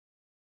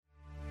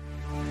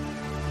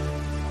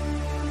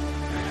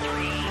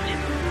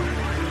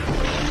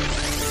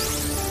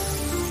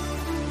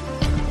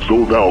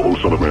So thou, O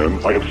son of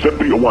man, I have set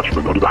thee a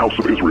watchman unto the house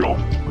of Israel.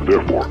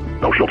 Therefore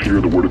thou shalt hear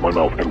the word of my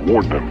mouth, and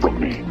warn them from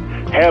me.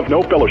 Have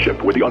no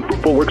fellowship with the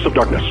unfruitful works of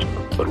darkness,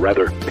 but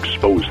rather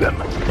expose them.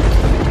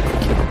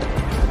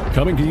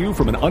 Coming to you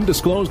from an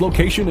undisclosed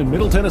location in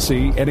Middle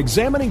Tennessee and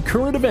examining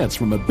current events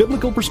from a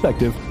biblical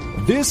perspective,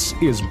 this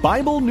is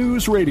Bible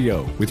News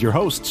Radio with your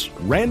hosts,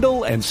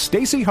 Randall and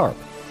Stacy Harp.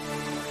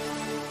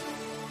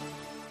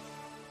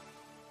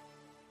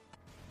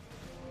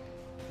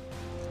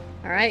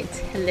 All right,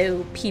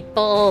 hello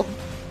people.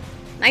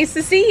 Nice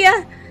to see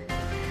ya.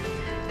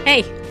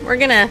 Hey, we're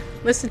gonna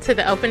listen to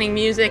the opening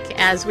music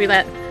as we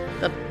let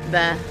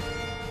the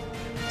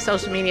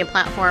social media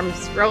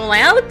platforms roll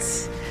out.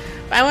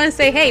 But I want to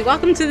say, hey,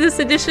 welcome to this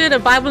edition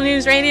of Bible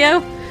News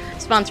Radio,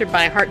 sponsored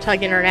by Heart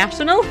Tug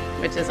International,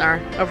 which is our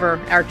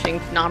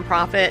overarching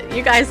nonprofit.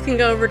 You guys can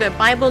go over to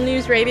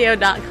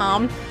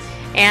BibleNewsRadio.com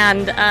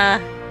and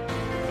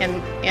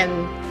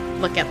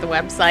look at the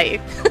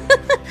website.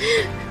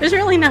 There's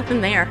really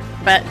nothing there,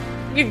 but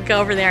you can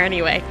go over there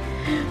anyway.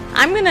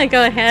 I'm going to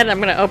go ahead, I'm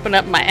going to open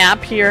up my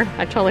app here.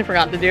 I totally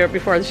forgot to do it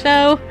before the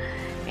show.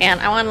 And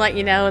I want to let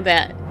you know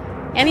that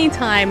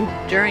anytime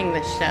during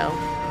this show,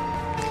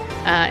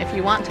 if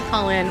you want to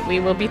call in, we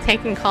will be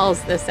taking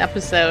calls this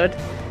episode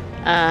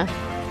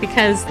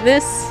because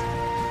this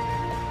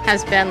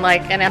has been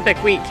like an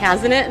epic week,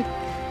 hasn't it?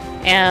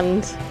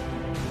 And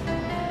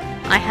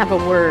I have a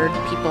word,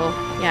 people.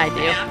 Yeah, I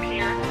do.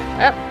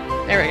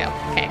 Oh, there we go.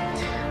 Okay.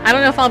 I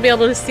don't know if I'll be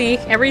able to see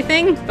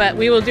everything, but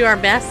we will do our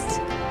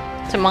best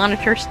to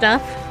monitor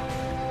stuff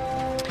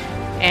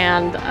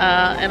and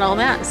all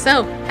that.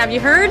 So, have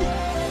you heard?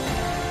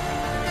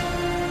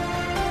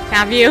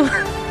 Have you?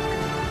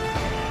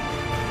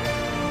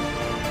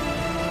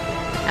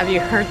 Have you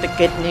heard the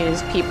good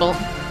news, people?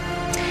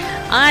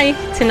 I,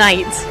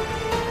 tonight,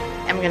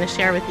 am going to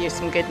share with you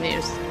some good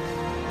news.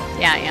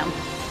 Yeah, I am.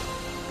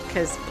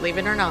 Because, believe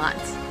it or not,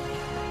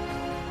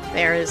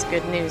 there is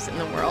good news in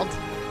the world.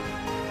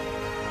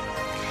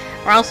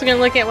 We're also going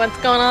to look at what's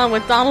going on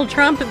with Donald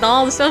Trump and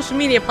all the social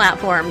media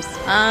platforms.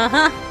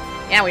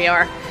 Yeah, we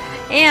are.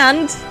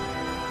 And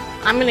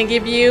I'm going to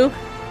give you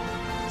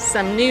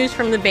some news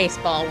from the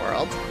baseball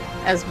world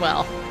as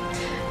well.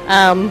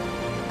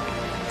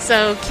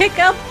 So kick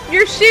up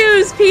your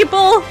shoes,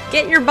 people.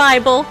 Get your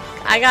Bible.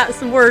 I got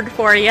some word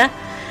for you.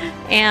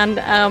 And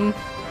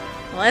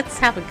let's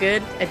have a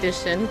good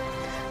edition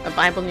of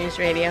Bible News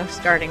Radio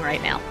starting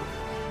right now.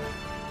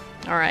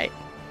 All right.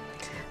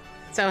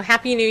 So,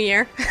 Happy New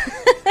Year.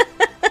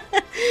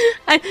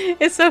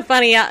 It's so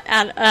funny. At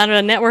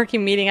a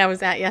networking meeting I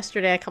was at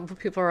yesterday, a couple of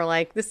people were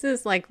like, this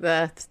is like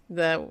the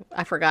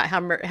I forgot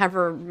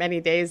however many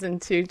days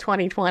into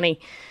 2020.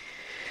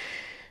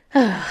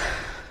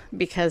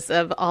 Because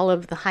of all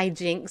of the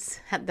hijinks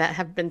that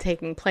have been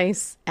taking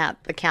place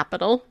at the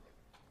Capitol.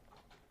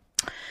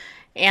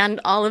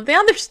 And all of the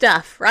other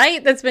stuff,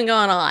 right, that's been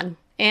going on.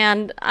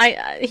 And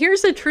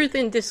here's the truth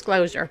in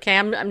disclosure, okay?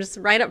 I'm just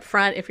right up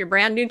front. If you're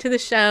brand new to the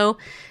show,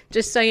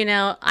 just so you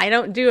know, I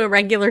don't do a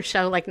regular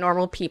show like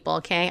normal people,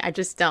 okay? I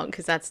just don't,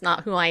 because that's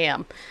not who I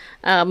am.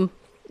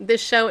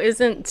 This show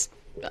isn't,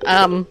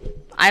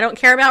 I don't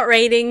care about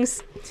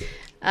ratings.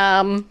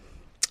 My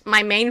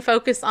main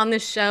focus on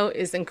this show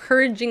is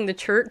encouraging the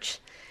church,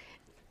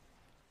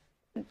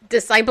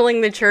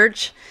 discipling the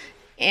church,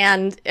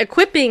 and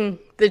equipping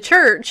the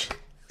church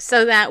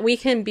so that we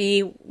can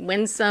be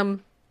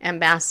winsome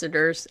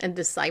ambassadors and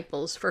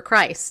disciples for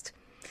Christ.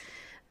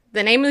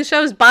 The name of the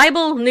show is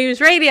Bible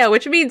News Radio,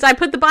 which means I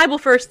put the Bible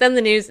first, then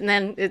the news, and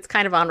then it's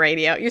kind of on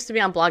radio. It used to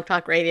be on Blog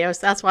Talk Radio,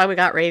 so that's why we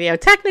got radio.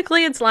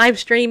 Technically, it's live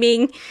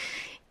streaming,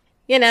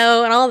 you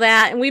know, and all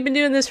that. And we've been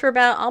doing this for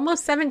about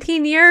almost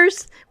 17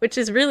 years, which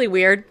is really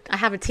weird. I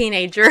have a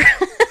teenager.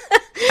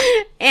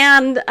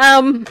 And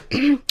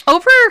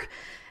over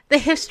the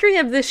history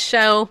of this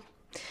show,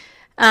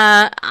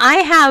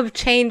 I have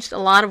changed a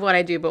lot of what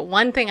I do, but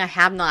one thing I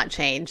have not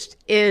changed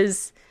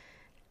is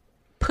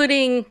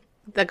putting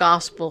the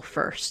gospel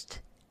first.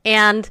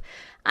 And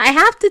I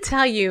have to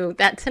tell you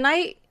that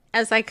tonight,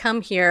 as I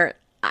come here,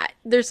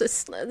 there's a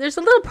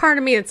little part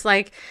of me that's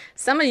like,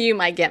 some of you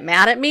might get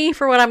mad at me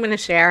for what I'm going to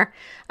share.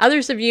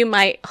 Others of you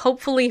might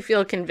hopefully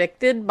feel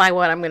convicted by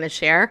what I'm going to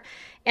share.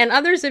 And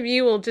others of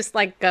you will just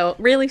like go,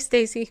 really,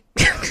 Stacy?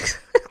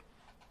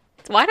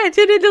 Why did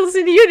I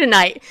listen to you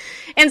tonight?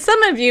 And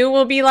some of you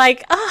will be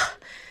like, oh,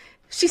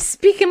 she's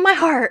speaking my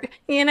heart,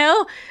 you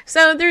know?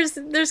 So there's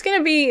going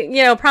to be,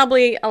 you know,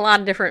 probably a lot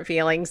of different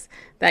feelings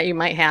that you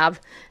might have.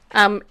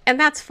 And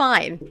that's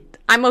fine.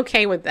 I'm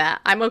okay with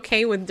that. I'm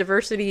okay with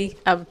diversity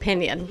of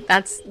opinion.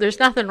 There's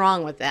nothing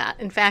wrong with that.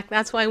 In fact,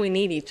 that's why we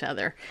need each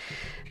other.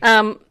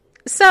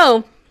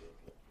 So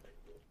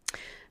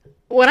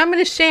what I'm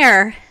going to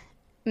share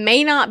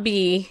may not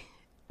be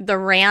the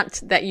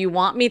rant that you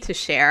want me to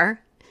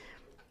share.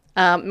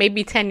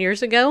 Maybe 10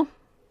 years ago,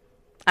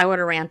 I would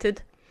have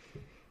ranted.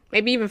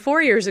 Maybe even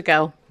 4 years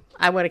ago,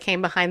 I would have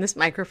came behind this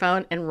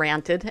microphone and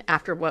ranted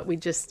after what we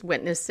just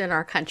witnessed in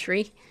our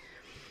country.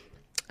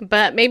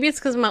 But maybe it's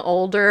because I'm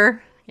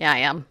older. Yeah, I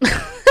am.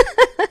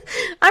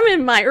 I'm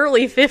in my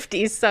early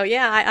 50s, so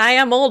yeah, I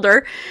am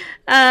older.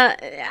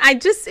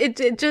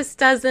 It just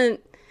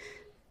doesn't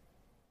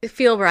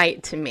feel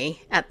right to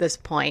me at this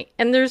point.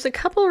 And there's a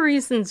couple of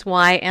reasons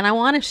why, and I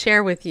want to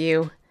share with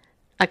you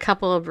a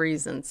couple of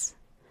reasons.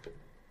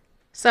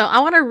 So I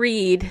want to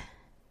read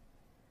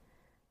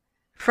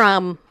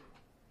from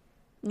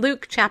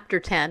Luke chapter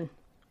 10.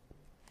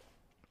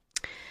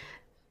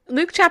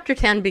 Luke chapter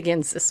 10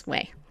 begins this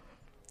way.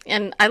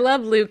 And I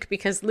love Luke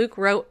because Luke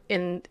wrote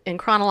in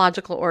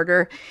chronological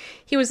order.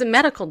 He was a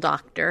medical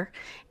doctor,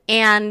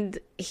 and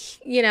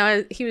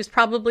he was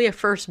probably a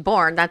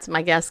firstborn. That's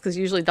my guess, because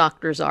usually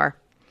doctors are.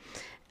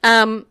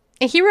 And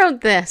he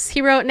wrote this.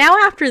 He wrote, "Now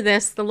after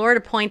this, the Lord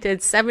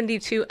appointed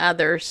 72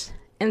 others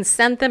and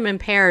sent them in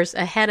pairs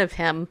ahead of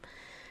him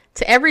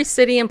to every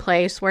city and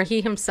place where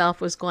he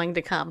himself was going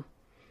to come.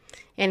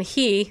 And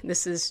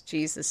this is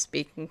Jesus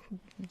speaking.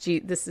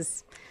 This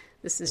is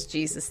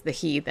Jesus, the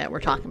he that we're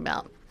talking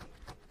about.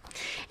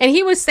 And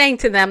he was saying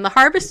to them, the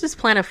harvest is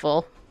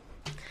plentiful,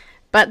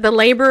 but the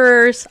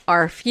laborers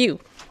are few.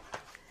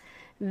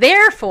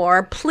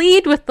 Therefore,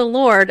 plead with the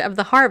Lord of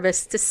the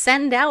harvest to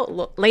send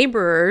out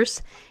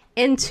laborers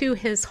into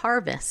his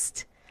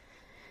harvest.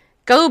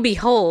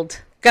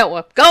 Behold. I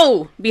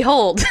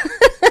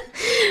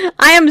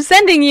am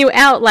sending you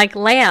out like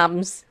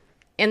lambs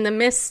in the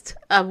midst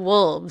of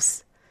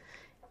wolves.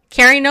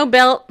 Carry no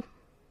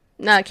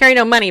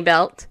money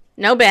belt,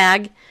 no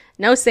bag,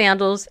 no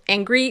sandals,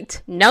 and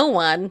greet no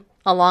one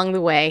along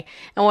the way.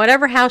 And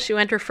whatever house you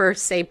enter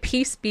first, say,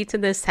 peace be to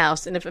this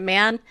house. And if a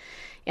man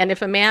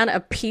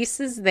of peace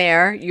is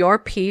there, your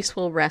peace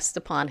will rest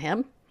upon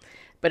him.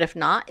 But if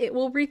not, it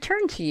will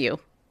return to you.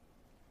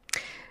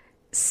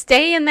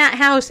 Stay in that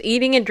house,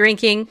 eating and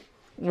drinking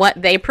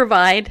what they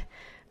provide,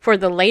 for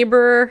the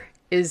laborer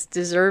is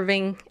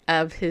deserving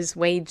of his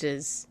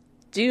wages.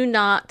 Do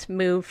not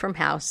move from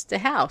house to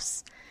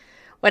house.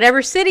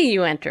 Whatever city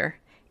you enter,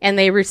 and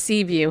they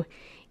receive you,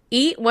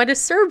 eat what is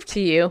served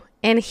to you,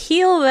 and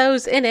heal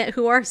those in it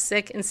who are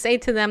sick, and say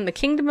to them, the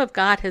kingdom of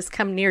God has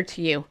come near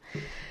to you.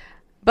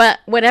 But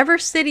whatever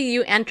city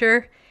you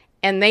enter,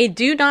 and they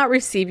do not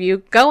receive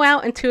you, go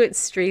out into its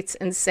streets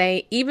and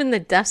say, even the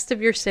dust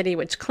of your city,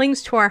 which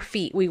clings to our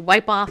feet, we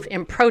wipe off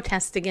in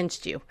protest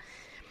against you.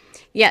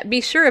 Yet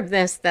be sure of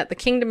this, that the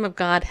kingdom of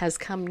God has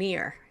come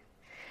near.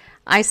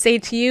 I say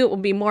to you, it will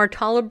be more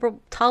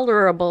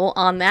tolerable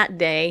on that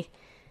day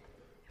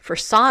for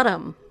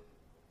Sodom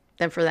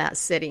than for that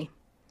city."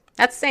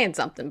 That's saying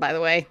something, by the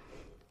way.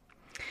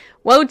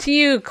 "Woe to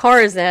you,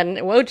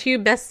 Chorazin! Woe to you,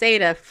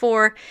 Bethsaida!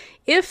 For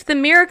if the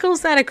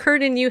miracles that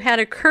occurred in you had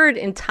occurred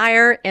in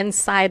Tyre and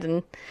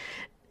Sidon,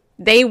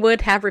 they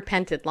would have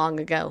repented long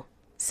ago,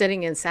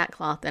 sitting in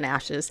sackcloth and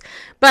ashes.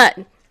 But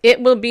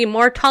it will be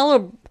more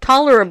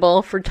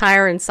tolerable for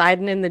Tyre and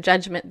Sidon in the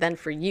judgment than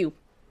for you.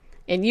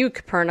 And you,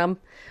 Capernaum,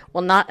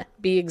 will not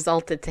be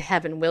exalted to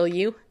heaven, will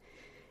you?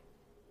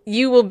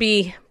 You will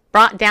be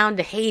brought down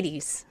to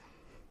Hades.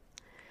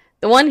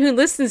 The one who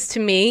listens to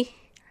me,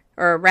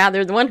 or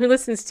rather, the one who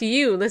listens to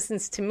you,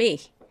 listens to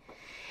me.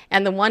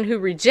 And the one who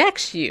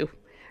rejects you,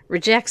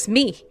 rejects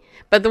me.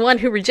 But the one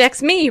who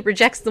rejects me,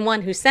 rejects the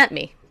one who sent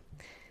me."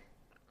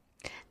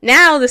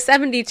 Now the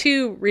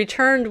 72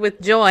 returned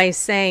with joy,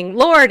 saying,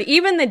 "Lord,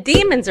 even the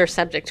demons are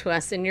subject to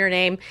us in your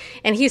name."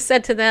 And he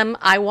said to them,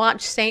 "I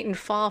watched Satan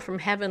fall from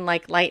heaven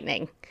like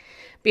lightning.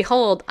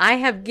 Behold, I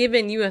have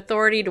given you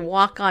authority to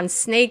walk on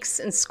snakes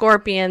and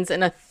scorpions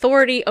and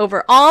authority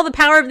over all the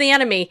power of the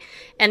enemy,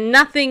 and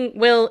nothing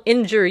will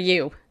injure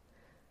you.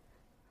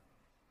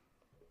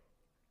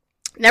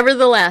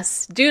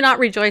 Nevertheless, do not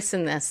rejoice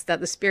in this,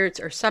 that the spirits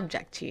are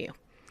subject to you,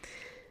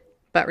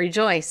 but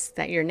rejoice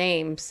that your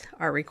names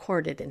are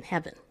recorded in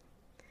heaven."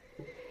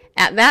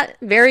 At that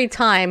very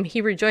time,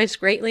 he rejoiced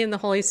greatly in the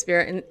Holy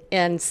Spirit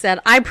and said,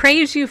 "I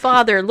praise you,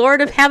 Father,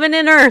 Lord of heaven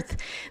and earth,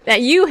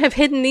 that you have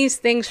hidden these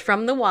things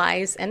from the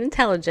wise and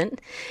intelligent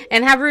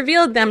and have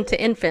revealed them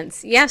to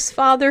infants. Yes,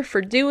 Father,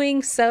 for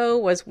doing so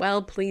was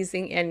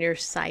well-pleasing in your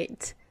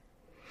sight.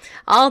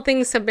 All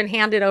things have been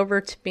handed over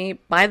to me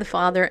by the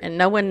Father, and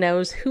no one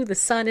knows who the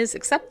Son is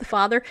except the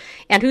Father,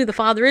 and who the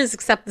Father is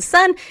except the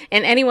Son,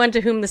 and anyone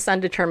to whom the Son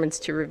determines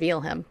to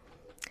reveal him."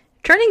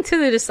 Turning to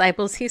the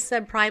disciples, he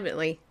said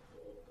privately,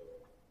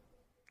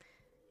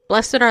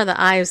 "Blessed are the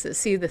eyes that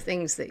see the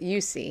things that you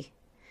see.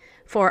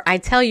 For I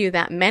tell you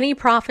that many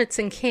prophets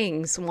and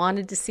kings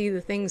wanted to see the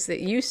things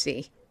that you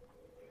see,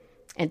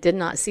 and did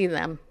not see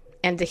them,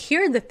 and to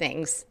hear the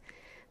things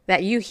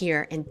that you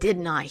hear, and did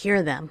not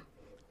hear them.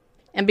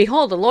 And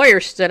behold, a lawyer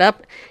stood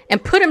up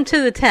and put him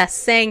to the test,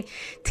 saying,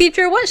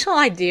 'Teacher, what shall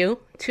I do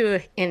to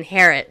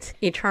inherit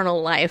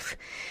eternal life?'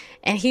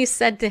 And he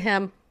said to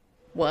him,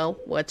 'Well,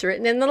 what's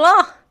written in the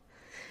law?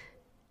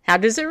 How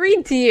does it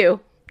read to you?'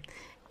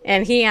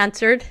 And he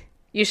answered,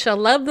 'You shall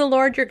love the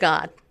Lord your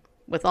God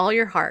with all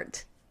your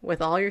heart,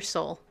 with all your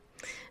soul,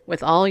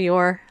 with all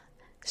your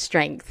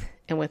strength,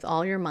 and with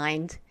all your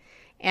mind,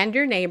 and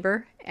your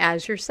neighbor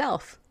as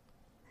yourself.'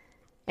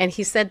 And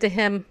he said to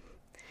him,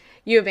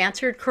 'You have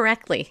answered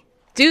correctly.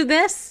 Do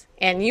this,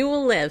 and you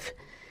will live.'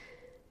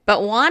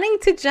 But wanting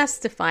to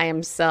justify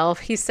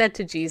himself, he said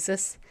to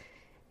Jesus,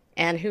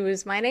 "And who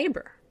is my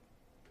neighbor?"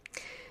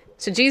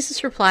 So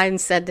Jesus replied and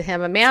said to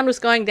him, "A man was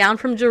going down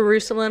from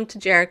Jerusalem to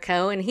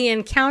Jericho, and he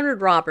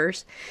encountered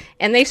robbers,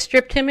 and they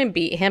stripped him and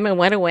beat him and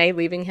went away,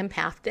 leaving him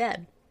half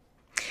dead.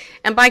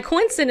 And by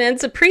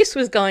coincidence, a priest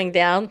was going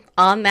down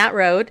on that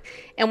road,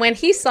 and when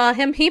he saw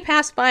him, he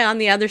passed by on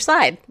the other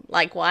side.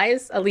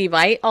 Likewise, a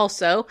Levite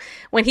also,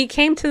 when he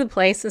came to the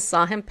place and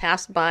saw him,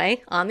 passed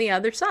by on the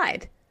other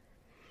side.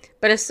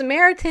 But a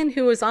Samaritan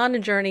who was on a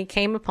journey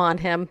came upon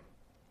him,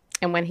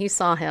 and when he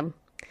saw him,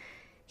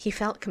 he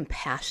felt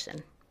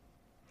compassion.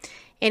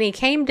 And he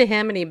came to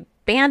him, and he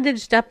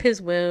bandaged up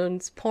his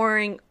wounds,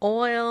 pouring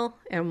oil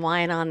and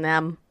wine on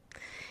them.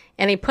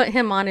 And he put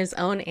him on his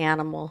own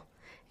animal,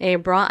 and he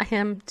brought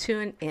him to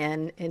an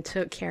inn and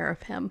took care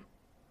of him.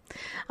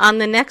 On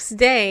the next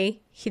day,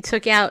 he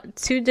took out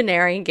 2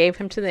 denarii and gave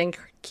him to the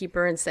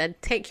innkeeper and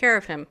said, 'Take care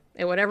of him,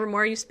 and whatever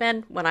more you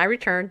spend, when I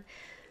return,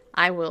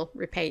 I will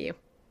repay you.'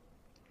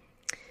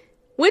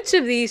 Which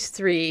of these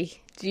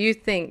 3 do you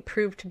think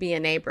proved to be a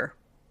neighbor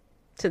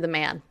to the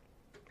man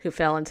who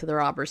fell into the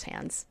robber's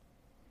hands?"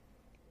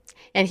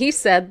 And he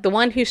said, "The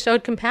one who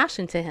showed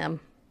compassion to him."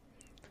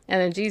 And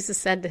then Jesus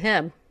said to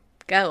him,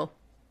 "Go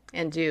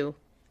and do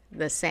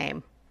the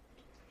same."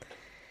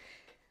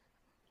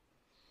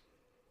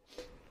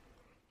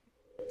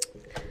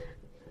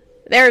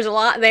 There's a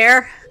lot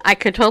there. I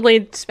could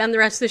totally spend the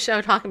rest of the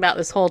show talking about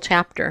this whole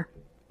chapter.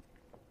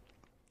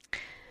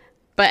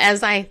 But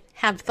as I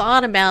have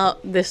thought about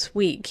this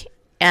week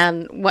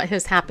and what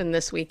has happened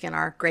this week in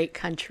our great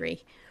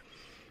country,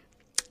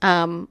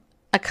 a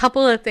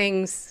couple of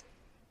things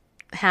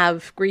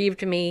have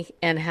grieved me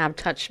and have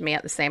touched me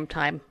at the same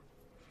time.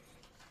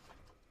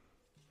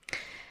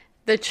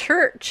 The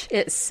church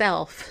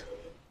itself,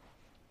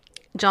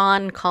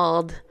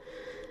 Jesus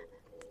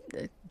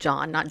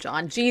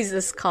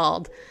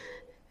called,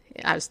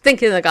 I was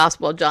thinking of the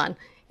Gospel of John.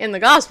 In the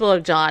Gospel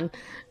of John,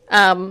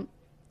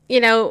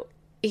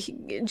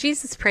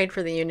 Jesus prayed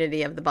for the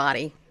unity of the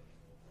body,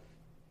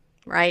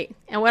 right?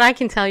 And what I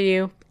can tell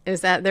you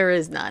is that there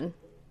is none.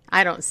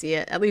 I don't see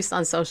it, at least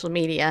on social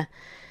media.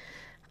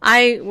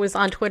 I was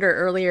on Twitter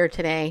earlier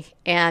today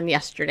and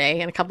yesterday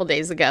and a couple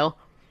days ago,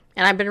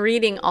 and I've been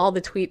reading all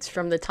the tweets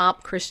from the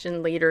top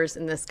Christian leaders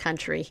in this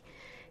country.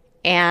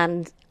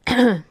 And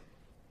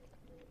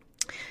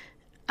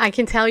I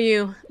can tell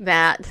you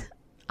that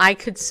I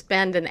could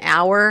spend an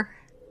hour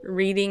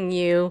reading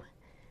you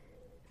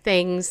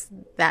things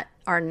that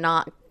are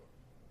not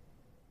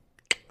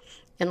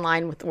in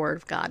line with the Word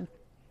of God.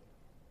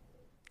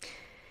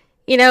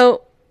 You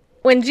know,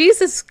 when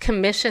Jesus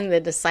commissioned the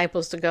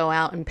disciples to go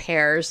out in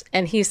pairs,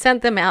 and he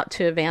sent them out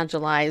to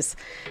evangelize,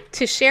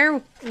 to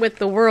share with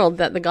the world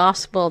that the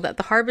gospel, that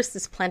the harvest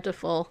is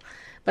plentiful,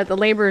 but the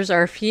laborers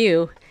are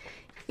few,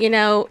 you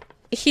know,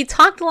 he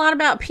talked a lot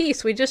about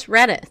peace. We just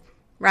read it,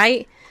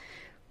 right?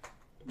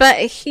 But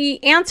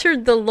he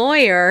answered the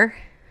lawyer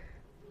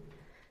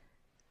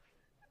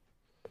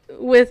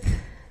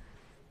with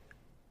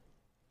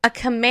a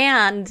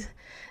command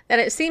that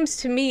it seems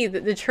to me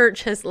that the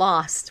church has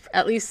lost,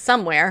 at least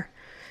somewhere.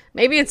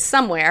 Maybe it's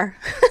somewhere,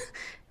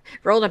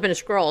 rolled up in a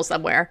scroll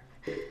somewhere.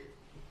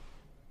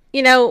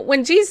 You know,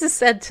 when Jesus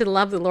said to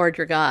love the Lord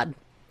your God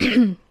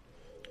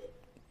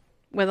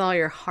with all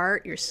your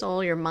heart, your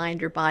soul, your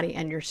mind, your body,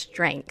 and your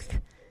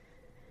strength,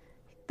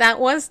 that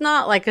was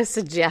not like a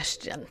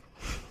suggestion.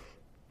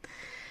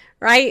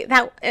 Right?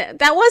 That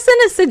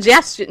wasn't a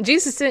suggestion.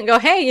 Jesus didn't go,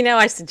 "Hey, you know,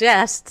 I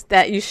suggest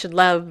that you should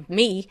love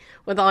me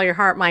with all your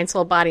heart, mind,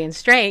 soul, body, and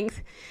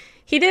strength."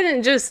 He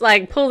didn't just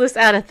like pull this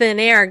out of thin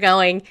air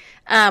going,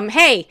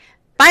 "Hey,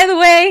 by the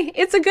way,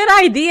 it's a good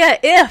idea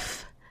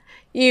if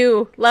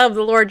you love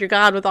the Lord your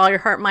God with all your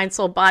heart, mind,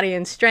 soul, body,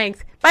 and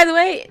strength. By the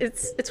way,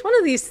 it's one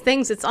of these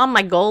things. It's on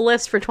my goal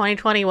list for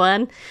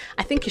 2021.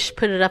 I think you should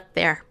put it up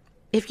there.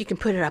 If you can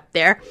put it up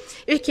there.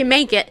 If you can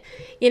make it,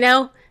 you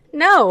know."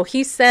 No,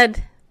 he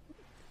said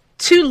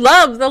to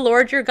love the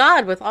Lord your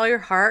God with all your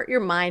heart, your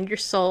mind, your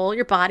soul,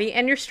 your body,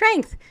 and your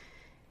strength.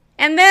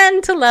 And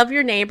then to love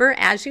your neighbor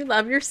as you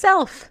love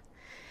yourself.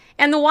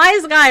 And the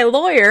wise guy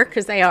lawyer,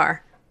 because they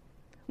are,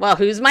 well,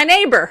 who's my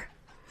neighbor?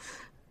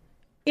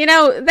 You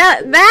know,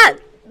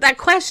 that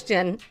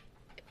question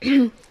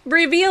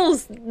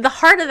reveals the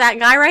heart of that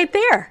guy right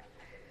there.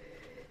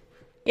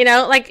 You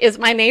know, like, is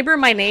my neighbor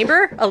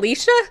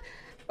Alicia?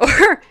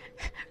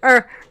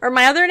 Or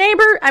my other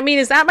neighbor? I mean,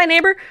 is that my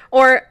neighbor?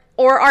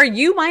 Or are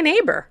you my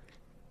neighbor?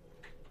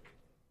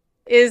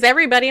 Is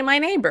everybody my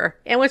neighbor?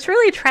 And what's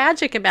really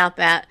tragic about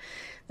that,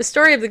 the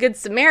story of the Good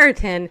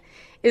Samaritan,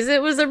 is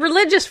it was a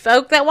religious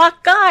folk that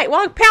walked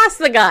past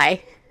the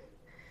guy.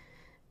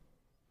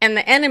 And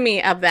the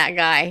enemy of that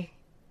guy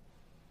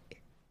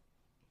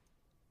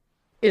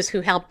is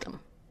who helped him.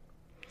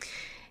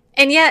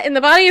 And yet, in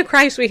the body of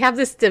Christ, we have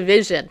this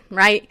division,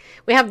 right?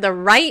 We have the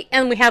right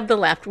and we have the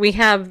left. We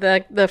have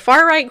the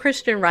far right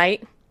Christian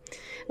right.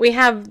 We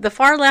have the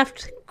far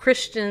left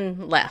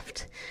Christian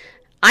left.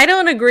 I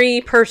don't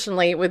agree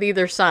personally with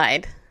either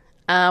side.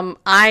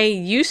 I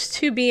used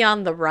to be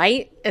on the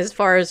right as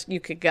far as you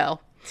could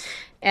go.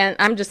 And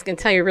I'm just going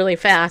to tell you really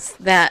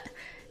fast that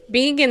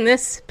being in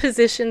this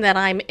position that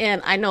I'm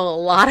in, I know a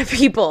lot of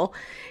people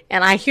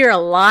and I hear a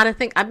lot of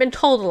things. I've been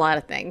told a lot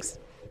of things.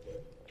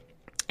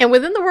 And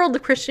within the world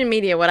of Christian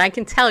media, what I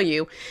can tell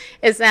you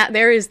is that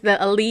there is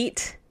the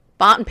elite,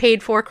 bought and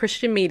paid for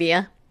Christian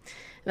media.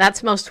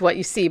 That's most of what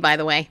you see, by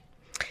the way.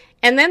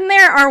 And then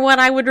there are what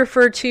I would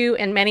refer to,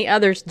 and many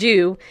others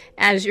do,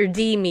 as your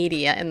D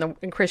media in the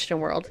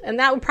Christian world. And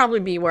that would probably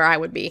be where I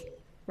would be,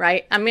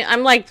 right? I mean,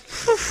 I'm like,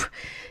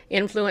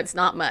 influence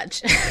not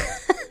much.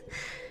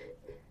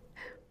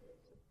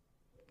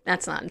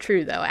 That's not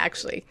true, though,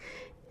 actually.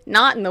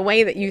 Not in the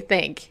way that you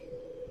think.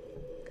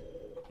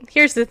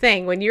 Here's the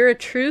thing. When you're a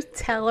truth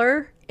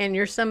teller and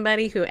you're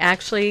somebody who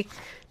actually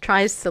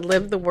tries to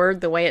live the word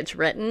the way it's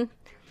written,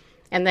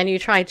 and then you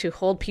try to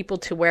hold people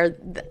to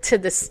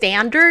the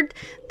standard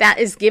that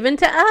is given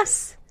to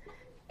us,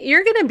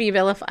 you're going to be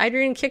vilified.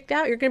 You're going to be kicked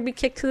out. You're going to be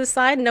kicked to the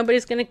side.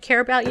 Nobody's going to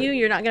care about you.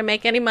 You're not going to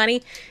make any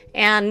money.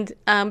 And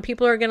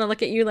people are going to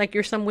look at you like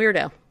you're some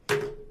weirdo.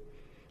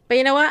 But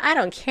you know what? I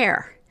don't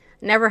care.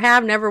 Never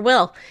have, never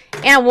will.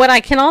 And what I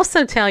can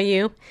also tell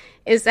you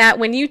is that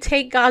when you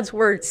take God's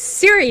word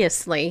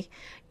seriously,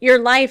 your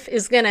life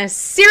is going to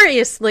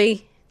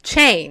seriously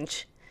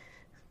change.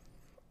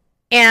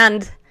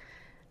 And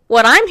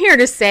what I'm here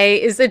to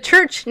say is the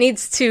church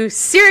needs to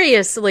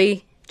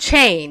seriously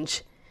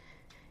change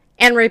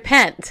and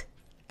repent.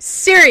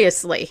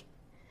 Seriously.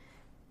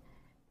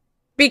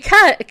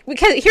 Because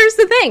here's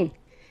the thing.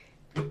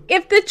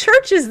 If the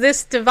church is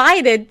this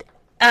divided,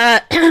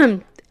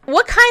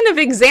 what kind of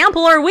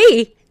example are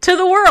we to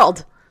the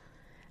world?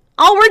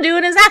 All we're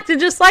doing is acting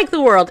just like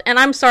the world. And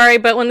I'm sorry,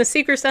 but when the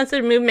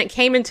seeker-sensitive movement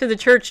came into the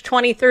church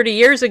 20, 30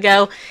 years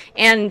ago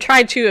and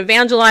tried to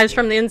evangelize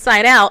from the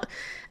inside out,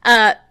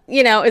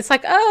 it's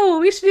like, oh,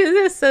 we should do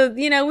this so,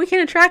 we can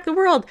attract the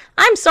world.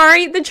 I'm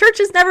sorry, the church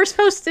is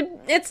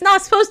it's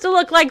not supposed to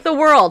look like the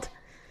world.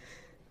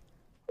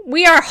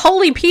 We are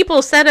holy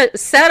people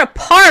set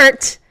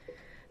apart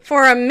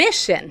for a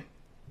mission.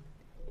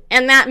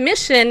 And that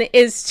mission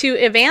is to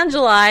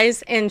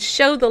evangelize and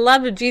show the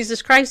love of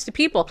Jesus Christ to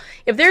people.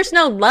 If there's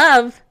no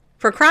love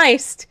for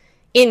Christ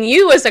in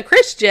you as a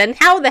Christian,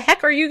 how the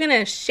heck are you going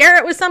to share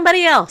it with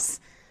somebody else?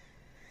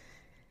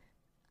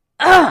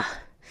 I'm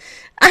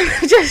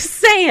just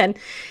saying.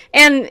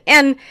 And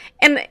I'm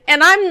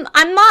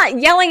not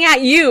yelling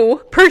at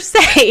you per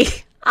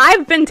se.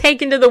 I've been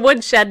taken to the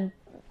woodshed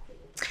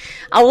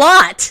a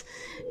lot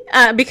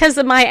because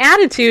of my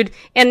attitude.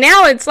 And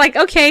now it's like,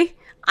 okay,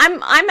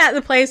 I'm at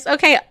the place,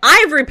 okay,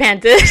 I've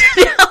repented.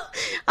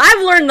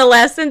 I've learned the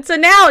lesson. So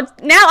now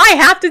I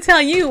have to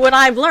tell you what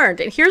I've learned.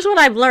 And here's what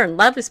I've learned.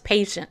 Love is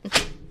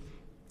patient.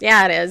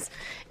 Yeah, it is.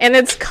 And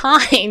it's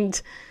kind.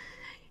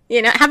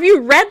 Have you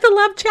read the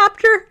love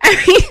chapter?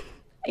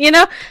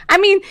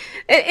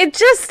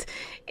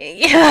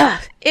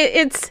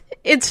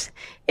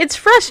 It's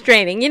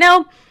frustrating, and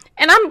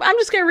I'm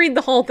just going to read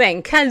the whole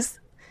thing because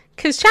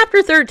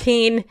chapter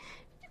 13,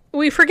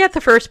 we forget the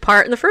first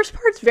part, and the first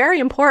part's very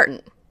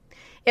important.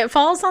 It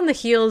falls on the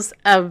heels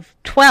of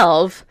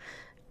 12,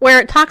 where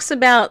it talks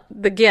about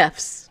the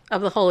gifts of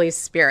the Holy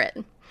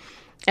Spirit.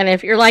 And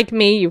if you're like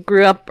me, you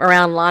grew up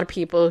around a lot of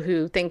people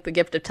who think the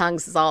gift of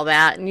tongues is all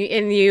that, and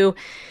you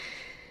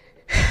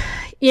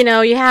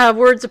have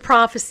words of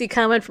prophecy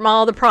coming from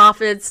all the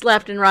prophets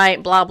left and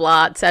right, blah,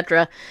 blah,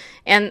 etc.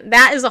 And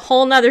that is a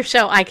whole nother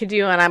show I could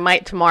do, and I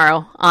might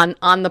tomorrow,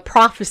 on the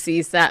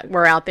prophecies that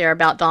were out there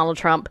about Donald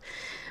Trump.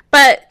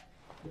 But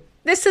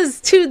this is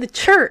to the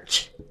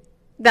church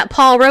that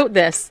Paul wrote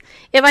this.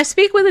 If I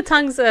speak with the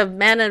tongues of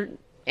men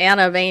and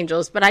of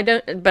angels, but I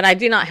do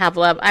not have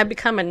love, I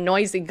become a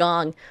noisy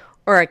gong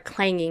or a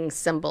clanging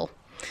cymbal.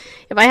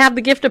 If I have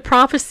the gift of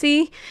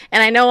prophecy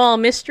and I know all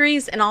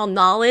mysteries and all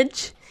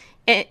knowledge,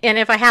 and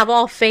if I have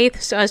all faith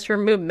so as to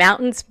remove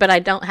mountains, but I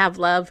don't have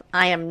love,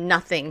 I am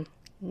nothing.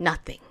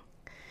 Nothing.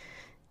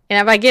 And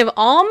if I give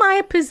all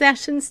my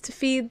possessions to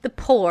feed the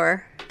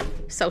poor,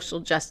 social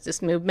justice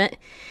movement,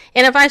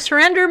 and if I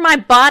surrender my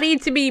body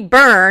to be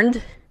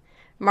burned,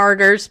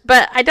 martyrs,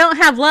 but I don't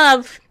have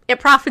love, it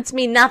profits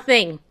me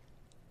nothing.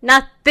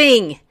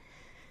 Nothing.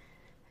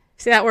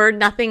 See that word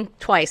nothing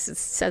twice? It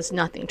says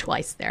nothing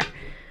twice there.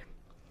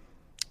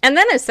 And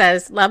then it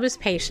says, love is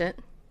patient.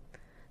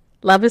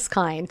 Love is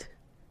kind.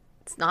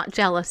 It's not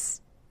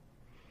jealous.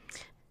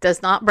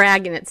 Does not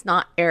brag, and it's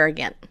not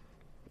arrogant.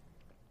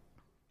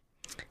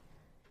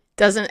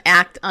 Doesn't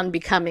act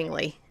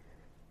unbecomingly.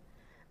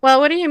 Well,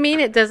 what do you mean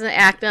it doesn't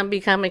act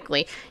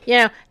unbecomingly?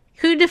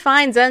 Who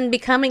defines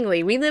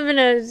unbecomingly? We live in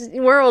a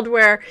world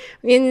where,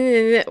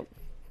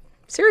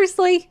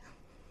 seriously,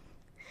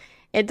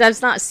 it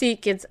does not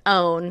seek its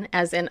own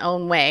as in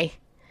own way.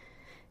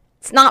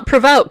 It's not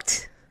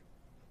provoked.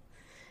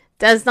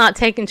 Does not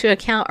take into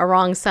account a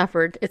wrong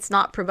suffered. It's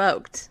not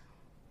provoked.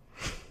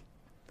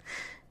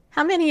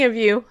 How many of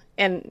you,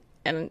 and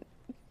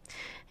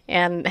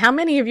how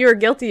many of you are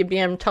guilty of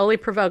being totally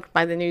provoked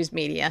by the news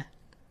media?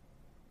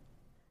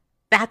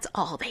 That's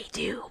all they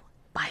do.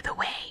 by the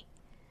way.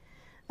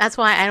 That's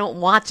why I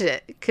don't watch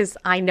it, because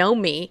I know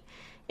me.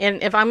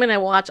 And if I'm going to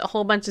watch a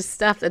whole bunch of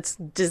stuff that's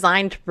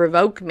designed to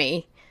provoke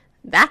me,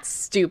 that's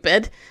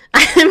stupid.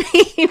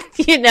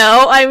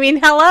 I mean,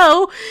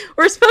 hello.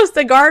 We're supposed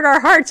to guard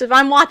our hearts. If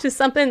I'm watching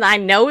something that I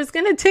know is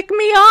going to tick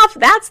me off,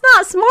 that's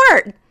not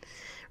smart.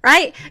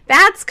 Right?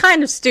 That's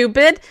kind of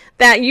stupid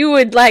that you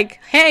would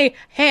like, hey,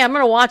 I'm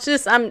going to watch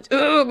this.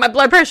 My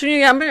blood pressure,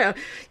 I'm going to,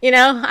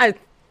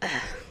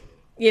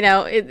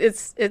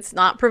 it's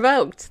not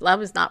provoked.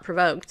 Love is not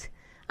provoked.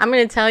 I'm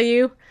going to tell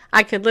you,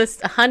 I could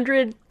list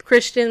 100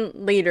 Christian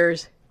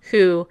leaders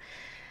who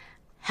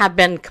have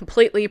been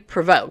completely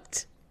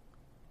provoked.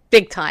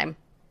 Big time.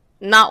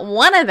 Not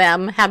one of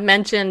them have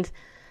mentioned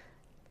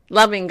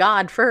loving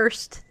God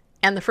first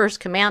and the first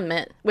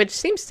commandment, which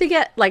seems to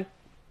get like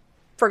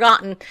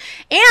forgotten.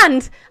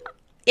 And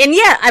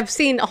yet I've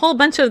seen a whole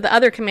bunch of the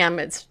other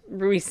commandments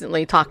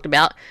recently talked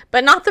about,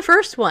 but not the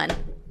first one.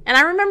 And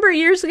I remember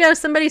years ago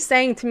somebody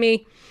saying to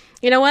me,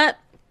 you know what?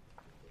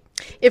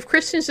 If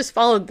Christians just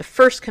followed the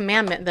first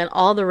commandment, then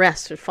all the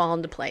rest would fall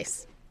into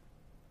place.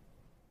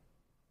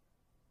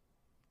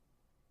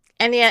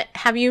 And yet,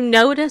 have you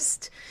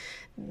noticed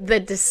the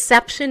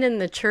deception in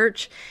the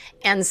church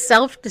and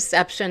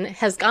self-deception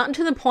has gotten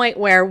to the point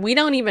where we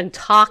don't even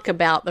talk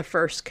about the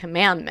first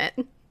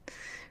commandment,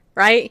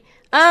 right?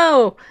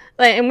 Oh,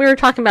 and we were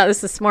talking about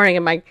this morning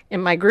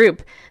in my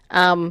group.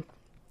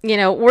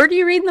 Where do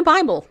you read in the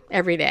Bible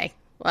every day?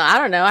 Well, I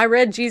don't know. I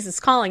read Jesus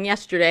Calling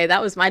yesterday.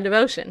 That was my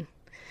devotion.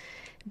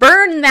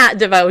 Burn that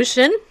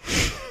devotion.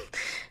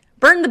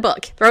 Burn the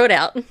book. Throw it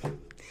out.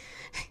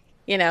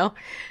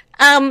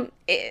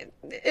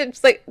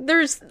 It's like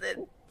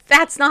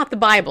that's not the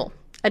Bible.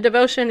 A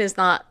devotion is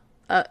not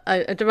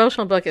a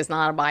devotional book is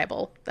not a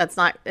Bible. It's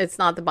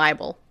not the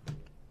Bible.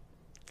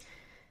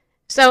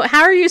 So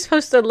how are you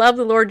supposed to love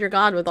the Lord your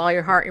God with all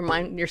your heart, your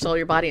mind, your soul,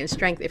 your body, and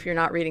strength if you're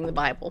not reading the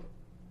Bible?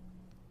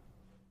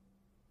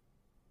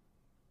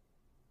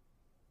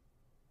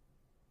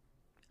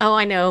 Oh,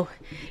 I know.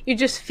 You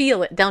just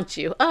feel it, don't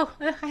you? Oh,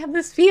 I have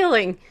this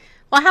feeling.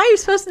 Well, how are you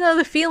supposed to know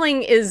the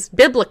feeling is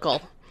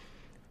biblical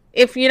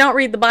if you don't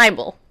read the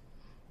Bible?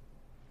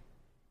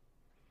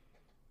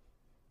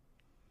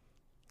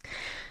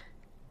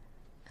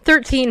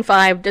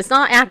 (13:5) does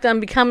not act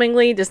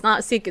unbecomingly, does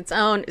not seek its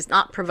own, is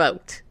not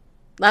provoked.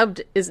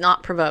 Loved is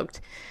not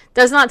provoked.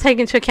 Does not take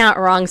into account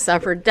wrong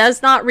suffered,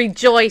 does not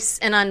rejoice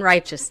in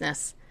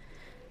unrighteousness,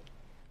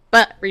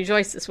 but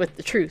rejoices with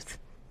the truth.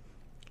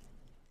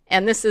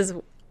 And this is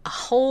a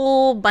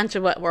whole bunch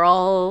of what we're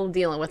all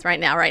dealing with right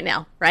now,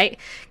 right?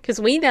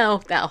 Because we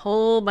know that a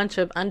whole bunch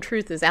of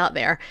untruth is out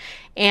there,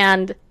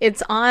 and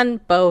it's on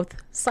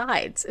both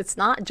sides. It's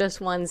not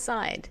just one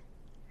side.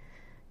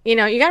 You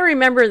got to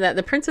remember that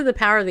the prince of the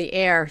power of the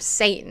air,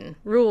 Satan,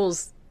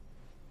 rules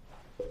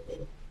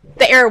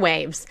the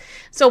airwaves.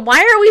 So why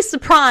are we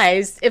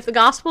surprised if the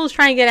gospel is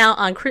trying to get out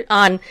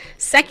on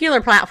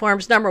secular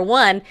platforms, number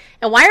one?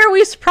 And why are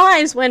we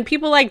surprised when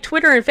people like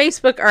Twitter and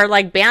Facebook are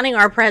like banning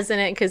our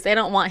president because they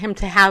don't want him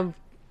to have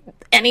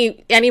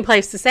any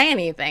place to say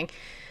anything?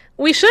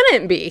 We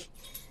shouldn't be,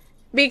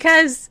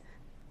 because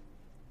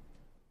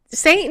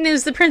Satan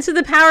is the prince of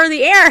the power of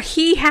the air.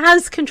 He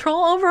has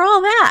control over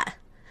all that.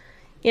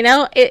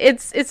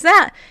 It's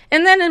that.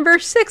 And then in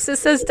verse 6 it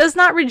says, does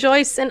not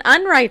rejoice in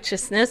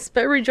unrighteousness,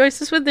 but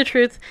rejoices with the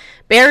truth,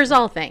 bears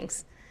all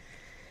things,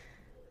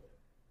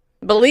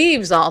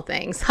 believes all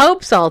things,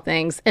 hopes all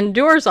things,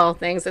 endures all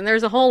things. And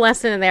there's a whole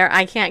lesson in there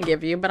I can't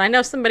give you, but I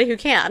know somebody who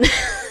can.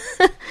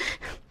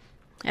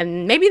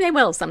 And maybe they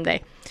will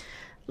someday.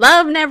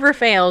 Love never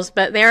fails,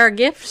 but there are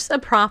gifts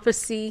of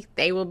prophecy,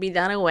 they will be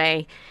done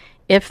away.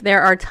 If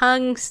there are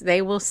tongues,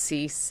 they will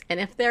cease. And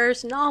if there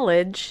is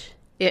knowledge,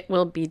 it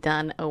will be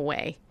done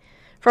away.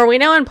 For we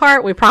know in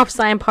part, we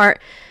prophesy in part,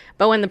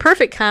 but when the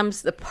perfect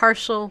comes, the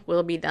partial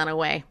will be done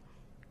away.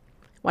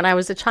 When I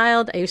was a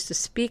child, I used to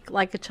speak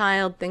like a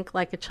child, think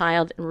like a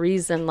child, and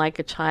reason like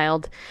a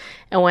child.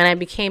 And when I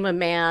became a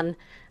man,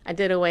 I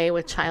did away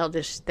with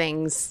childish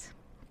things.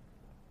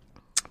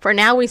 For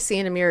now we see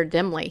in a mirror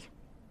dimly.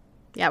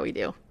 Yeah, we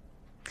do.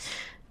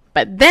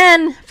 But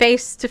then,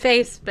 face to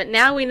face, but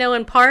now we know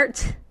in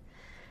part.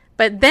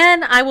 But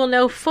then I will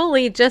know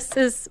fully, just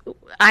as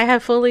I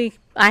have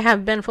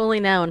been fully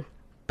known.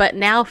 But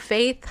now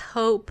faith,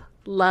 hope,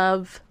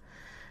 love,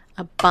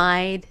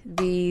 abide,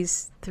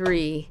 these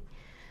three.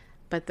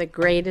 But the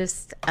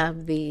greatest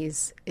of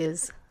these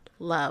is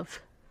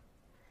love.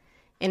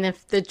 And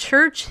if the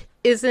church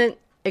isn't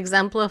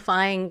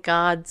exemplifying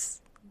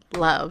God's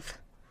love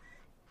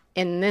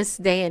in this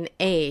day and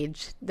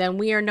age, then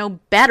we are no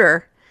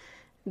better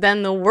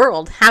than the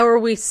world. How are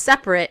we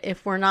separate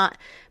if we're not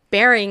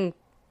bearing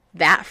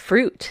that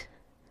fruit?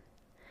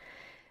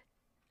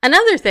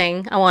 Another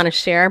thing I want to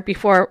share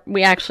before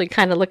we actually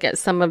kind of look at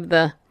some of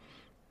the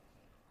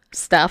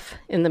stuff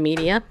in the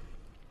media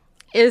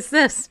is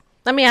this.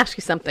 Let me ask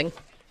you something.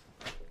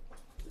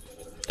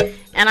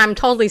 And I'm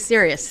totally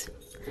serious.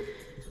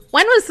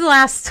 When was the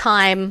last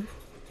time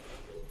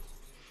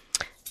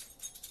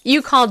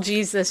you called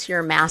Jesus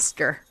your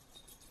master?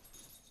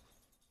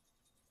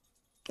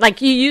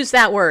 Like, you use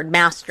that word,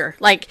 master.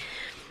 Like,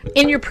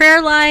 in your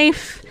prayer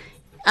life,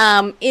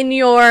 in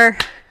your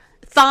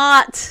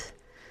thought,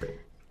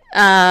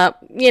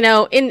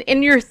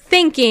 in your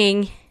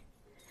thinking,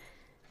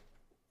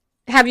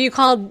 have you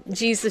called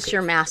Jesus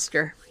your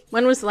master?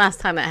 When was the last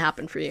time that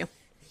happened for you?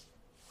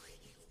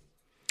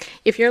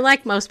 If you're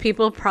like most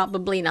people,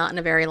 probably not in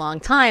a very long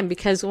time,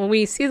 because when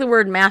we see the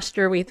word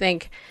master, we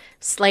think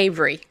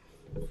slavery,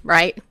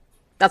 right?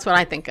 That's what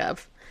I think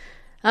of.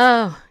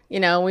 Oh,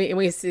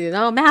 we see,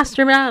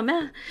 master,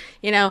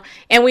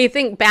 and we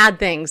think bad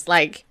things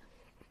like,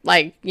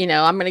 I'm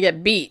going to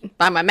get beat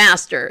by my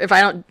master if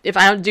I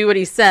don't do what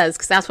he says,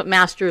 because that's what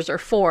masters are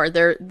for.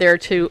 They're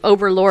to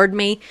overlord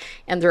me,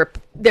 and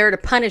they're to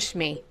punish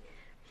me,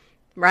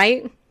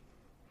 right?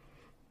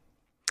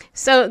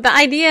 So the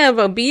idea of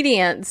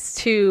obedience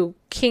to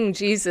King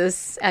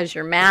Jesus as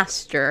your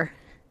master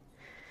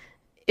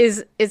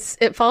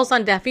it falls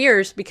on deaf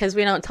ears, because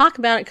we don't talk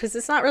about it, because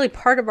it's not really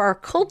part of our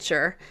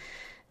culture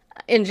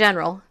in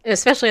general,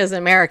 especially as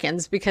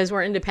Americans, because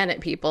we're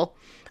independent people.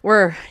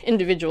 We're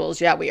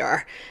individuals. Yeah, we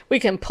are. We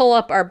can pull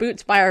up our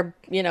boots by our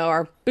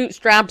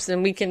bootstraps,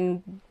 and we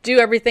can do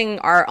everything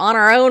on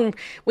our own.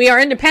 We are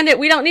independent.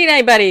 We don't need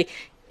anybody.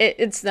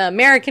 It's the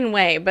American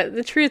way. But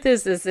the truth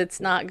is it's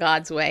not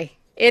God's way.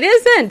 It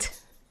isn't.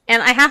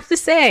 And I have to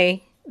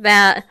say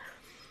that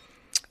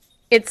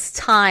it's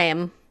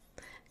time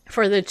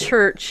for the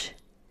church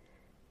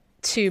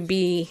to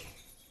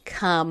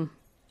become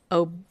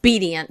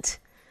obedient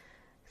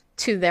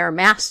to their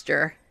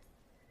master,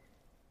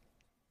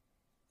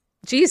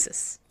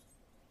 Jesus.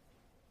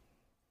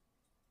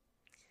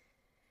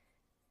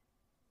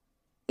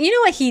 You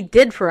know what he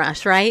did for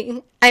us,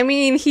 right? I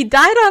mean, he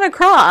died on a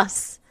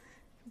cross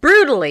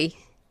brutally.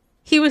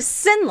 He was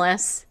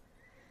sinless.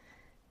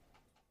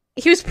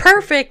 He was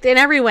perfect in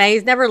every way.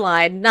 He's never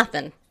lied,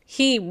 nothing.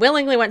 He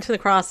willingly went to the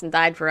cross and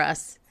died for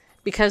us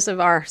because of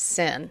our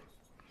sin.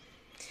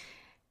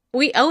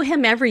 We owe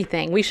him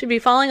everything. We should be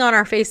falling on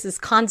our faces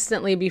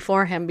constantly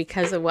before him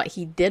because of what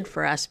he did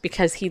for us,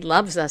 because he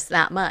loves us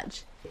that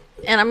much.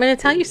 And I'm going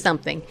to tell you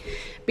something.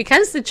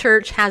 Because the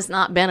church has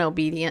not been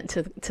obedient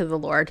to the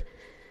Lord,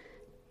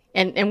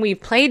 and we've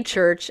played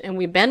church, and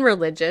we've been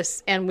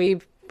religious, and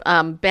we've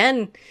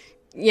been,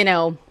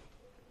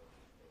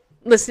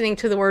 listening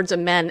to the words of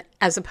men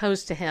as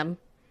opposed to him,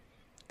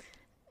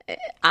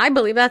 I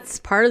believe that's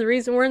part of the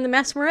reason we're in the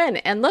mess we're in.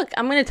 And look,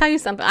 I'm going to tell you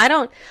something. I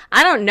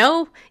don't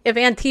know if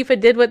Antifa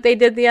did what they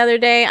did the other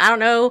day. I don't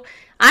know,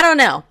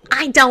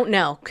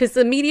 because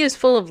the media is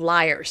full of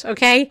liars,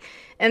 okay?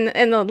 And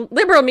the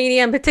liberal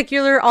media in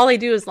particular, all they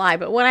do is lie.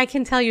 But what I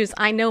can tell you is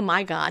I know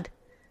my God.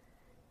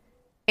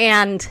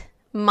 And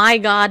my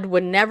God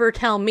would never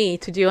tell me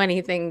to do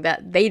anything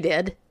that they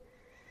did.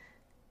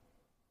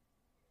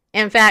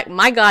 In fact,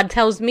 my God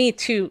tells me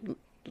to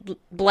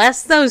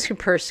bless those who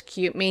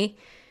persecute me,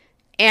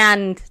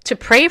 and to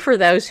pray for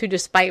those who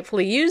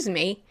despitefully use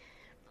me,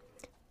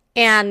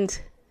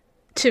 and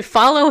to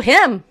follow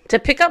him, to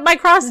pick up my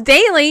cross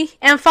daily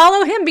and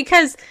follow him,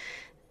 because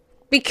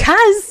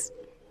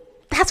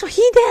that's what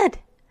he did.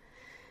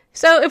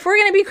 So if we're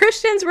going to be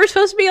Christians, we're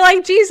supposed to be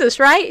like Jesus,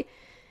 right?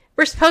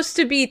 We're supposed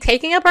to be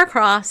taking up our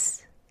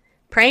cross,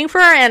 praying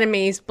for our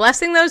enemies,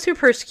 blessing those who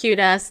persecute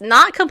us,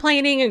 not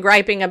complaining and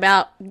griping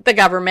about the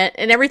government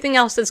and everything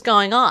else that's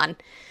going on,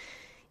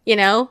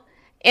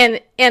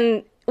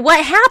 and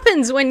what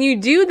happens when you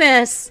do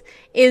this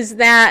is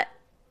that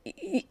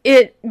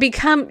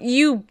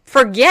you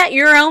forget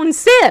your own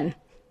sin.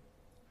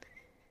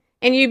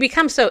 And you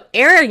become so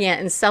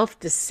arrogant and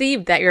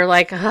self-deceived that you're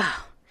like, and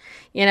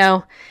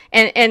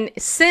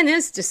sin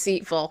is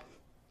deceitful.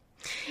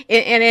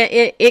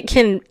 It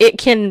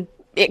can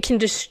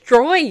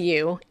destroy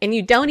you, and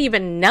you don't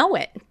even know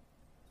it.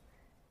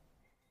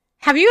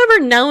 Have you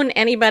ever known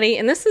anybody,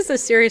 and this is a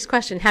serious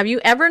question, have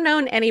you ever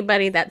known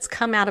anybody that's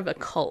come out of a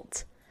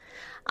cult?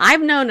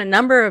 I've known a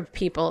number of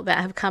people that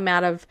have come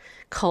out of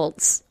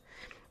cults.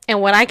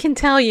 And what I can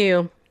tell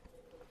you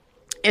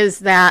is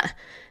that,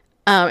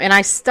 and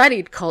I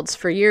studied cults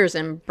for years,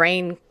 and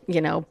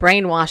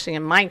brainwashing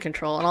and mind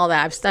control and all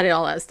that. I've studied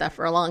all that stuff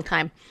for a long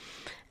time.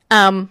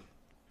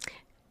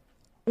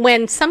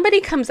 When somebody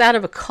comes out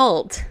of a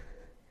cult,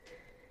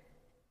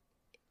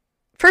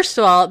 first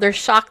of all, they're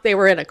shocked they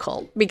were in a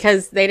cult,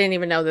 because they didn't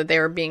even know that they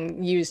were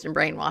being used and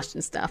brainwashed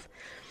and stuff.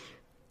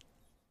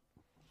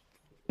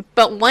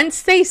 But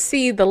once they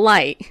see the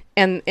light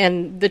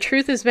and the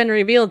truth has been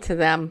revealed to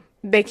them,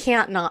 they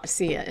can't not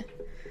see it.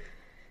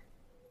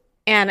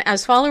 And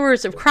as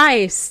followers of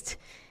Christ,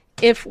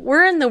 if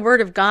we're in the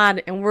Word of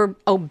God and we're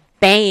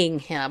obeying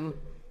him,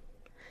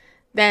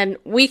 then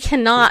we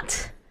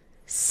cannot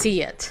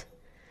see it.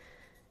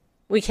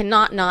 We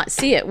cannot not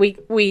see it. We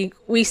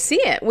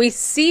see it. We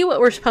see what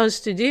we're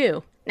supposed to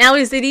do. Now,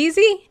 is it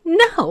easy?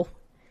 No.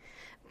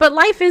 But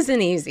life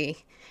isn't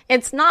easy.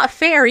 It's not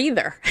fair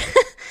either.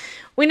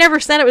 We never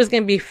said it was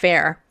going to be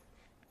fair.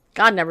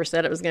 God never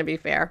said it was going to be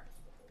fair.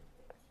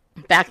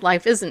 In fact,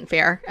 life isn't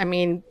fair. I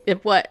mean,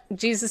 if what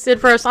Jesus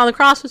did for us on the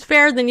cross was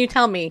fair, then you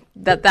tell me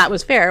that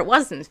was fair. It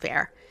wasn't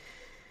fair.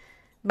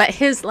 But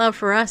his love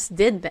for us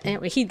did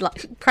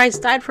that.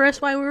 Christ died for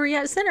us while we were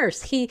yet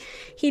sinners. He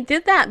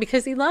did that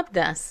because he loved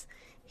us.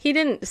 He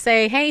didn't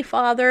say, hey,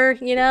 Father,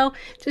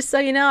 just so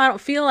you know, I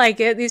don't feel like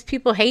it. These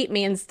people hate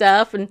me and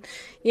stuff. And,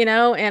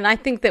 and I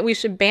think that we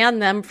should ban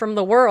them from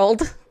the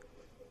world.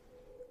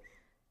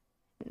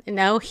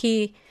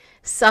 Jesus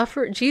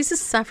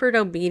suffered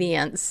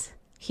obedience.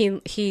 He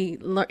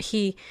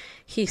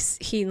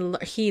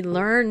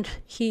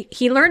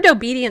learned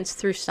obedience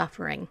through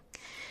suffering.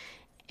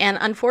 And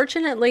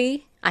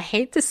unfortunately, I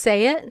hate to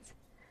say it.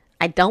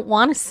 I don't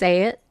want to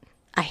say it.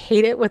 I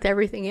hate it with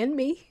everything in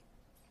me.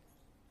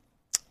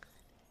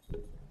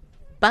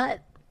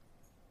 But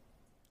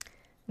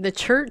the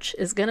church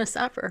is going to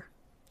suffer.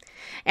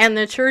 And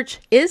the church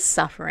is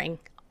suffering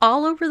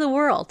all over the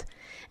world.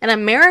 And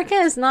America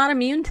is not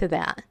immune to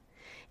that.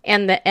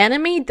 And the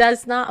enemy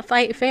does not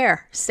fight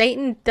fair.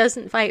 Satan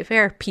doesn't fight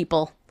fair,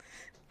 people.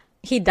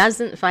 He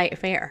doesn't fight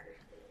fair.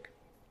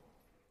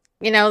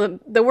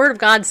 The Word of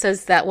God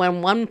says that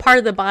when one part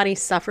of the body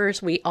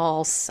suffers, we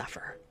all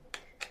suffer.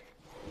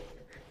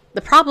 The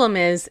problem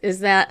is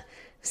that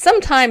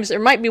sometimes there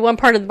might be one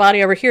part of the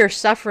body over here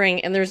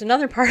suffering, and there's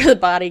another part of the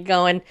body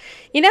going,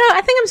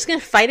 I think I'm just going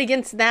to fight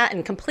against that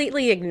and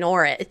completely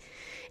ignore it.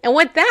 And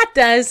what that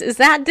does is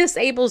that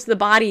disables the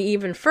body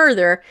even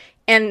further,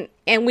 and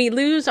we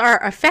lose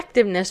our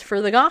effectiveness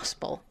for the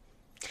gospel.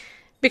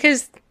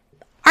 Because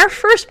our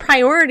first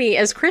priority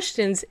as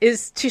Christians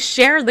is to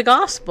share the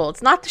gospel.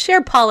 It's not to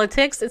share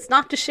politics. It's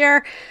not to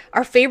share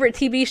our favorite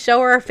TV show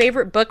or our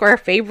favorite book or our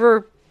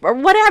favorite or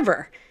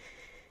whatever.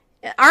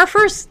 Our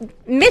first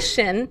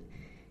mission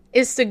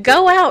is to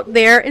go out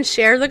there and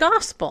share the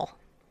gospel.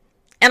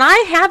 And I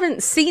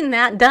haven't seen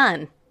that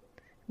done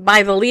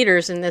by the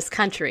leaders in this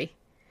country,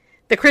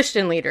 the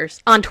Christian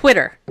leaders, on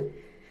Twitter.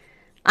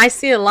 I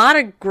see a lot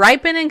of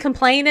griping and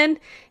complaining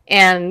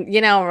and,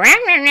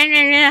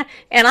 and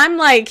I'm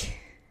like,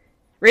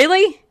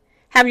 really?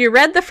 Have you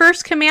read the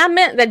first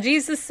commandment that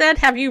Jesus said?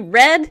 Have you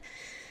read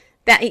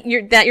that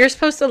you're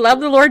supposed to love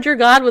the Lord your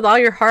God with all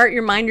your heart,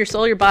 your mind, your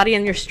soul, your body,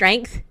 and your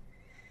strength?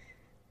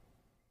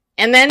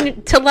 And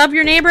then to love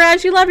your neighbor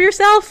as you love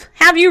yourself?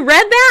 Have you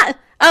read that?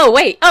 Oh,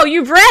 wait. Oh,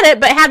 you've read it,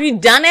 but have you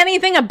done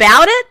anything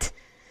about it?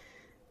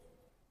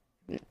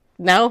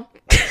 No.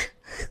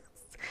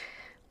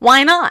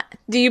 Why not?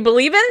 Do you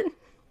believe it?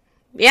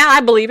 Yeah,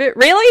 I believe it.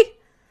 Really?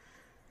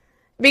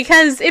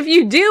 Because if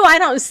you do,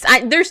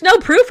 there's no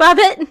proof of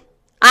it.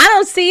 I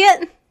don't see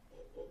it.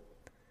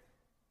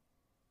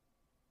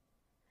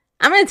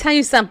 I'm going to tell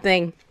you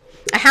something.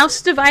 A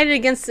house divided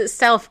against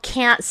itself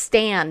can't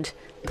stand.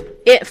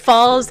 It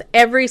falls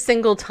every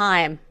single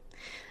time.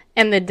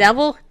 And the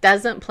devil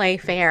doesn't play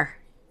fair.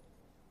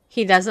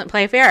 He doesn't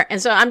play fair.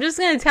 And so I'm just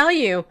going to tell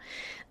you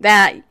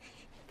that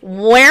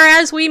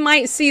whereas we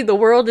might see the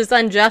world is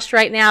unjust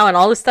right now and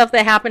all the stuff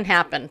that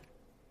happened.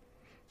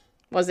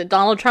 Was it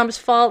Donald Trump's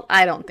fault?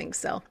 I don't think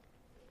so.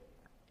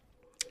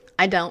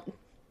 I don't.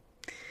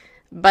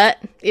 But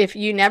if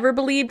you never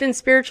believed in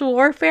spiritual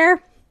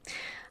warfare,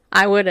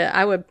 I would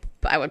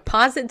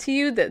posit to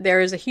you that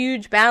there is a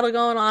huge battle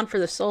going on for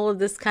the soul of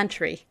this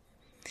country.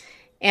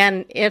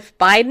 And if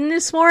Biden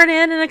is sworn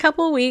in a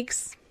couple of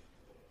weeks,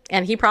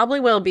 and he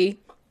probably will be,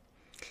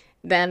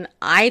 then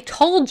I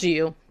told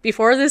you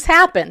before this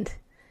happened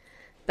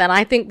that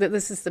I think that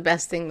this is the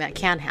best thing that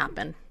can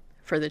happen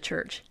for the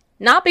church.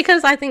 Not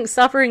because I think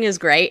suffering is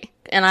great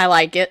and I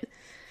like it,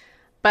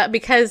 but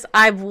because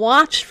I've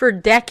watched for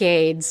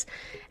decades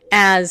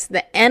as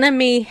the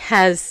enemy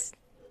has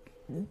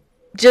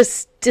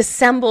just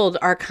dissembled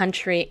our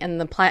country and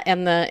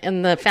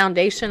the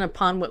foundation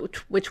upon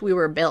which we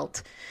were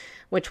built,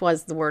 which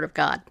was the Word of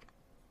God.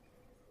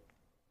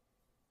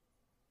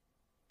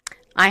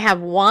 I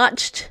have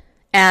watched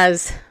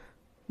as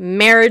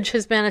marriage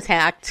has been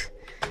attacked,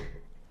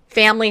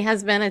 family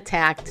has been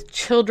attacked,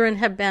 children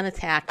have been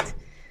attacked.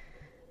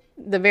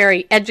 The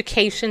very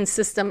education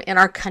system in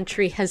our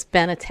country has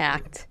been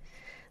attacked.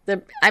 I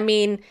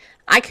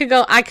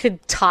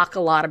could talk a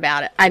lot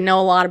about it. I know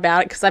a lot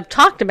about it because I've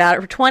talked about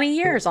it for 20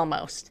 years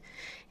almost.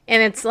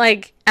 And it's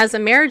like, as a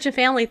marriage and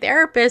family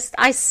therapist,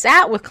 I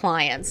sat with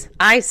clients.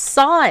 I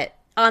saw it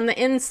on the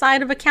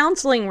inside of a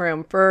counseling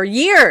room for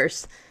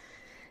years.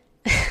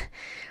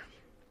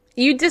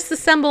 You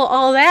disassemble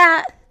all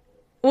that,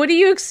 what do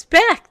you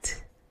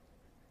expect?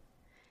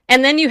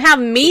 And then you have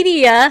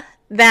media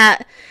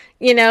that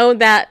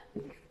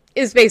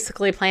is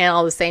basically playing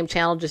all the same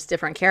channel, just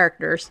different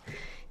characters,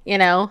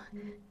 and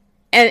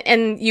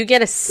you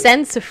get a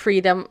sense of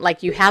freedom,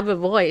 like you have a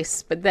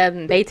voice, but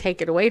then they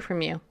take it away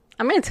from you.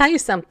 I'm going to tell you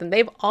something.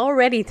 They've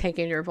already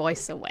taken your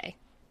voice away.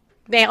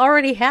 They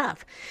already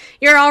have.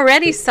 You're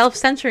already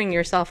self-censoring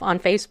yourself on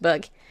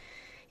Facebook.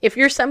 If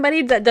you're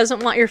somebody that doesn't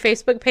want your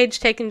Facebook page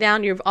taken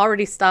down, you've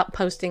already stopped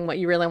posting what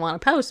you really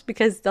want to post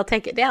because they'll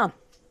take it down.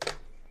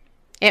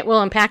 It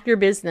will impact your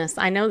business.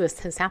 I know this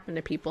has happened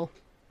to people.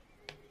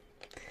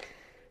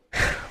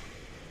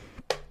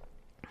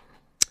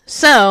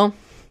 So,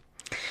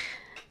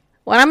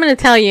 what I'm going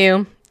to tell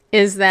you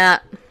is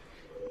that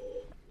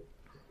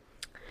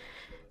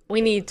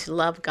we need to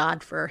love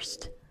God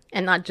first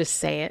and not just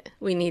say it.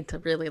 We need to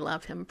really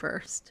love him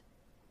first.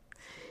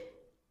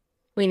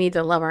 We need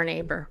to love our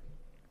neighbor.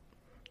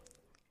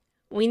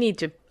 We need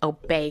to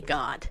obey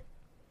God.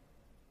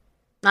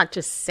 Not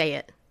just say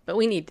it, but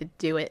we need to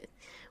do it.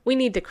 We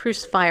need to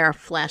crucify our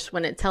flesh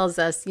when it tells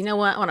us, you know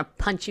what, I want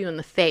to punch you in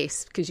the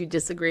face because you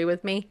disagree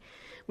with me.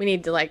 We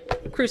need to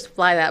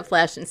crucify that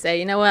flesh and say,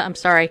 you know what, I'm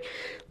sorry.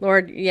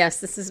 Lord, yes,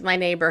 this is my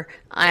neighbor.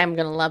 I'm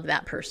going to love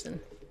that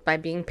person by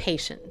being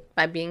patient,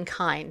 by being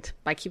kind,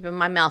 by keeping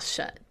my mouth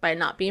shut, by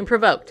not being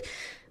provoked,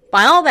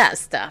 by all that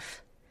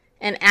stuff.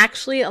 And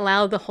actually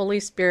allow the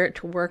Holy Spirit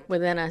to work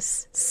within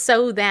us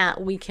so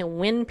that we can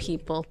win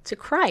people to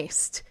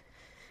Christ.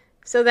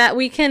 So that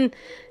we can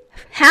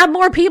have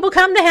more people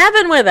come to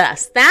heaven with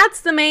us.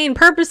 That's the main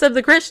purpose of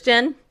the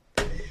Christian.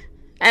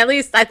 At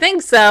least I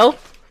think so.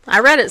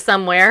 I read it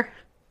somewhere.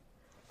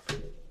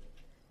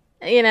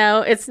 You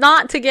know, it's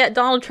not to get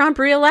Donald Trump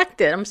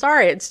reelected. I'm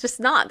sorry. It's just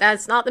not.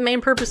 That's not the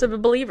main purpose of a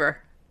believer.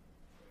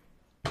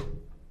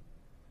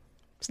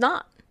 It's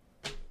not.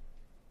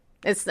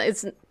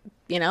 It's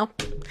you know,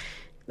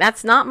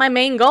 that's not my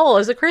main goal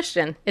as a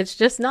Christian. It's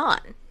just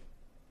not.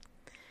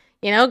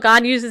 You know,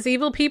 God uses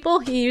evil people.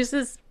 He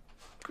uses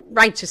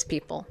righteous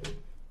people.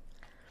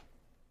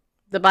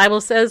 The Bible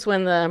says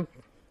when the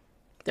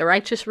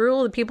righteous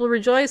rule, the people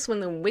rejoice. When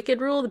the wicked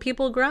rule, the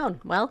people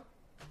groan. Well,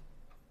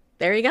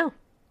 there you go.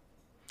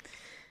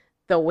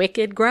 The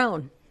wicked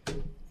groan.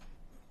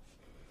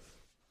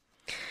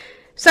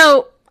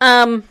 So,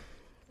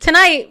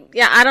 tonight,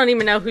 I don't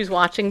even know who's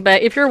watching,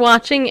 but if you're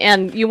watching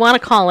and you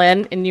want to call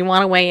in and you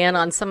want to weigh in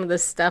on some of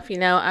this stuff, you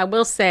know, I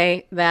will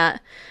say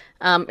that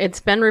it's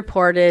been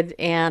reported,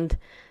 and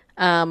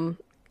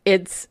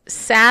it's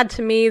sad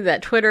to me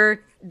that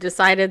Twitter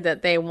decided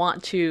that they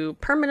want to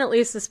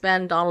permanently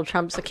suspend Donald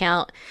Trump's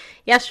account.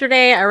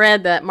 Yesterday, I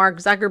read that Mark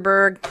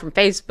Zuckerberg from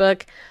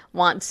Facebook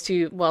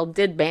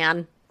did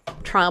ban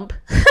Trump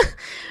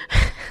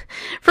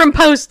from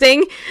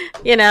posting,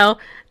 you know.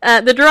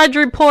 The Drudge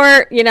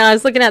Report, you know, I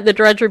was looking at the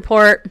Drudge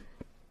Report,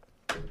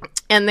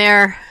 and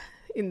their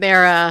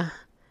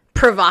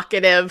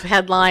provocative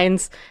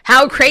headlines.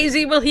 How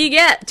crazy will he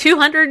get?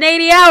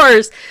 280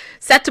 hours.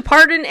 Set to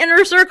pardon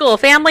inner circle.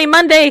 Family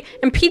Monday.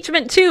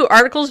 Impeachment 2.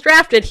 Articles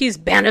drafted. He's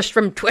banished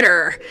from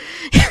Twitter.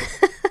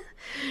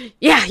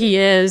 Yeah, he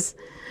is.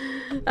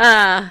 You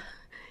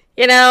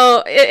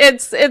know,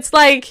 it's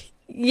like,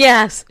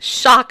 yes,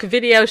 shock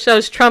video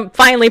shows Trump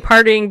finally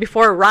partying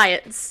before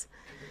riots.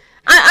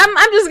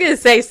 I'm just going to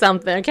say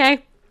something,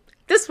 okay?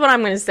 This is what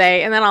I'm going to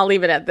say, and then I'll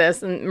leave it at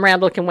this, and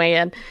Randall can weigh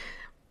in.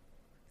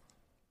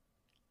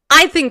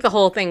 I think the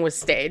whole thing was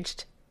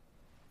staged.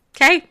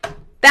 Okay?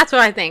 That's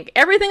what I think.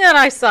 Everything that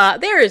I saw,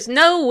 there is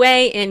no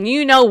way in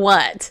you know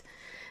what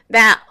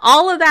that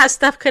all of that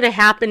stuff could have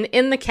happened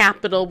in the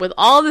Capitol with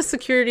all the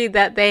security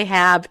that they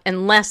have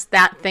unless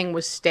that thing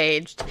was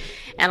staged.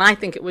 And I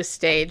think it was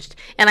staged.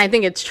 And I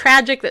think it's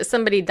tragic that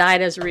somebody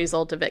died as a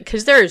result of it,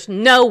 because there is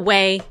no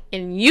way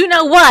in you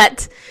know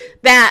what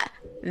that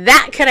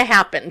could have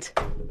happened.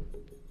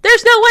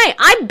 There's no way.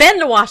 I've been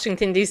to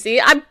Washington, D.C.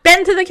 I've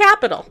been to the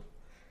Capitol.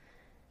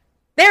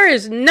 There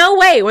is no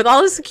way with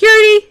all the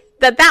security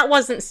that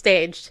wasn't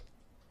staged.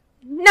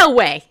 No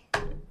way.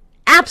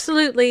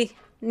 Absolutely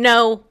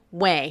no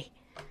way.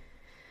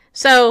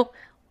 So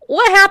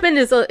what happened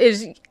is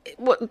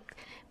what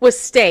was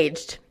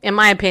staged, in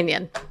my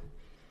opinion,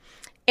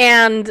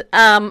 and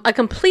a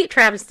complete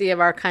travesty of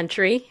our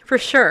country, for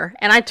sure.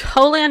 And I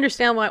totally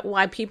understand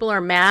why people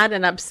are mad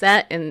and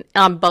upset, and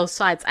on both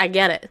sides. I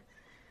get it.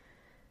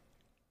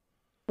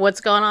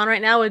 What's going on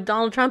right now with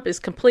Donald Trump is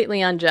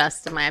completely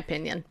unjust, in my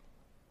opinion.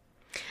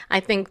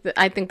 I think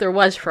there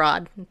was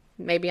fraud,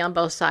 maybe on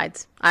both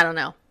sides. I don't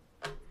know,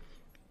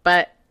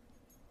 but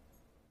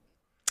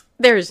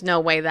there's no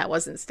way that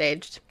wasn't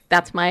staged.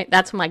 That's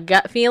my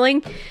gut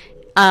feeling.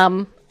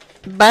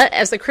 But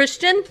as a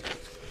Christian,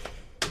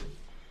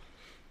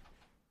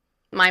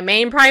 my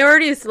main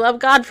priority is to love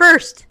God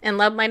first and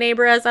love my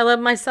neighbor as I love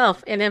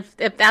myself. And if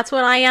that's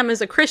what I am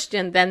as a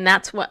Christian, then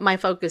that's what my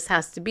focus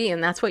has to be,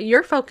 and that's what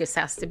your focus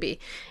has to be.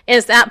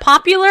 Is that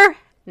popular?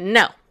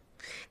 No.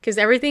 Because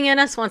everything in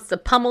us wants to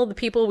pummel the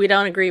people we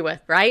don't agree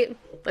with, right?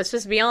 Let's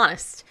just be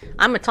honest.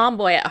 I'm a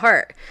tomboy at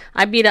heart.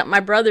 I beat up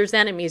my brother's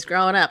enemies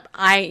growing up.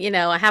 I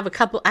have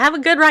a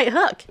good right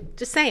hook.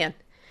 Just saying.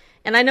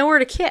 And I know where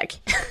to kick.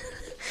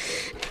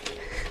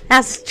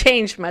 Hasn't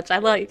changed much. I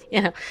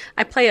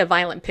play a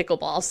violent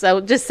pickleball,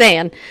 so just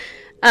saying.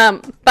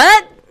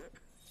 But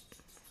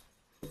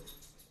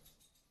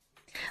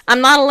I'm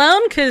not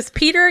alone, because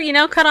Peter,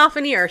 cut off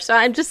an ear. So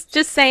I'm just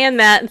saying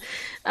that,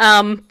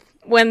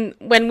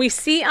 when we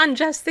see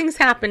unjust things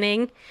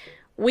happening,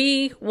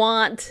 we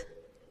want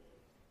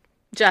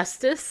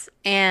justice,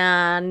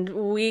 and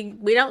we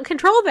don't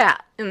control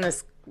that in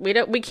this.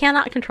 We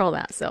cannot control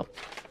that. So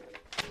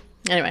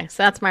anyway,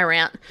 so that's my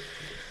rant.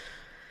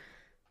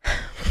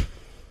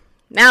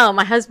 Now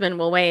my husband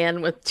will weigh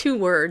in with 2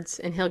 words,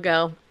 and he'll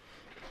go,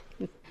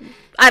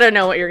 I don't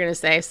know what you're going to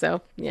say,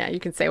 so yeah, you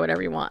can say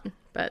whatever you want.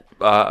 But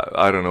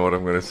I don't know what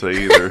I'm going to say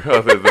either,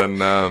 other than...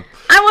 tell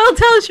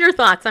us your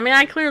thoughts. I mean,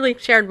 I clearly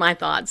shared my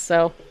thoughts,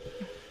 so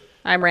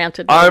I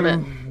ranted a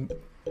little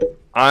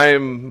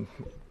bit.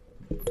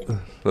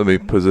 Let me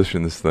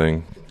position this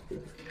thing.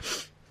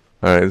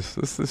 All right, is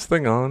this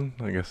thing on?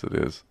 I guess it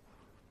is.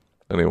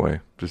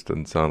 Anyway, just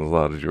doesn't sound as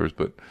loud as yours,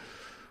 but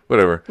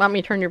whatever. Want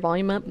me to turn your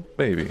volume up?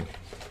 Maybe.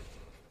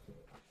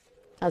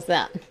 How's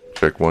that?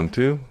 Check 1,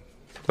 2.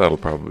 That'll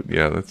probably...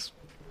 Yeah, that's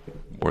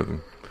more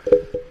than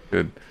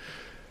good.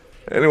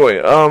 Anyway,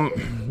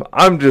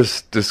 I'm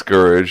just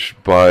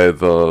discouraged by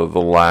the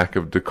lack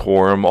of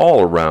decorum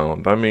all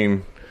around. I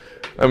mean,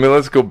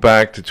 let's go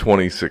back to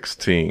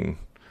 2016.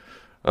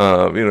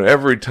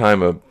 Every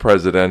time a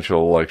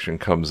presidential election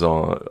comes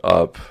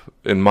up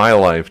in my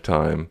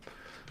lifetime,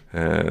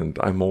 and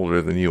I'm older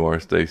than you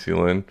are, Stacy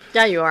Lynn.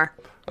 Yeah, you are.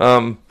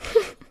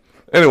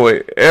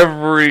 Anyway,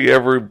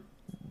 every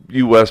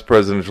U.S.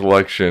 presidential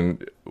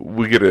election,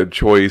 we get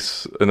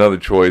another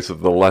choice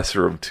of the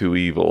lesser of two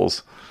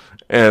evils.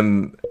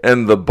 And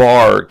the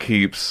bar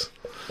keeps,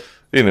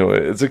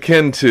 it's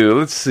akin to,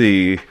 let's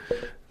see,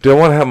 do I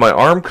want to have my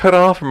arm cut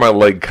off or my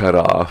leg cut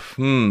off?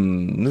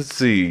 Let's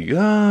see,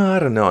 I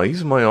don't know, I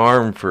use my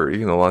arm for,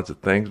 lots of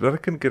things, but I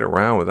couldn't get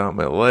around without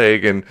my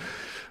leg, and,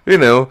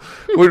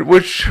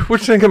 which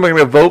thing am I going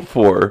to vote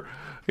for?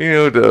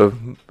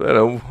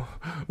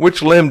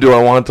 Which limb do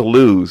I want to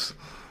lose?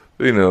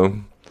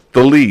 The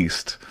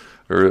least.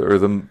 Or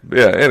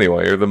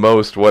the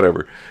most,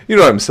 whatever. You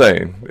know what I'm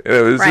saying?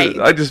 Right.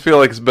 I just feel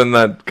like it's been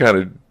that kind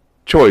of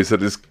choice that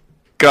has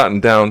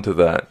gotten down to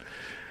that.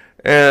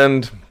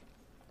 And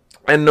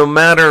no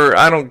matter,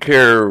 I don't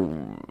care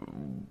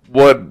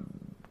what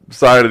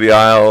side of the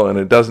aisle, and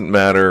it doesn't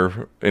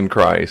matter in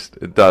Christ.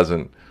 It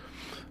doesn't.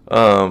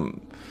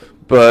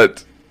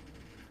 But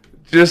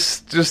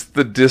just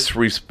the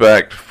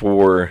disrespect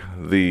for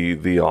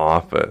the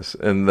office,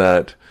 and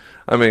that,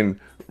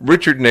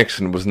 Richard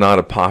Nixon was not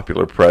a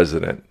popular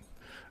president,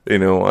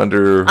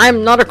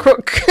 I'm not a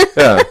crook.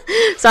 Yeah.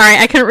 Sorry,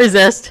 I couldn't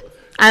resist.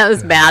 That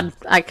was bad.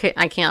 I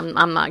can't.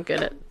 I'm not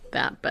good at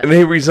that. But and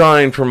he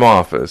resigned from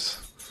office.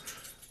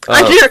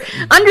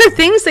 Under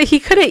things that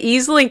he could have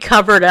easily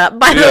covered up.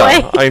 By the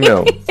way, I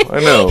know. He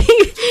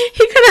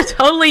could have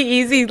totally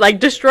easy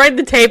destroyed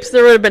the tapes.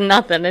 There would have been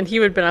nothing, and he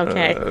would have been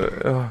okay.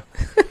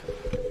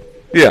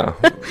 Yeah,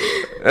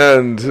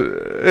 and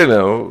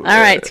All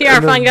right, TR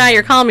Fun Guy,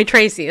 you're calling me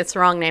Tracy. It's the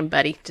wrong name,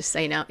 buddy. Just so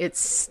you know, it's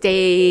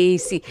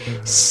Stacy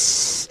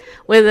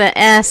with a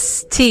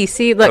S-T.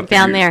 See, look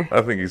down there.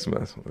 I think he's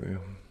messing with you.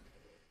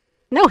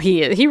 No,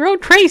 he is. He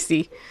wrote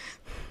Tracy.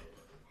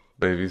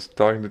 Maybe he's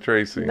talking to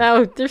Tracy.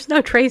 No, there's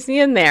no Tracy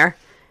in there.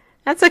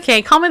 That's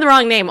okay. Call me the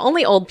wrong name.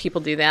 Only old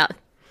people do that.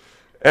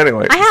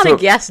 Anyway, I had a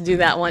guest do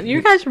that one. You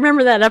guys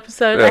remember that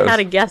episode? Yes. I had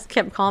a guest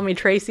kept calling me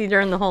Tracy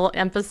during the whole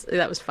episode.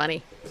 That was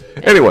funny.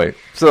 Anyway,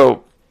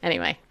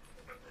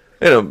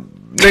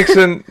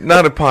 Nixon,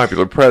 not a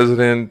popular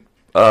president.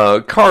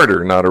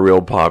 Carter, not a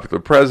real popular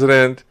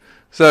president,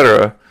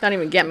 etc. Don't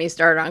even get me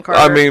started on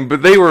Carter.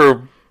 But they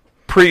were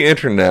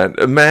pre-internet.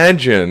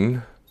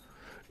 Imagine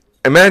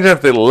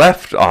if they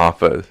left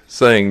office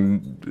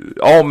saying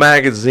all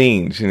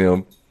magazines,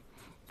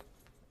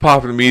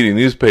 popular media,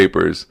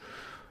 newspapers,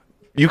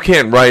 you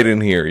can't write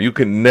in here. You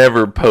can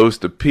never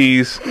post a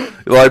piece.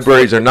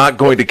 Libraries are not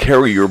going to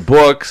carry your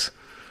books.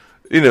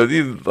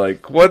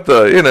 What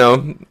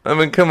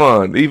the, come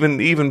on.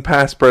 Even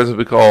past presidents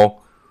we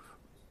call,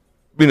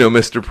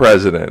 Mr.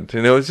 President.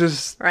 It's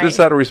just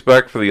out of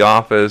respect for the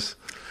office.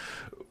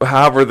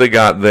 However they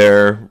got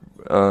there,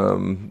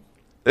 and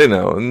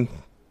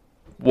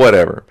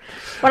whatever.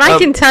 What I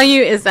can tell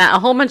you is that a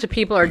whole bunch of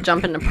people are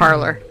jumping to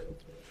Parler.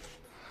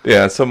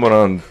 Yeah, someone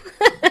on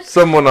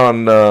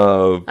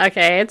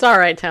okay, it's all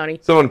right, Tony.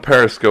 Someone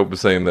Periscope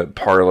was saying that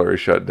Parler is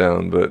shut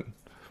down, but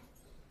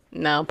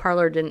no,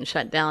 Parler didn't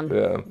shut down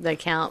the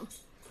account.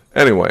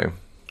 Anyway,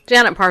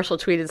 Janet Parcel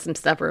tweeted some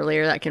stuff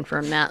earlier that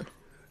confirmed that.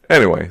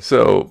 Anyway,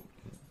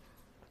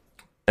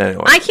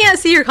 I can't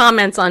see your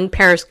comments on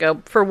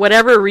Periscope for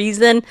whatever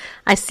reason.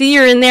 I see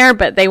you're in there,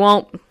 but they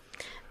won't.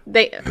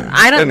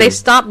 They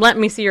stopped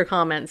letting me see your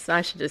comments. So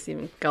I should just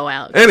even go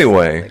out.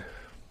 Anyway,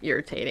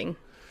 irritating.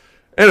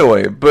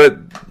 Anyway, but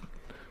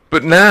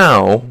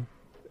now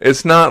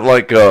it's not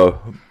like a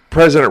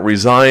president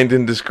resigned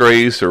in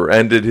disgrace or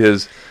ended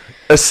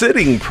a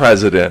sitting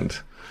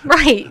president.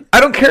 Right.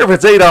 I don't care if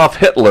it's Adolf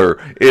Hitler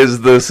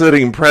is the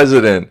sitting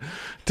president.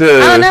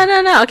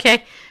 No.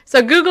 Okay.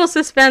 So Google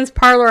suspends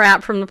Parler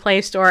app from the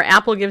Play Store.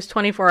 Apple gives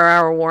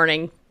 24-hour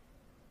warning.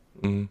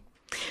 Mm.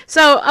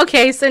 So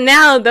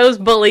now those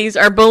bullies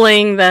are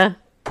bullying the...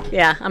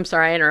 Yeah, I'm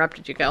sorry, I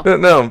interrupted you. Go.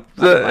 No,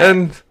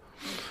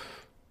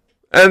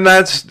 and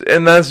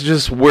that's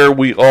just where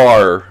we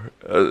are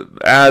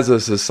as a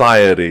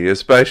society,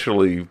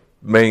 especially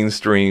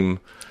mainstream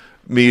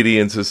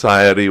media and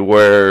society,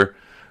 where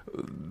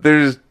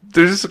there's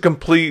just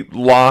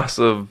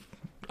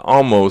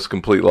almost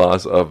complete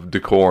loss of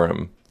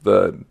decorum.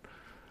 That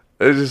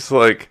it's just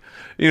like,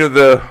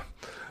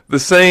 the the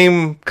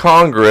same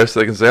Congress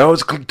that can say, oh,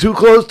 it's too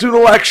close to an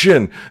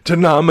election to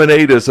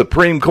nominate a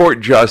Supreme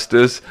Court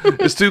justice.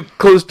 It's too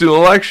close to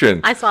an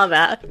election. I saw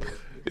that.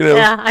 You know,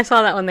 Yeah, I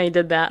saw that when they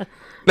did that.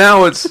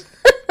 now it's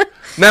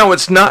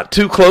not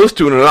too close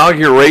to an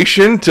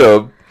inauguration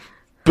to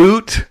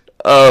boot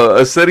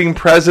a sitting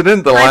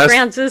president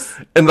Francis.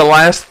 in the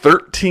last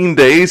 13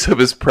 days of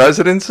his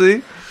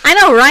presidency. I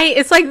know, right?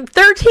 It's like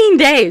 13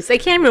 days. They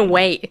can't even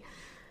wait.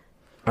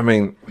 I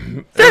mean,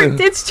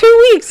 It's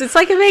 2 weeks. It's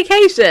like a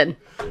vacation.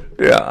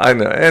 yeah, I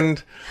know.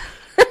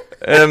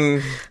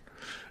 And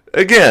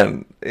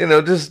again, you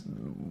know, just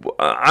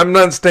I'm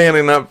not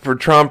standing up for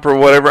Trump or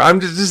whatever. I'm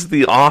just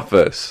the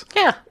office.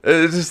 Yeah.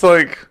 It's just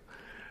like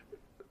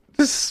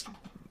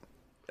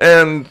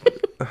and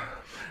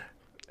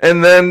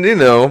then, you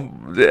know,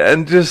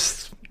 and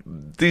just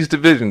these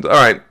divisions. All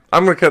right,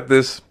 I'm going to cut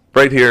this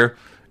right here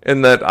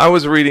in that I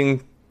was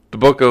reading the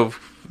book of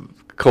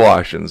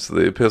Colossians,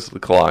 the Epistle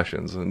of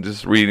Colossians, and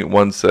just reading it in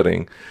one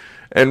sitting.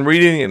 And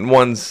reading it in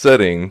one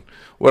sitting,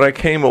 what I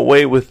came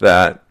away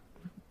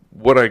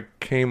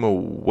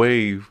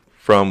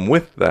from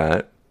with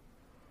that,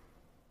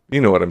 you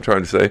know what I'm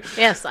trying to say.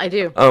 Yes, I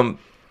do.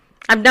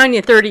 I've known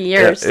you 30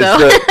 years,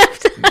 so.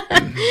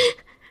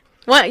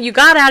 What you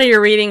got out of your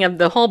reading of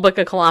the whole book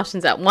of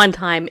Colossians at one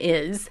time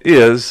is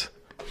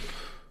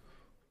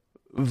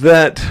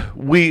that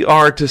we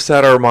are to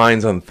set our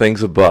minds on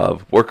things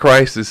above, where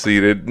Christ is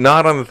seated,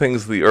 not on the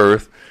things of the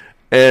earth.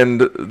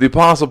 And the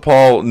Apostle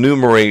Paul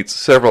enumerates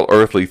several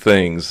earthly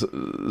things,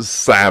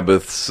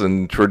 Sabbaths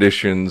and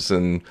traditions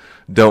and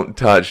don't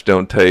touch,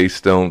 don't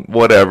taste, don't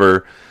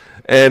whatever.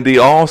 And he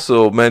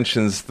also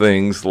mentions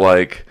things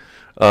like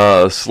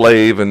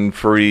slave and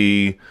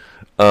free,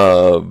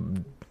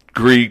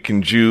 Greek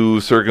and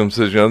Jew,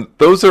 circumcision.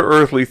 Those are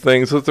earthly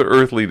things. Those are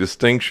earthly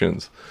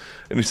distinctions.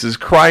 And he says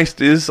Christ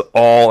is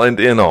all and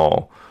in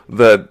all.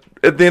 That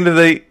at the end of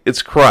the day,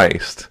 it's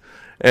Christ.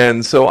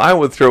 And so I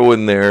would throw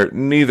in there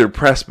neither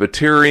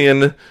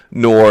Presbyterian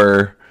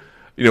nor,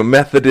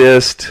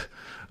 Methodist,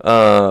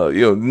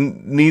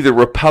 neither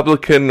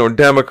Republican nor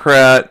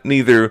Democrat,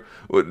 neither.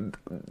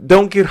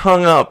 Don't get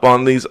hung up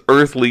on these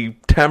earthly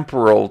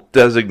temporal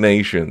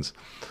designations.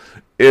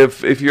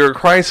 If you're a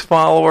Christ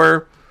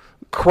follower,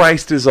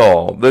 Christ is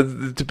all.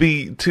 To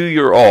be to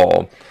your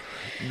all.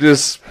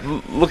 Just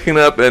looking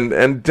up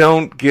and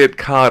don't get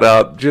caught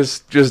up.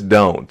 Just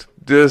don't.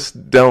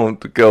 Just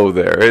don't go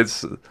there.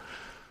 It's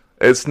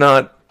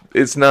not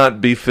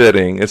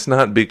befitting. It's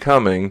not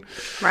becoming.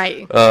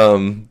 right.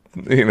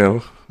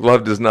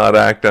 Love does not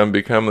act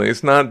unbecomingly.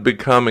 It's not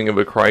becoming of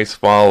a Christ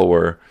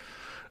follower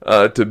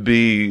to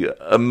be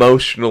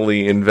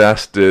emotionally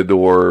invested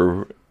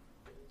or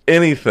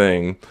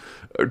anything,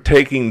 or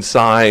taking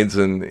sides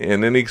in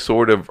any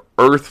sort of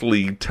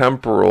earthly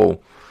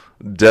temporal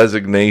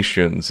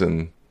designations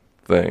and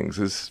things.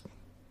 It's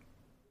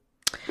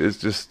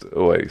just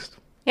a waste.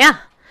 Yeah.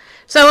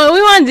 So what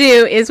we want to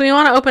do is we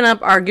want to open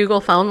up our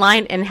Google phone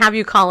line and have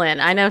you call in.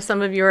 I know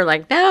some of you are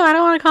like, no, I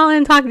don't want to call in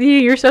and talk to you.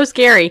 You're so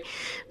scary.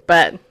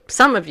 But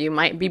some of you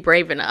might be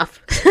brave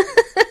enough.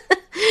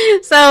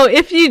 So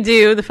if you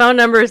do, the phone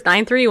number is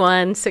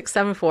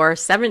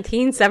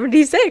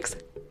 931-674-1776.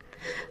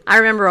 I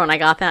remember when I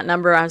got that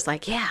number, I was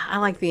like, yeah, I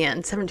like the end.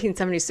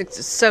 1776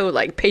 is so,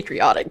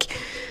 patriotic.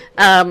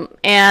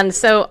 And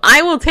so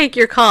I will take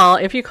your call.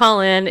 If you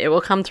call in, it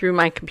will come through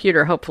my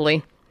computer,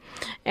 hopefully.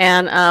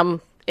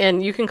 And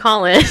you can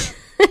call in.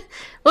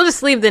 We'll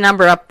just leave the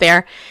number up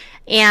there.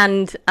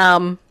 And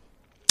then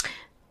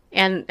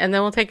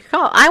we'll take a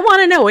call. I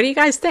want to know, what do you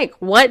guys think?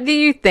 What do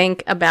you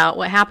think about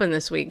what happened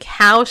this week?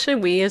 How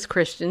should we as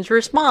Christians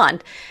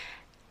respond?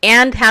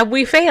 And have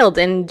we failed?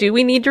 And do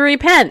we need to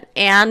repent?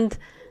 And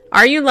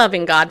are you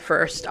loving God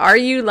first? Are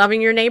you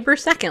loving your neighbor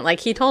second,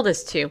 like he told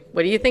us to?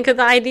 What do you think of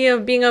the idea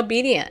of being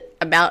obedient?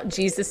 About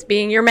Jesus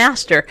being your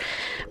master?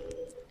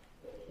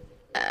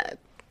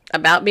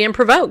 About being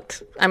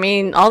provoked? I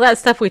mean, all that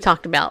stuff we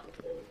talked about.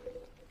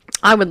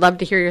 I would love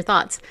to hear your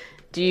thoughts.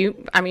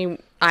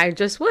 I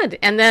just would.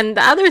 And then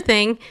the other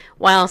thing,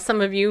 while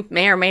some of you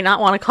may or may not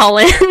want to call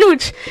in,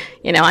 which,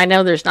 I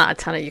know there's not a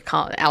ton of you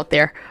out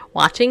there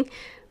watching,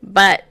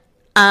 but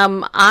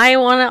I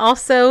want to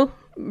also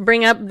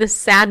bring up this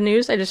sad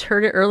news. I just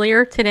heard it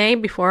earlier today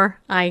before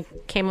I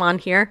came on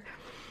here,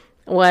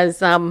 was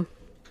that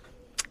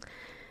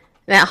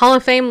Hall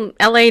of Fame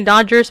LA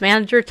Dodgers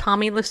manager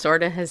Tommy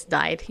Lasorda has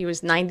died. He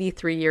was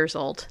 93 years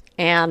old.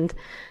 And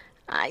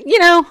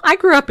I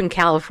grew up in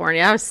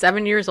California. I was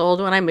 7 years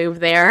old when I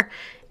moved there.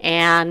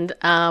 And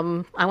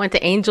I went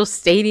to Angel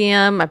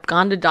Stadium. I've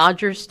gone to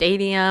Dodger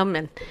Stadium.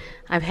 And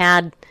I've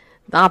had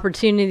the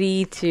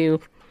opportunity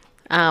to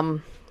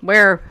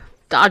wear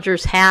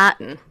Dodgers hat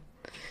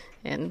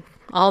and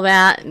all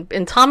that.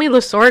 And Tommy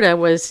Lasorda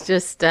was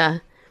just...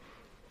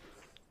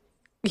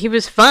 he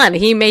was fun.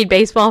 He made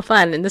baseball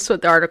fun. And this is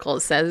what the article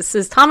says. It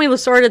says, Tommy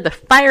Lasorda, the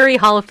fiery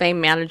Hall of Fame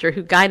manager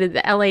who guided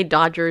the LA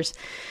Dodgers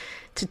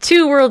to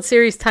 2 World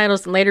Series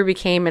titles and later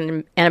became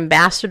an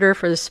ambassador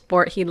for the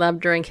sport he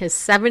loved during his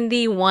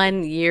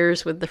 71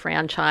 years with the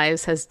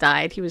franchise, has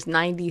died. He was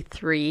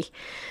 93.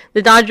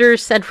 The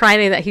Dodgers said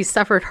Friday that he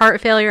suffered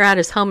heart failure at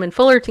his home in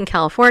Fullerton,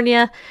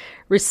 California.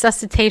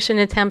 Resuscitation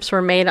attempts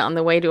were made on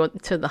the way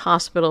to the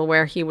hospital,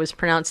 where he was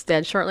pronounced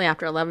dead shortly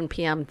after 11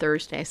 p.m.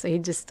 Thursday. So he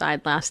just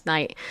died last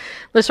night.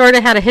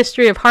 Lasorda had a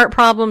history of heart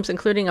problems,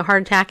 including a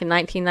heart attack in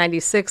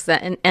 1996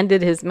 that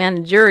ended his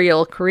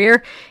managerial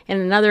career,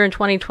 and another in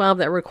 2012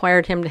 that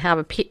required him to have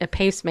a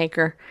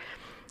pacemaker.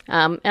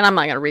 And I'm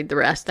not going to read the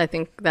rest. I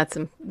think that's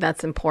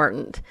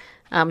important.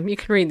 You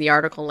can read the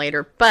article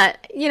later.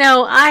 But, do you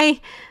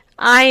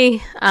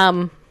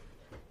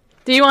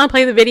want to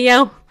play the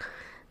video?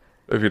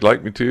 If you'd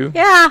like me to.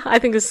 Yeah, I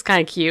think this is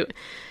kind of cute.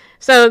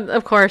 So,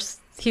 of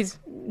course,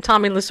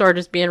 Tommy Lasorda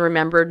is being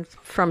remembered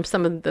from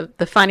some of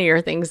the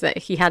funnier things that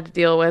he had to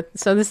deal with.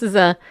 So this is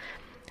a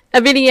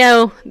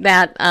video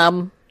that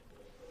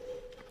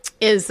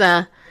is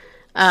well,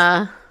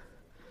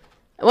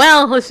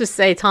 let's just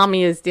say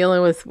Tommy is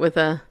dealing with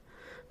a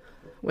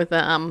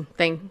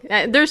thing.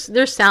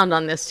 There's sound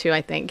on this too,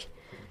 I think.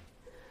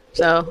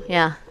 So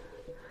yeah,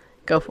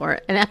 go for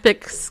it. An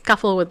epic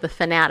scuffle with the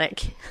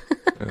fanatic.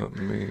 Let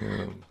me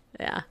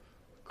yeah.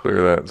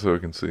 clear that so we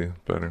can see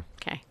better.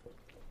 Okay.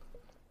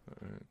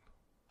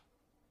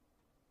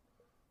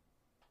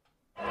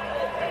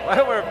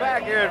 Well, we're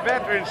back here at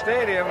Veterans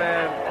Stadium,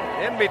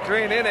 and in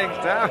between innings,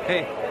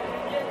 Tommy,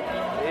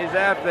 he's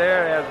out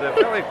there as the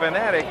Philly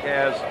Fanatic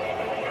has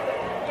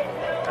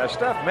a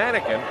stuffed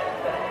mannequin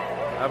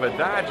of a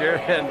Dodger,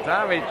 and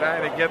Tommy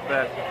trying to get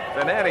that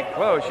Fanatic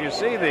close. You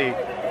see the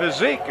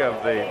physique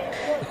of the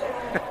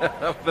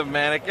of the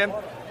mannequin.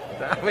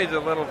 Tommy's a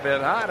little bit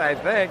hot, I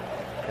think,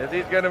 as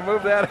he's going to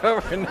move that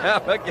over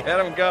now. Look at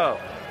him go.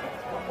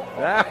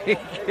 Now he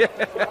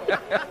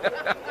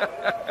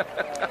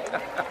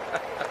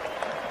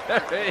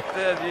he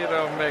says, "You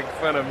don't make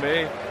fun of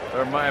me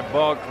or my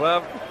ball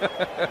club."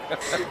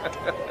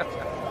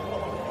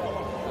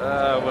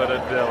 Oh, what a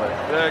dilly.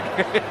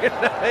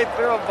 They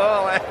threw a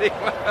ball at him.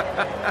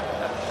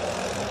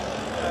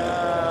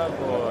 Oh,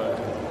 boy.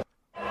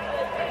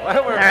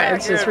 Well, we're all right,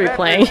 it's just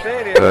replaying.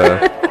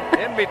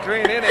 In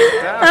between innings,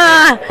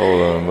 Tommy.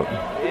 Hold on.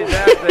 He's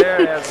out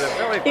there as the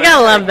Philly. You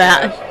gotta love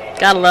that.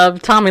 Gotta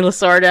love Tommy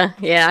Lasorda.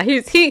 Yeah,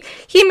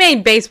 he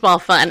made baseball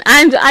fun.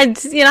 I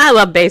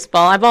love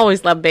baseball. I've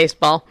always loved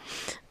baseball,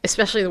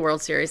 especially the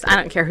World Series. I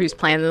don't care who's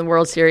playing in the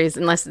World Series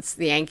unless it's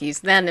the Yankees.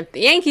 Then if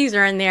the Yankees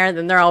are in there,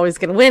 then they're always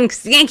gonna win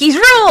because the Yankees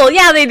rule.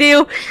 Yeah, they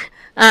do.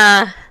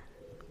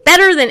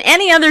 Better than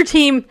any other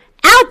team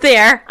out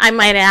there, I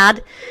might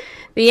add.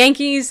 The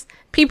Yankees.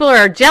 People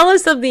are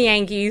jealous of the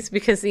Yankees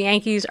because the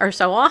Yankees are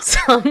so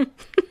awesome.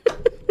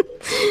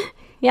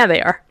 Yeah,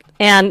 they are.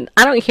 And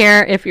I don't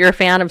care if you're a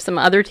fan of some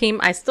other team.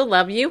 I still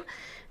love you,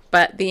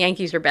 but the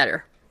Yankees are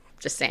better.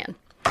 Just saying.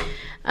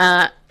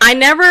 I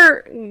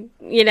never,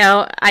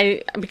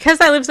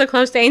 because I live so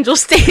close to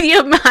Angels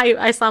Stadium,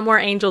 I saw more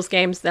Angels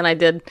games than I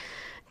did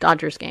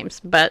Dodgers games.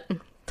 But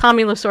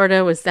Tommy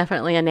Lasorda was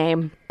definitely a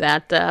name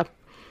that,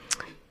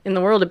 in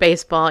the world of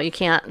baseball, you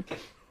can't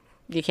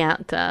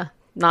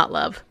not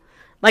love.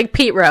 Like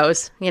Pete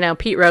Rose.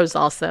 Pete Rose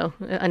also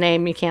a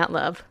name you can't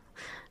love.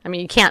 I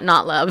mean, you can't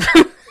not love.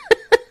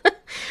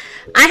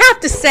 I have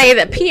to say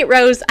that Pete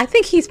Rose, I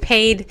think he's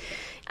paid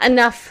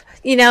enough.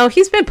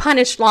 He's been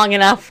punished long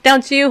enough,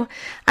 don't you?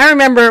 I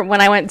remember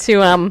when I went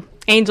to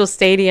Angel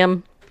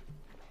Stadium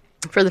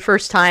for the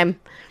first time,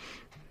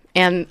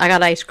 and I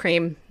got ice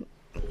cream.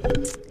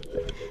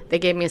 They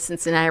gave me a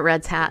Cincinnati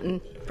Reds hat,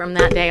 and from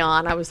that day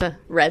on, I was a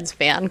Reds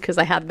fan because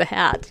I had the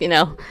hat,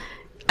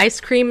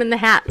 Ice cream in the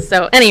hat.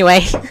 So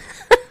anyway,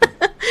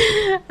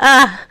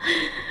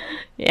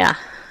 yeah.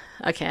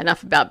 Okay,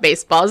 enough about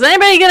baseball. Is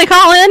anybody going to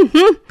call in?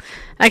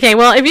 Okay,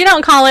 well, if you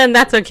don't call in,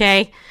 that's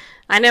okay.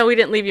 I know we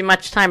didn't leave you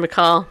much time to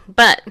call,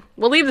 but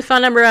we'll leave the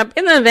phone number up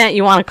in the event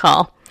you want to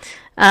call.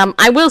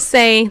 I will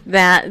say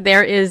that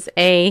there is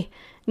a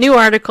new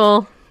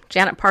article.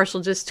 Janet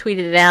Parcel just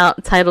tweeted it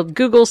out, titled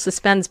 "Google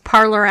Suspends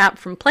Parler App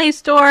from Play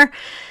Store.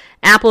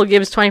 Apple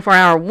Gives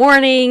 24-Hour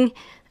Warning."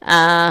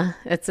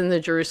 It's in the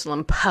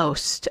Jerusalem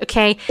Post.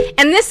 Okay.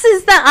 And this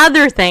is the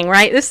other thing,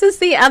 right? This is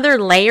the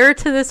other layer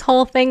to this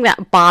whole thing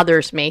that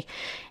bothers me.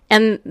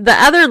 And the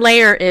other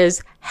layer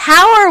is,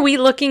 how are we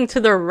looking to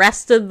the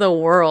rest of the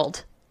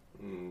world?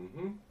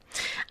 Mm-hmm.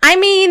 I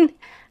mean,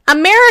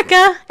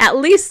 America, at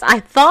least I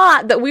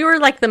thought that we were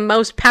like the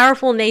most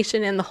powerful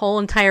nation in the whole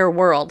entire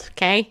world.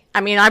 Okay.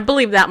 I mean, I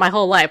believed that my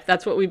whole life.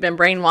 That's what we've been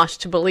brainwashed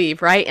to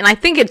believe, right? And I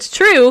think it's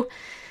true,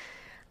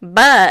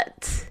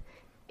 but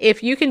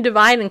if you can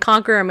divide and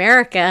conquer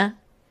America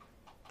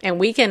and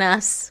weaken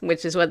us,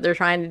 which is what they're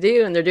trying to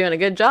do, and they're doing a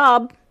good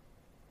job,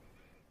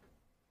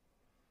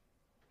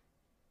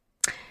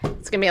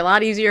 it's going to be a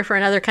lot easier for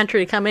another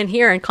country to come in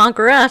here and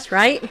conquer us,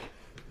 right?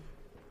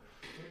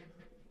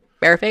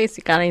 Bareface,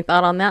 you got any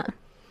thought on that?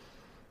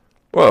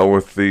 Well,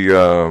 with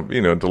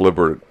the,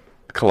 deliberate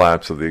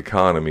collapse of the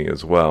economy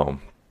as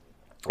well.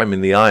 I mean,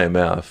 the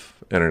IMF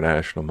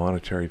International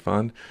Monetary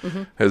Fund,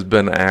 has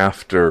been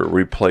after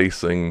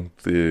replacing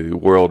the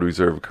world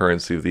reserve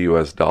currency of the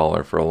U.S.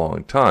 dollar for a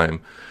long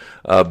time.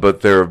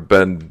 But there have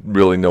been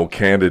really no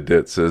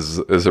candidates as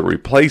a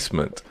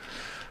replacement.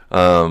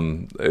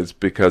 It's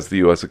because the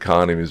U.S.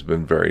 economy has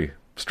been very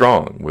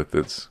strong with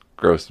its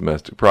gross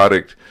domestic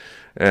product,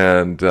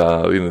 and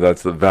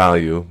that's the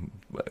value.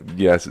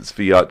 Yes, it's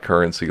fiat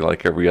currency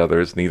like every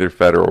other. It's neither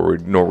federal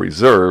nor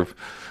reserve,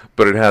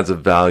 but it has a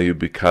value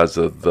because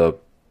of the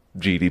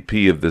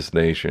GDP of this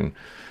nation.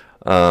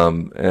 The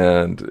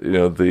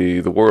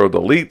world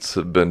elites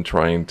have been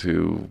trying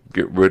to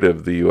get rid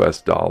of the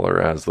U.S. dollar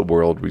as the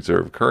world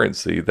reserve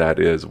currency. That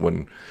is,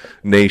 when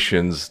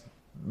nations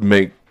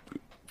make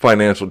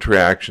financial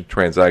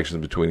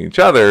transactions between each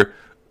other,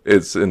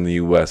 it's in the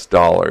U.S.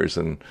 dollars,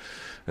 and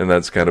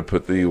that's kind of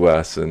put the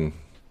U.S. in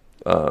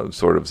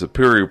sort of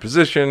superior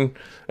position.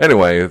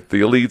 Anyway,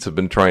 the elites have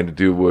been trying to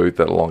do away with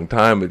that a long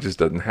time. It just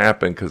doesn't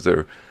happen because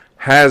there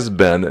has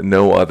been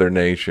no other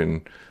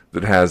nation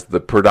that has the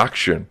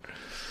production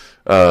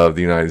of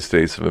the United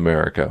States of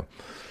America.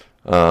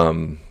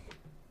 Even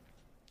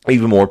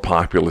more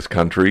populous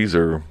countries,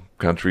 or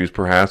countries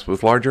perhaps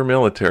with larger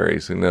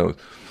militaries, who knows.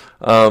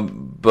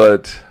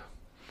 But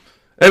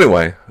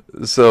anyway,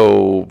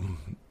 so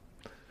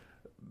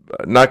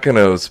not going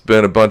to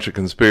spin a bunch of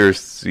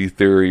conspiracy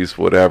theories,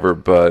 whatever,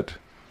 but,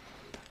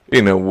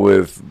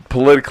 with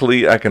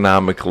politically,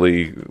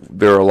 economically,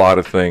 there are a lot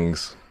of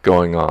things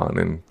going on,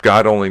 and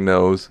God only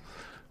knows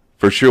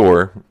for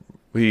sure.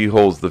 He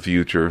holds the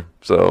future,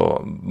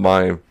 so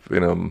my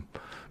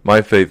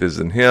faith is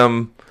in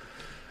Him.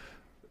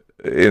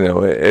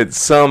 At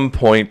some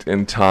point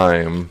in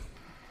time,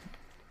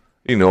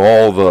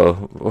 all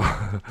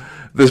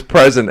this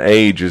present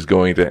age is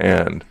going to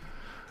end.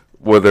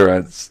 Whether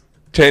it's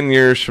 10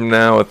 years from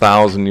now,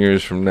 1,000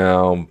 years from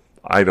now,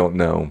 I don't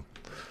know.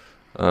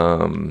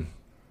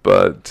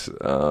 But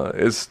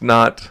it's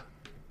not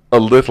a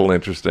little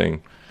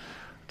interesting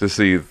to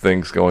see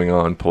things going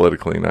on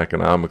politically and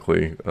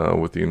economically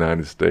with the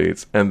United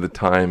States, and the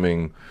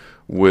timing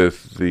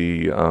with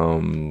the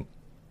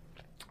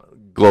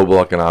Global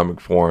Economic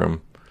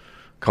Forum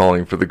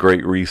calling for the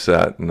Great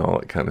Reset and all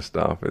that kind of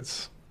stuff.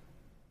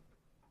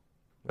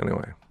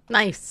 Anyway.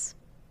 Nice.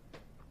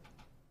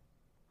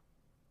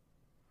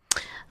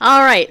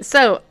 All right,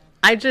 so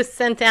I just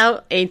sent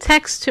out a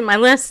text to my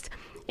list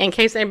in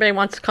case anybody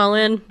wants to call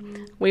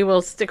in. We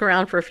will stick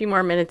around for a few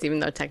more minutes, even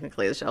though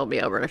technically the show will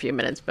be over in a few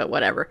minutes, but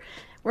whatever.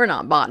 We're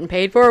not bought and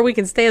paid for. We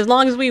can stay as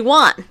long as we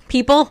want,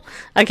 people.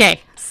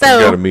 Okay, so...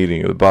 We've got a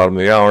meeting at the bottom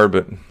of the hour,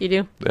 but... You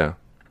do? Yeah.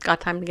 Got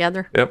time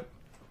together? Yep.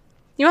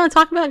 You want to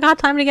talk about Got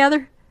Time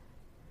Together?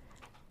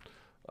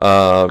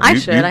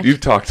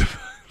 You've talked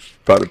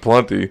about it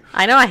plenty.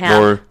 I know I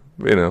have.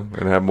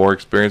 And have more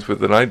experience with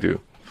it than I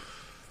do.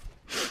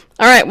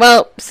 All right,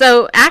 well,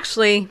 so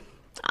actually,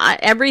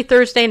 every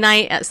Thursday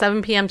night at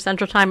 7 p.m.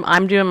 Central Time,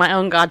 I'm doing my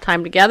own God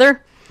Time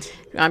Together.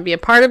 If you want to be a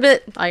part of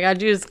it, all you got to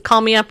do is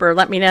call me up or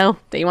let me know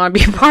that you want to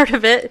be a part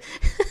of it.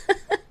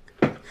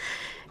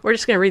 We're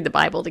just going to read the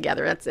Bible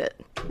together, that's it.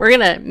 We're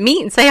going to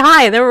meet and say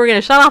hi, and then we're going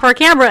to shut off our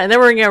camera, and then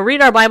we're going to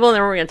read our Bible, and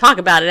then we're going to talk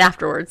about it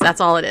afterwards.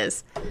 That's all it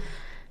is.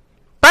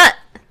 But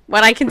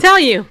what I can tell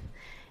you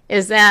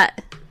is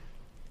that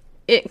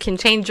it can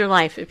change your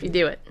life if you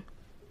do it.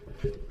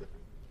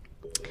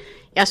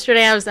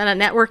 Yesterday, I was at a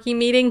networking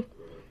meeting.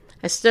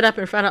 I stood up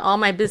in front of all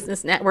my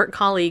business network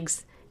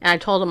colleagues, and I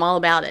told them all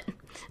about it.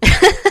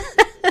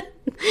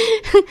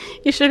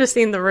 You should have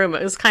seen the room.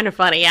 It was kind of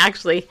funny,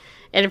 actually.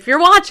 And if you're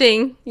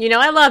watching,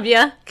 I love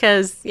you,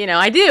 because,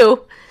 I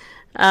do.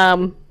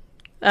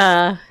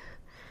 Yeah,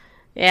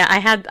 I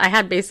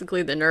had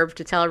basically the nerve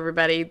to tell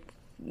everybody,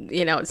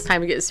 it's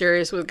time to get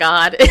serious with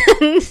God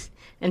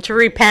and to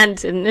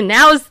repent. And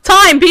now is the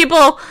time,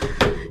 people.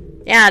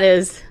 Yeah, it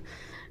is.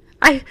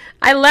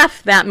 I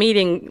left that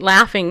meeting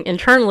laughing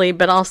internally,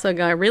 but also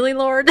going, really,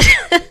 Lord?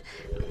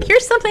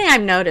 Here's something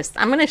I've noticed.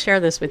 I'm going to share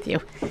this with you.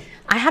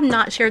 I have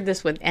not shared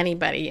this with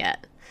anybody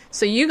yet.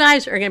 So you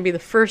guys are going to be the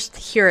first to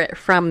hear it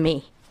from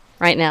me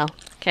right now,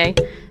 okay?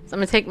 So I'm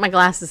going to take my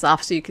glasses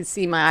off so you can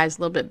see my eyes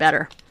a little bit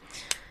better.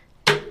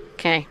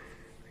 Okay.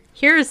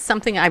 Here's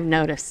something I've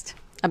noticed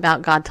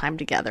about God Time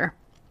Together.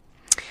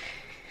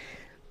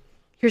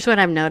 Here's what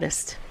I've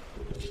noticed.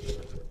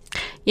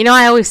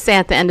 I always say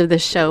at the end of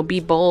this show, be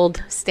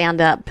bold,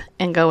 stand up,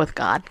 and go with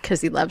God,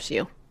 because He loves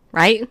you,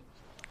 right?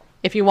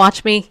 If you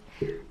watch me,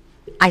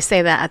 I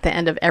say that at the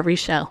end of every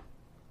show.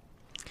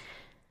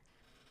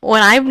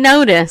 What I've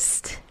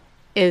noticed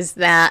is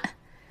that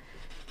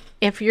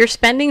if you're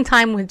spending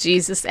time with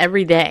Jesus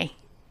every day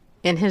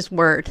in His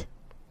Word,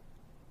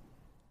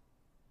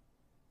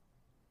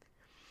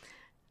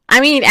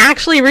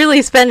 actually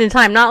really spending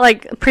time, not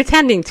like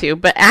pretending to,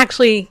 but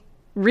actually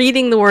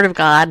reading the Word of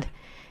God,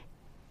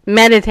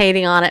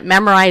 meditating on it,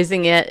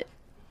 memorizing it,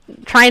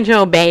 trying to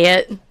obey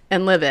it,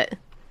 and live it.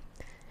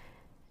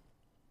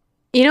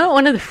 You know what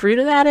one of the fruit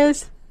of that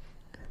is?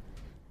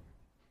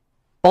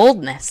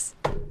 Boldness.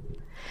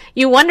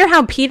 You wonder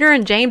how Peter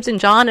and James and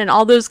John and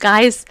all those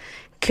guys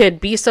could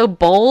be so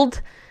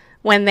bold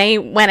when they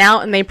went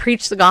out and they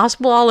preached the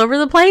gospel all over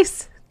the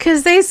place?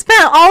 Because they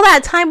spent all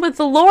that time with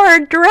the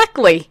Lord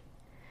directly.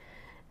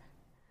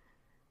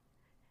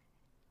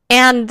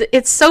 And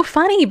it's so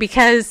funny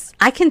because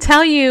I can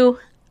tell you,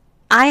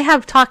 I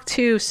have talked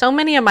to so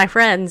many of my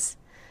friends.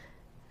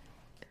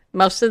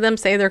 Most of them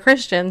say they're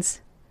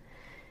Christians.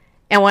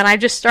 And when I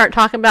just start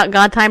talking about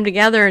God time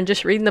together and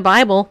just reading the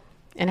Bible,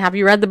 and have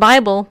you read the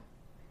Bible?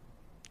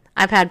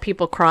 I've had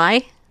people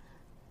cry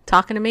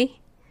talking to me.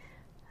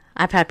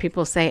 I've had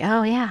people say,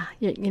 "Oh yeah,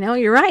 you know,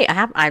 you're right. I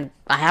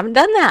haven't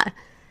done that.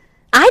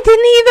 I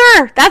didn't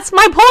either. That's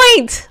my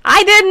point.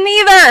 I didn't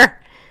either."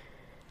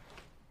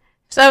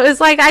 So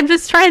it's like, I'm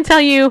just trying to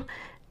tell you,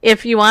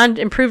 if you want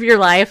to improve your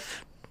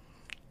life,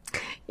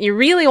 you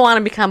really want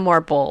to become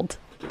more bold,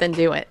 then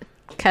do it.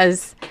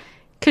 Because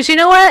you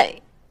know what?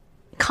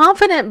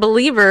 Confident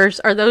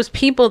believers are those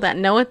people that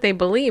know what they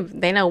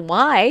believe. They know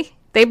why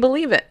they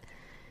believe it.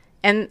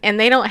 And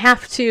they don't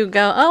have to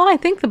go, "Oh, I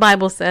think the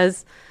Bible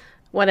says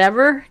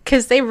whatever,"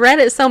 because they've read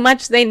it so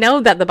much they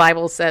know that the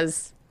Bible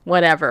says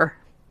whatever.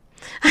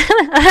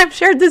 I've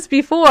shared this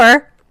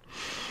before.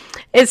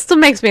 It still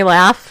makes me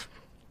laugh.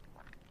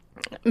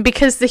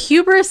 Because the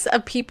hubris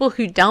of people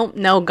who don't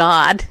know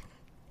God,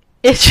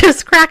 it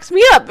just cracks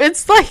me up.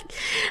 It's like,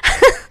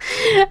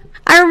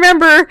 I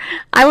remember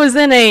I was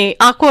in a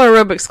aqua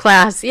aerobics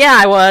class. Yeah,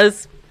 I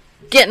was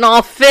getting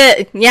all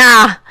fit.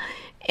 Yeah.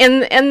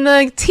 And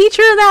the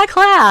teacher of that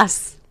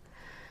class,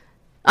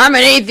 "I'm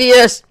an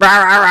atheist,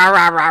 rah, rah, rah,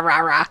 rah, rah, rah,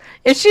 rah."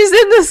 And she's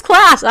in this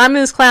class. I'm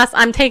in this class.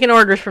 I'm taking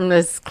orders from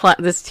this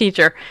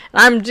teacher.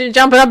 And I'm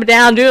jumping up and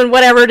down, doing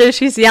whatever it is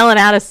she's yelling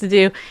at us to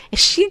do. And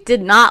she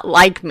did not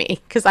like me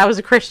because I was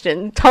a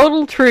Christian.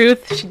 Total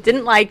truth. She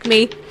didn't like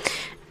me.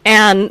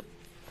 And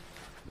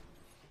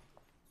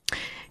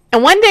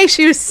one day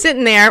she was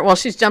sitting there, well,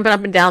 she's jumping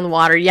up and down the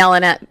water,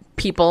 yelling at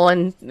people,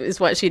 and is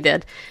what she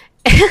did.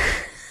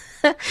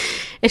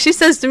 And she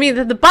says to me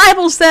that the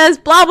Bible says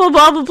blah, blah,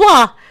 blah, blah,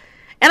 blah.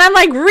 And I'm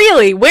like,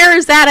 "Really? Where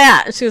is that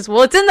at?" She goes,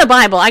 "Well, it's in the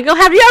Bible." I go,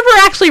 "Have you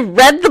ever actually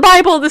read the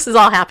Bible?" This is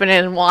all happening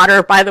in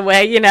water, by the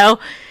way, you know.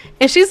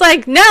 And she's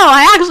like, "No,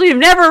 I actually have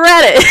never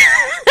read it."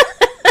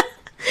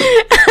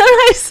 And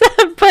I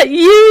said, "But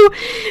you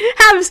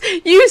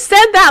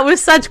said that with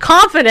such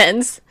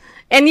confidence,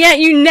 and yet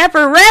you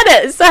never read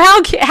it. So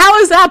how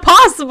is that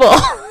possible?"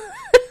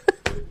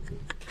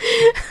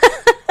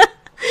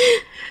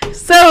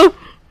 So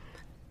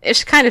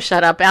it kind of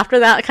shut up after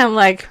that. Kind of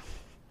like,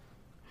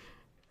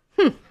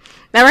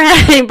 never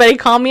had anybody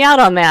call me out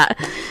on that.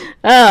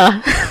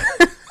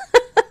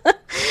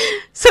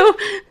 So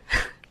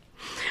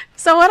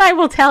what I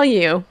will tell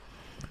you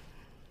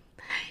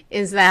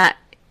is that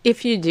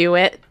if you do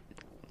it,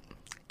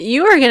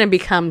 you are going to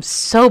become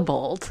so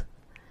bold.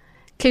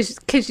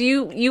 Because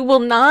you will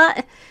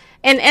not,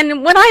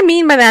 and what I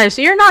mean by that is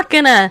you're not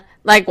going to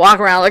like walk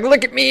around like,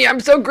 "Look at me,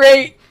 I'm so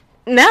great."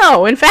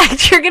 No, in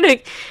fact, you're going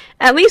to,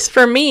 at least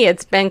for me,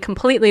 it's been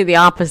completely the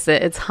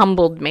opposite. It's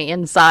humbled me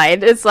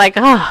inside. It's like,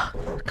 oh,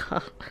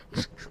 God.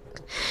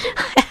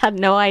 I had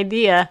no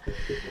idea.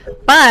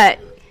 But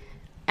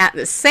at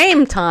the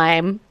same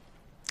time,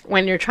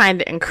 when you're trying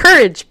to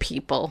encourage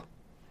people,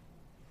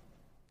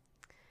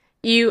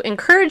 you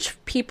encourage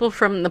people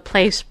from the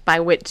place by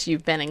which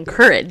you've been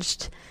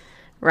encouraged,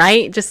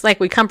 right? Just like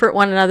we comfort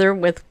one another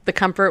with the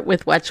comfort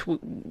with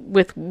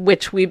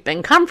which we've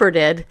been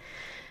comforted.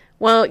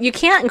 Well, you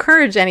can't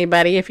encourage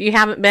anybody if you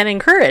haven't been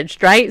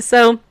encouraged, right?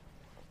 So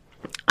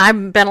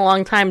I've been a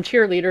long time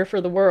cheerleader for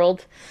the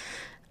world.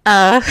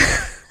 Not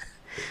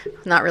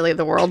really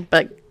the world,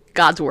 but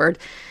God's word.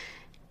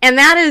 And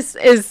that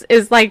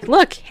is like,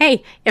 look,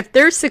 hey, if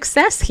there's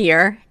success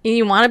here and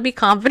you want to be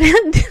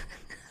confident,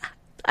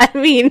 I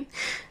mean,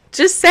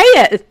 just say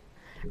it,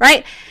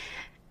 right?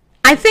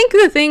 I think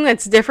the thing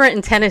that's different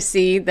in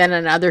Tennessee than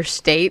in other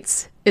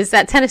states is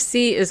that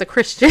Tennessee is a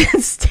Christian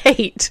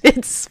state.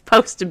 It's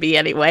supposed to be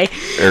anyway.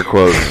 Air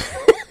quotes.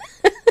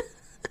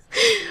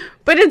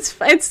 But it's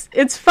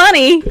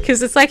funny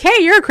because it's like,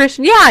 "Hey, you're a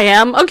Christian." "Yeah, I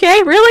am."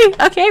 "Okay, really?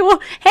 Okay,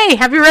 well, hey,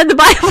 have you read the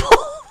Bible?"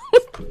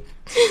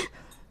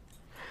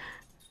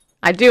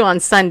 I do on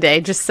Sunday,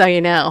 just so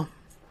you know.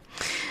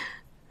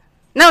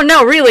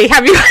 No, really,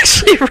 have you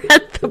actually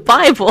read the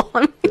Bible?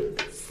 I mean,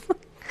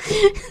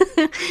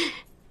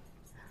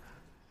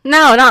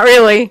 no, not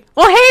really.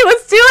 "Well, hey,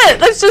 let's do it.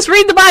 Let's just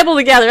read the Bible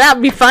together. That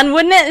would be fun,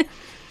 wouldn't it?"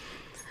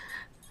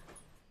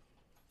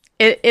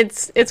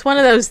 It's one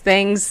of those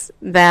things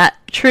that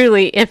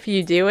truly, if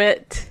you do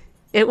it,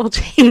 it will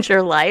change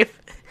your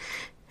life.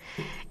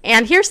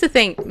 And here's the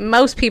thing.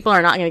 Most people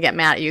are not going to get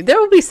mad at you. There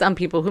will be some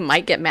people who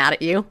might get mad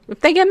at you. If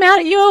they get mad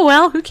at you, oh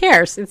well, who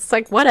cares? It's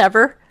like,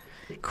 whatever.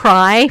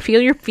 Cry,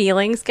 feel your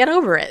feelings, get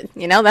over it.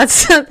 You know,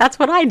 that's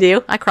what I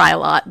do. I cry a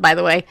lot, by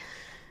the way.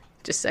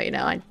 Just so you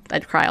know, I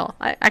cry a lot.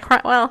 I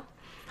cry, well,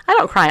 I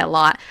don't cry a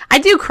lot. I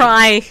do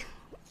cry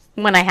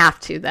when I have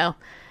to, though.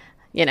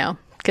 You know,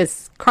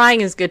 because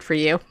crying is good for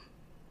you.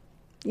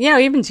 You know,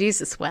 even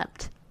Jesus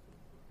wept.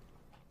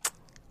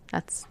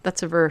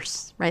 That's a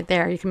verse right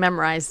there. You can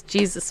memorize.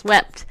 Jesus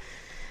wept.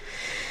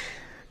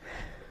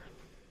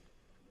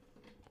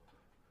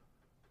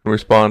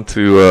 respond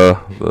to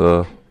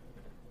the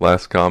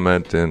last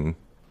comment on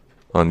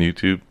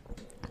YouTube?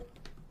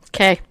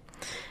 Okay.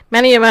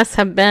 Many of us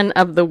have been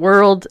of the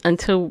world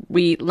until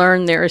we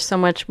learn there is so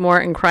much more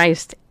in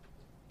Christ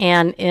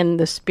and in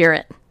the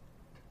Spirit.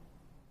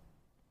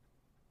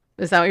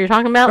 Is that what you're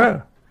talking about?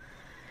 Yeah.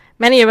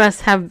 Many of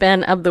us have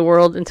been of the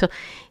world until...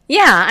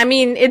 Yeah, I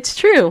mean, it's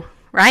true,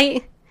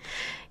 right?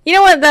 You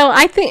know what, though?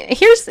 I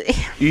think...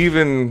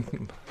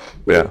 Even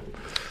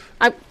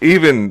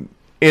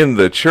in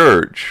the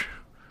church,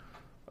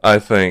 I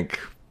think,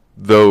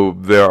 though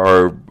there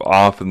are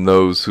often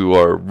those who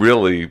are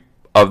really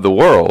of the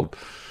world,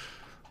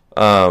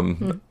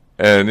 and,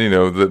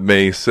 that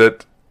may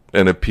sit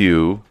in a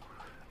pew,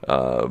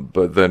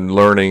 but then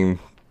learning,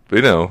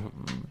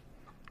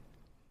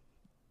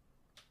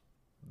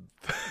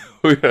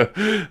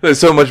 there's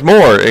so much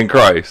more in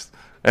Christ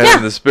and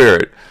in the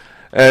Spirit.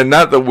 And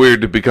not that we're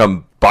to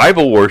become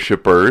Bible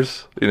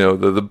worshipers.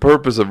 The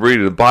purpose of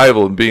reading the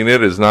Bible and being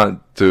it is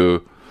not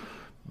to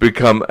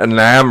become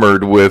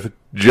enamored with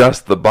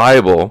just the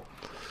Bible,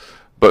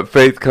 but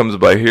faith comes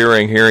by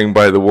hearing, hearing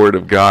by the Word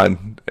of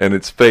God, and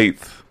it's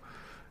faith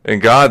in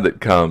God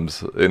that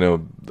comes.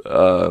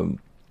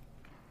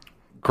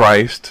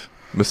 Christ,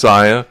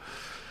 Messiah,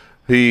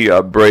 he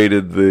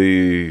upbraided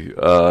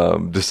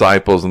the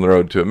disciples on the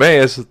road to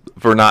Emmaus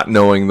for not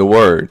knowing the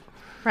Word.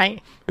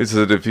 Right. He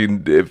said, if you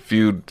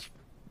gross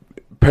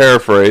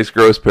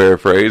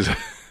paraphrase,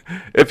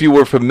 if you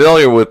were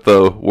familiar with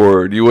the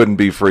Word, you wouldn't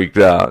be freaked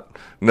out.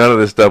 None of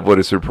this stuff would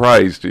have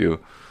surprised you.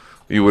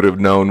 You would have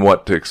known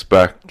what to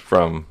expect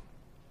from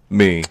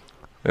me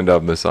and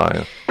of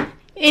Messiah.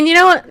 And you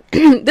know what?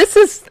 This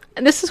is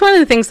one of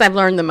the things I've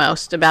learned the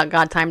most about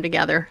God Time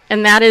Together,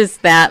 and that is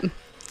that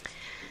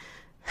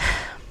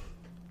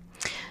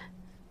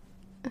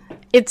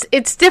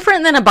it's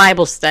different than a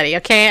Bible study,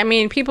 okay? I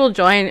mean, people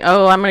join,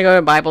 I'm going to go to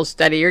a Bible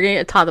study. You're going to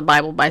get taught the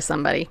Bible by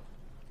somebody.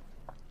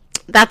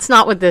 That's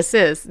not what this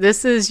is.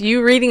 This is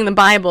you reading the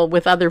Bible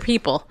with other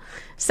people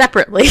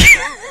separately.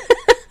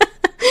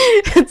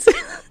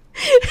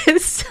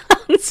 It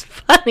sounds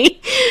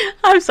funny.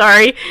 I'm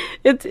sorry.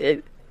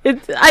 The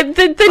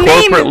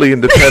corporately,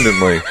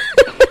 independently.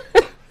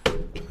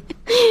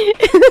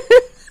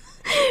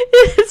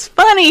 It's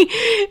funny.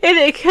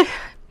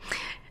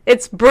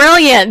 It's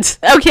brilliant.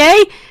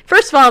 Okay.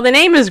 First of all, the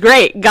name is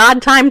great.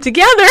 God Time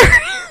Together.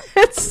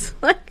 It's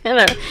like,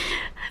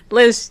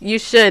 Liz, you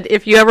should,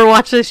 if you ever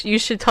watch this, you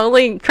should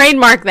totally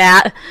trademark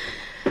that.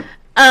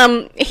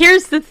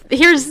 Here's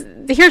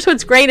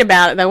what's great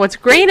about it, though. What's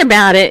great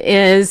about it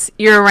is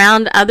you're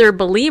around other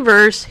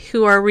believers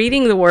who are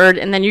reading the Word,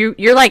 and then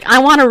you're like, I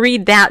want to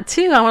read that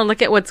too. I want to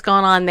look at what's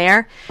going on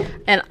there,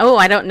 and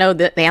I don't know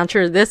the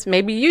answer to this.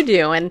 Maybe you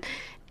do,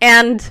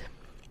 and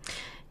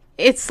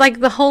it's like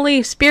the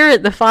Holy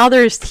Spirit, the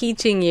Father, is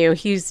teaching you.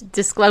 He's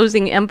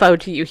disclosing info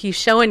to you. He's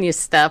showing you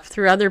stuff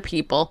through other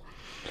people,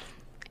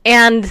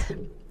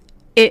 and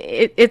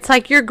it's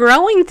like you're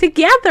growing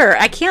together.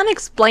 I can't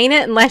explain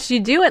it unless you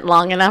do it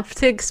long enough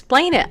to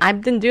explain it.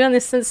 I've been doing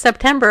this since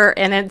September,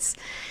 and it's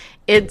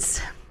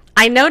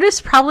I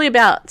noticed probably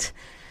about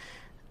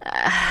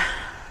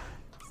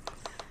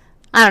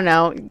I don't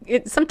know.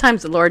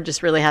 Sometimes the Lord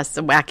just really has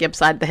to whack you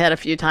upside the head a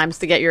few times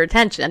to get your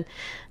attention.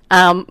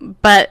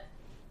 But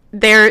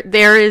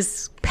there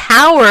is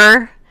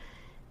power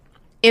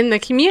in the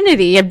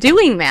community of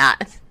doing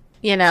that,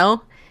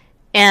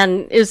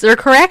 And is there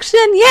correction?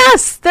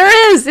 Yes,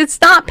 there is.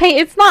 It's not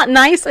it's not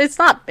nice. It's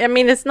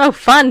no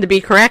fun to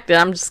be corrected.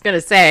 I'm just going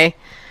to say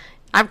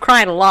I've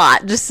cried a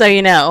lot, just so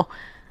you know.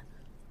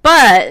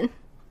 But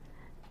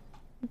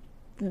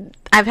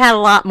I've had a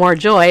lot more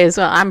joy as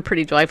well. I'm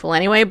pretty joyful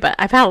anyway, but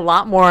I've had a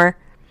lot more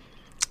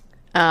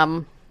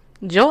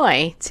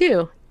joy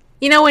too.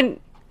 When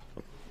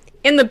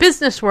in the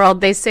business world,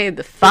 they say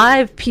the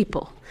 5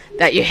 people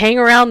that you hang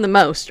around the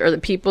most are the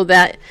people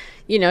that,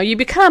 you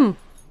become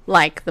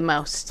like the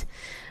most.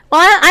 Well,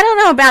 I don't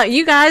know about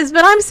you guys,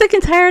 but I'm sick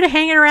and tired of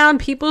hanging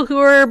around people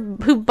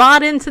who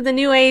bought into the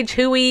new age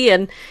hooey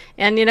and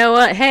you know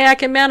what? Hey, I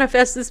can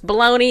manifest this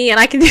baloney and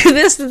I can do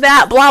this and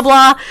that, blah,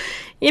 blah.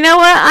 You know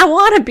what? I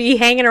want to be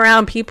hanging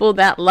around people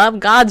that love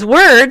God's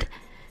word,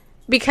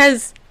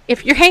 because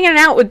if you're hanging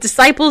out with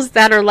disciples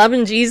that are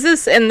loving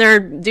Jesus and they're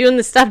doing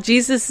the stuff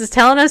Jesus is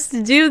telling us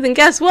to do, then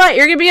guess what?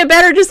 You're going to be a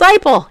better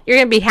disciple. You're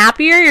going to be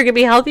happier. You're going to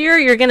be healthier.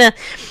 You're going to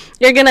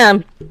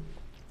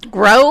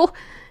grow.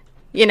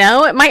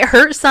 It might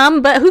hurt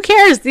some, but who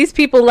cares? These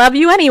people love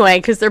you anyway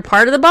because they're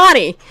part of the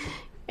body.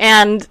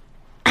 And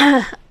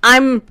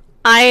I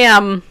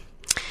am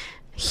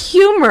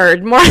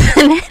humored more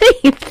than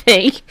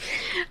anything.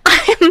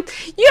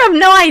 You have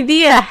no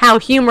idea how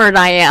humored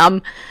I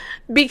am,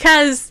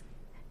 because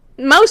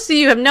most of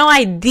you have no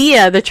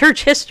idea the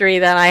church history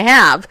that I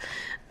have.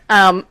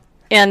 And,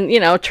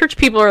 church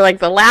people are like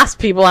the last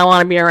people I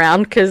want to be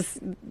around because,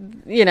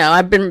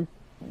 I've been,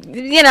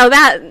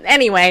 that,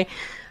 anyway,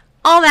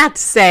 all that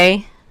to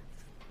say,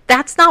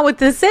 that's not what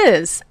this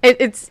is.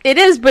 It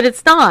is, but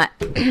it's not.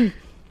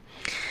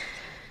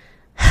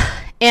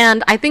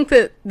 And I think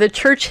that the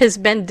church has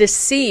been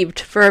deceived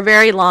for a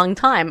very long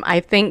time.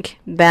 I think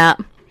that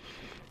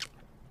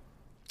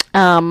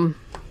I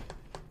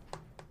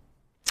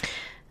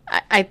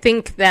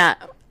think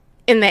that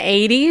in the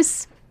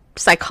 80s,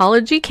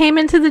 psychology came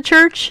into the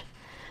church.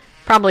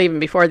 Probably even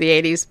before the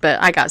 80s,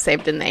 but I got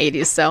saved in the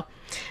 80s. So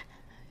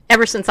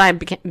ever since I've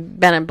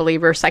been a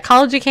believer,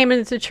 psychology came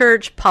into the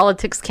church,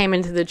 politics came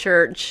into the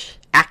church,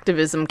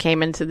 activism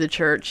came into the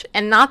church.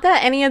 And not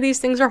that any of these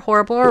things are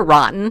horrible or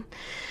rotten,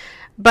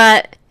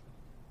 but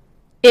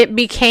it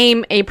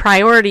became a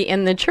priority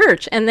in the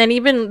church. And then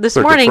even this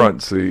morning, the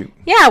front seat.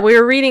 Yeah, we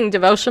were reading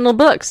devotional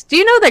books. Do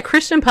you know that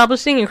Christian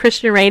publishing and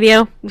Christian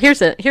radio?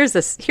 Here's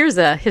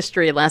a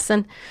history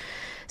lesson.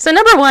 So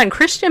number one,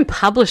 Christian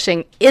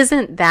publishing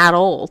isn't that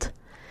old.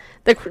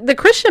 The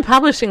Christian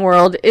publishing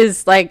world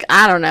is like,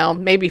 I don't know,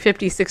 maybe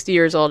 50, 60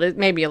 years old. It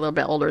may be a little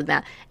bit older than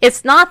that.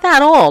 It's not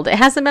that old. It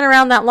hasn't been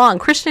around that long.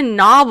 Christian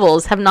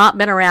novels have not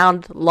been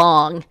around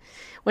long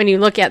when you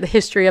look at the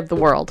history of the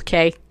world,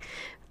 okay?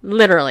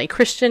 Literally,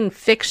 Christian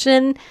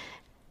fiction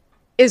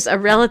is a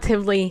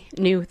relatively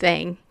new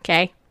thing,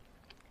 okay?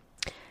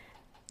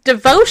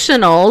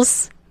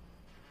 Devotionals,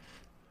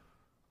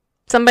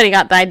 somebody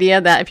got the idea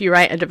that if you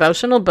write a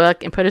devotional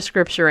book and put a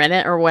scripture in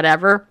it or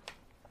whatever,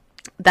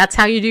 that's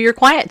how you do your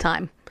quiet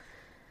time.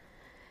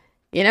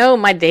 You know,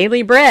 my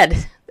daily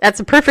bread. That's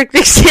a perfect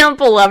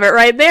example of it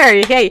right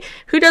there. Hey,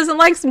 who doesn't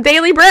like some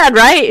daily bread,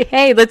 right?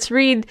 Hey, let's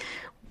read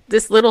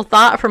this little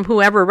thought from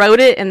whoever wrote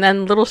it and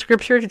then little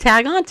scripture to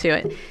tag onto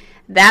it.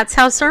 That's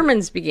how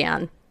sermons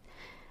began.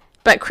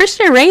 But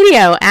Christian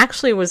radio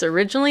actually was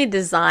originally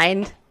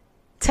designed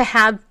to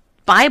have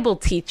Bible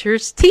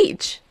teachers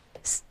teach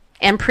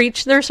and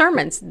preach their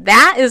sermons.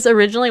 That is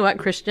originally what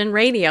Christian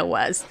radio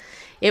was.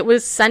 It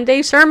was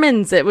Sunday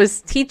sermons. It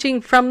was teaching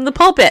from the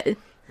pulpit.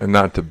 And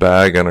not to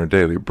bag on our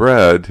daily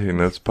bread, you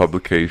know, it's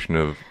publication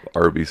of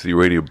RBC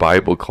Radio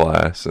Bible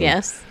Class. And,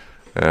 yes.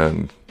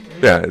 And,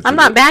 yeah. I'm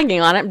not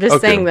bagging on it. I'm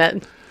just saying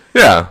that.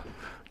 Yeah.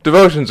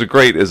 Devotions are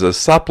great as a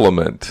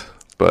supplement,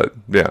 but,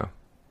 yeah.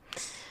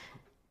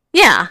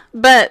 Yeah,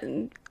 but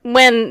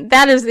when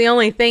that is the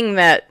only thing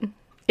that...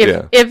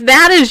 If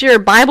that is your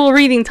Bible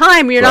reading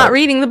time, you're not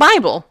reading the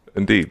Bible.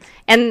 Indeed.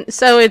 And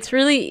so it's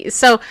really,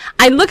 so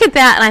I look at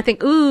that and I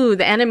think, ooh,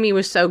 the enemy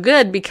was so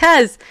good,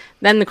 because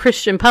then the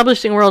Christian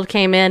publishing world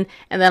came in,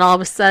 and then all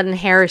of a sudden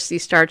heresy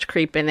starts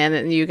creeping in,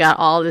 and you got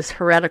all this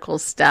heretical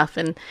stuff,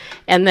 and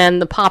then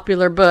the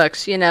popular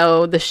books, you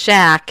know, the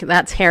Shack,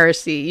 that's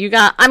heresy. You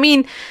got, I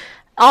mean,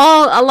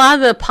 a lot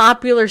of the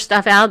popular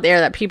stuff out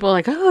there that people are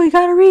like, oh, you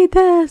got to read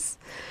this.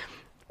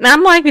 And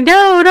I'm like,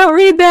 no, don't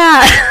read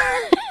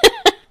that.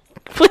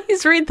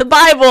 Please read the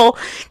Bible,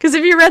 because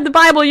if you read the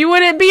Bible, you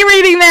wouldn't be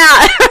reading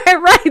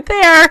that right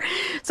there.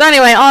 So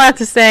anyway, all I have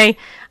to say,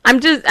 I'm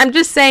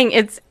just saying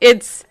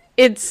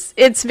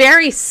it's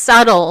very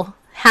subtle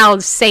how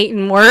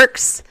Satan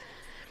works,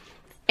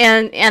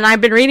 and I've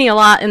been reading a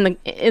lot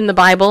in the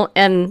Bible,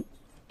 and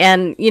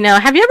you know,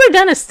 have you ever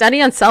done a study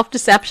on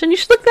self-deception? You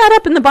should look that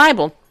up in the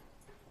Bible.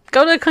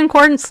 Go to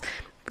Concordance,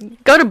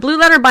 go to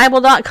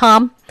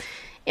blueletterbible.com,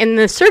 in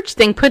the search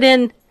thing, put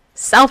in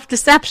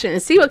self-deception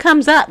and see what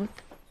comes up.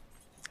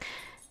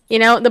 You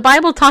know, the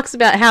Bible talks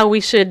about how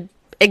we should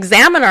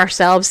examine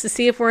ourselves to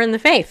see if we're in the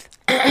faith,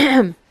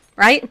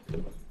 right?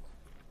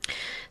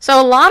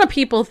 So a lot of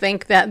people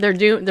think that they're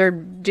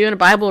doing a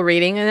Bible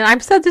reading, and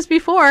I've said this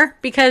before,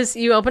 because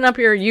you open up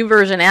your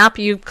YouVersion app,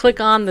 you click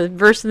on the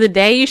verse of the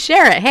day, you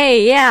share it.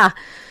 Hey, yeah.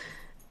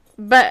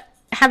 But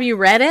have you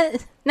read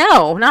it?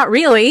 No, not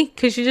really,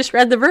 because you just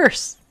read the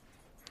verse.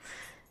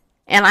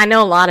 And I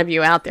know a lot of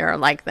you out there are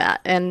like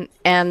that. And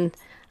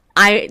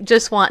I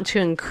just want to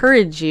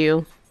encourage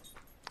you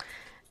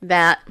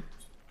that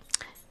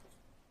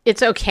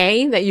it's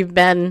okay that you've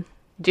been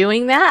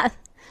doing that,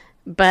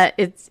 but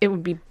it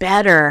would be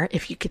better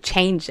if you could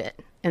change it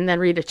and then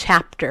read a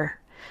chapter.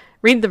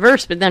 Read the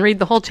verse, but then read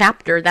the whole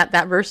chapter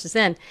that verse is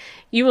in.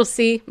 You will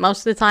see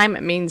most of the time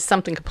it means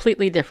something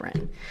completely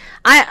different.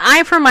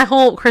 I for my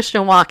whole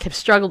Christian walk, have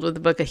struggled with the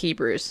book of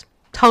Hebrews.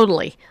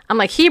 Totally. I'm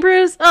like,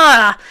 Hebrews?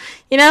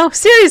 You know,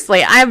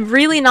 seriously, I've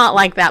really not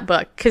liked that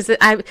book, because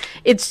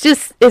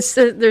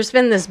there's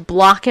been this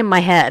block in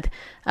my head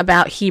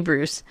about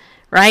Hebrews,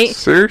 right?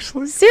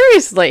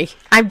 Seriously.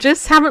 I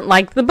just haven't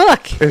liked the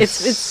book.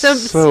 It's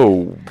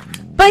so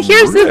But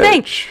here's the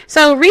thing.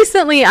 So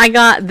recently I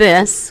got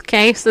this,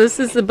 okay? So this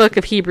is the book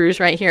of Hebrews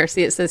right here.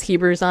 See, it says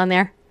Hebrews on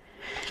there.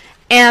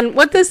 And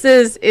what this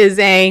is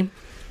a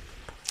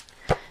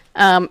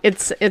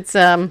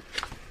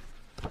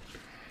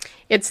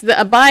it's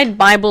the Abide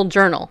Bible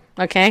Journal,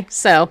 okay?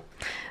 So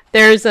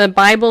there's a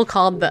Bible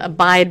called the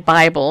Abide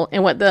Bible,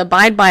 and what the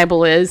Abide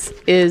Bible is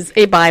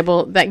a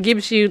Bible that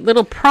gives you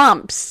little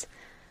prompts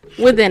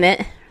within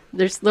it.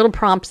 There's little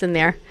prompts in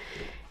there.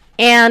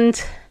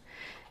 And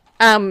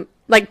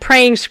like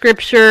praying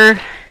scripture,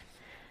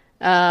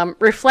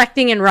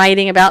 reflecting and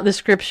writing about the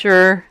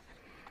scripture,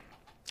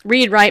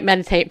 read, write,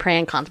 meditate, pray,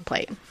 and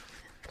contemplate,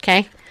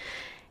 okay?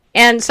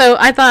 And so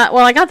I thought,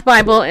 well, I got the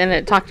Bible and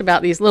it talked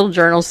about these little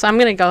journals, so I'm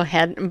going to go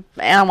ahead and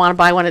I want to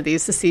buy one of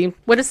these to see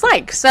what it's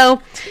like.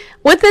 So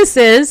what this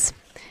is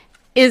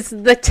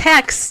the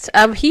text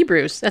of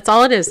Hebrews. That's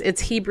all it is. It's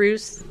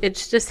Hebrews.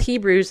 It's just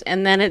Hebrews,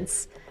 and then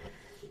it's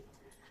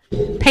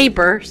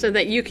paper so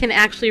that you can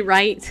actually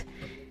write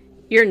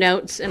your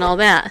notes and all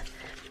that.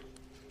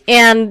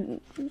 And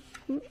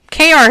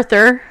Kay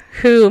Arthur,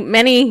 who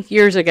many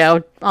years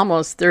ago,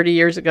 almost 30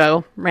 years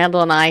ago,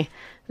 Randall and I, it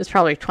was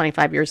probably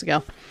 25 years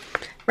ago,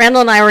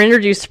 Randall and I were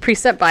introduced to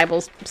Precept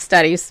Bible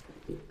studies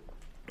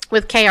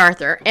with Kay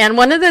Arthur. And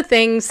one of the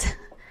things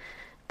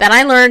that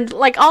I learned,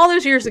 like all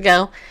those years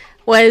ago,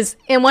 was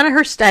in one of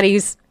her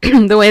studies,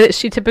 the way that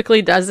she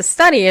typically does a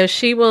study is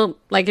she will,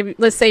 like, if,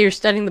 let's say you're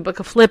studying the book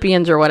of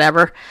Philippians or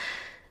whatever,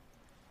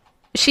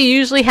 she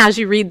usually has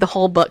you read the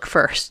whole book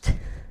first.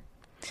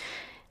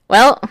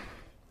 Well,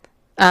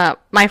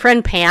 my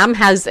friend Pam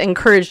has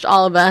encouraged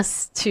all of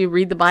us to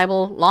read the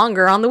Bible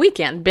longer on the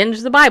weekend. Binge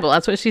the Bible.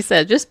 That's what she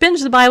said. Just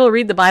binge the Bible,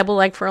 read the Bible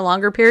like for a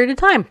longer period of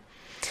time.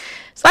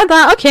 So I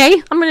thought,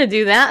 okay, I'm going to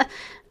do that.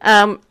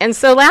 And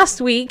so last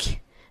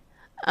week,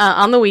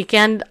 on the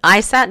weekend,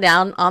 I sat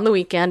down on the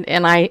weekend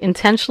and I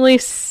intentionally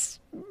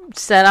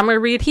said, I'm going to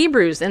read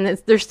Hebrews. And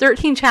there's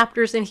 13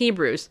 chapters in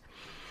Hebrews.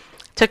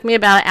 It took me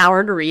about an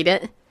hour to read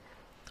it,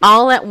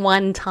 all at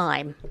one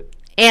time.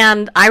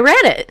 And I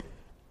read it.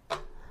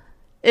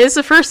 It's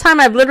the first time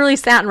I've literally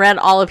sat and read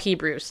all of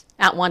Hebrews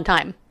at one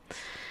time.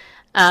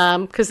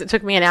 Because it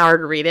took me an hour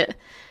to read it.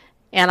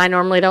 And I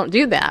normally don't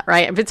do that,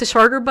 right? If it's a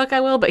shorter book, I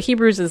will. But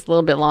Hebrews is a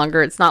little bit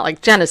longer. It's not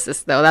like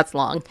Genesis, though. That's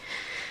long.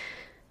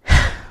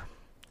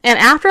 And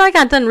after I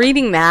got done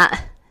reading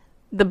that,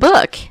 the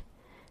book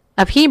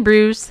of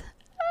Hebrews,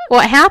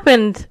 what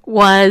happened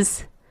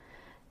was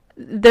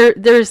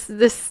there's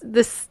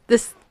this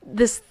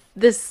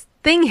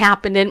thing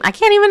happened, and I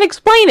can't even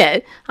explain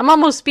it. I'm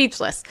almost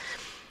speechless.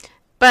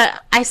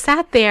 But I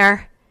sat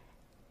there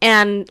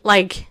and,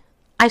 like,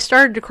 I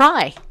started to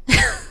cry.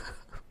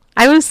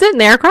 I was sitting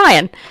there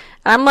crying. And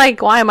I'm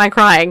like, why am I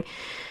crying?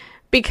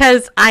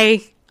 Because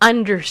I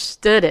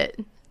understood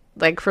it.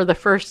 Like, for the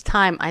first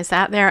time I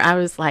sat there, I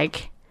was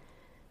like,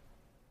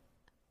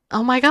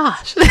 oh my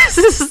gosh, that's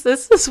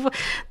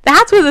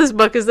what this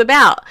book is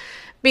about.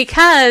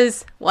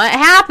 Because what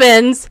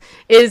happens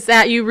is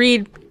that you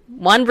read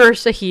one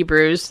verse of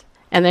Hebrews,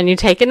 and then you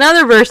take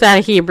another verse out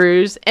of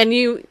Hebrews, and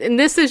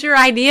this is your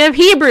idea of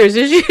Hebrews,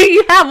 is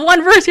you have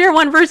one verse here,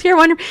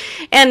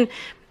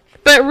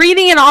 but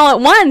reading it all at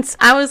once,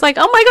 I was like,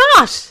 oh my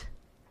gosh.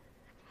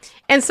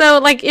 And so,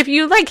 like, if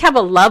you, like, have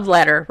a love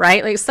letter,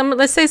 right? Like,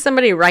 let's say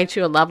somebody writes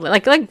you a love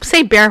letter. Like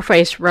say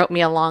Bareface wrote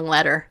me a long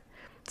letter.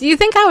 Do you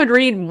think I would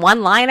read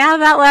one line out of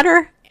that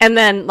letter and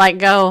then, like,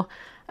 go,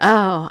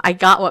 oh, I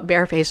got what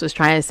Bareface was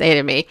trying to say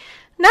to me?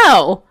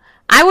 No.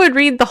 I would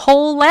read the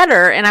whole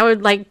letter, and I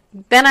would, like,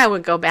 then I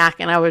would go back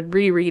and I would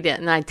reread it,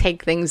 and I'd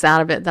take things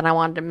out of it that I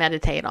wanted to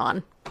meditate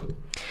on.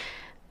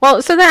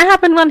 Well, so that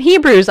happened on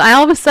Hebrews. I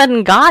all of a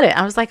sudden got it.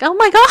 I was like, oh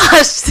my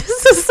gosh,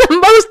 this is the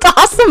most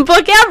awesome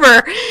book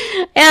ever.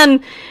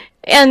 And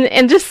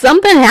just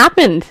something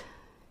happened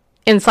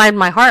inside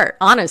my heart,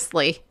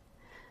 honestly.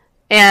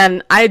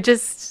 And I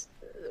just,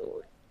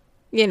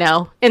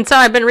 and so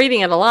I've been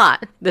reading it a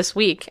lot this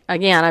week.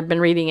 Again, I've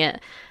been reading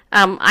it.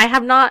 I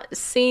have not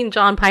seen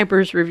John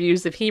Piper's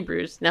reviews of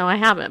Hebrews. No, I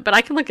haven't, but I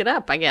can look it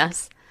up, I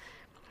guess.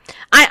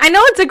 I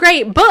know it's a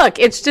great book.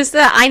 It's just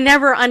that I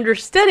never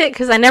understood it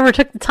because I never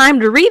took the time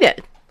to read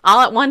it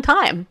all at one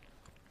time.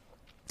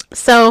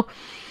 So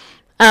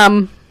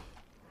the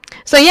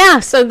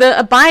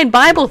Abide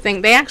Bible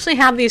thing, they actually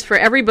have these for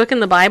every book in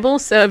the Bible.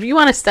 So if you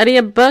want to study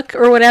a book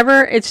or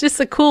whatever, it's just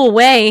a cool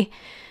way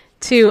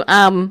to,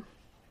 to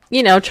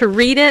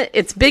read it.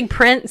 It's big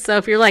print. So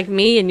if you're like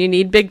me and you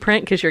need big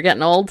print because you're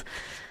getting old,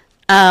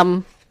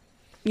 and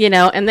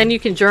then you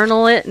can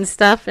journal it and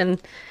stuff.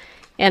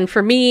 And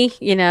for me,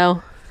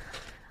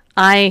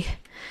 I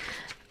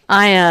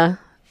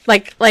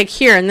like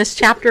here in this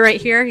chapter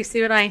right here, you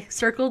see what I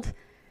circled?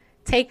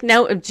 Take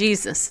note of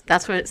Jesus.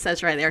 That's what it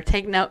says right there.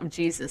 Take note of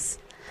Jesus.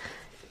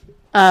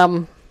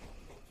 So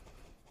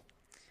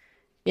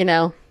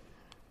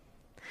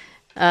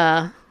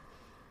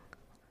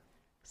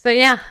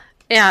yeah,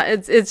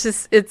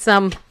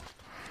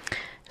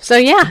 so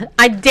yeah,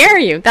 I dare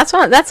you.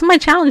 That's my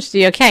challenge to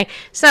you. Okay.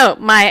 So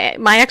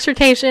my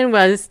exhortation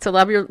was to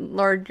love your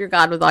Lord your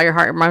God with all your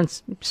heart,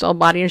 mind, soul,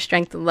 body, and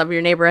strength, and love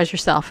your neighbor as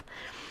yourself.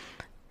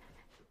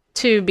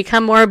 To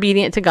become more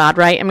obedient to God,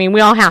 right? I mean, we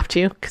all have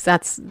to, because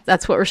that's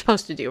what we're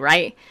supposed to do,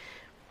 right?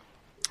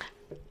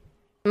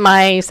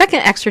 My second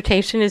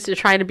exhortation is to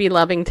try to be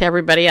loving to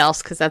everybody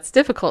else, because that's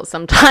difficult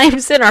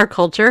sometimes in our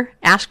culture.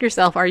 Ask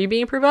yourself, are you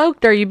being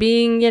provoked? Are you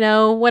being,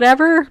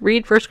 whatever?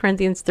 Read 1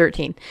 Corinthians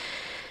 13.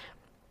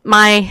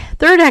 My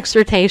third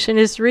exhortation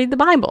is to read the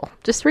Bible.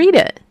 Just read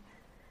it.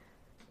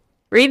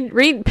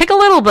 Read, pick a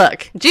little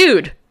book.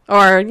 Jude,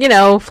 or,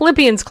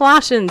 Philippians,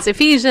 Colossians,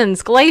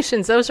 Ephesians,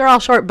 Galatians. Those are all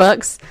short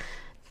books.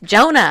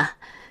 Jonah.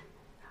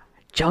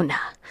 China.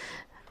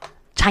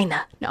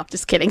 No, I'm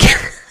just kidding.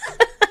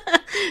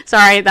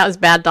 Sorry, that was a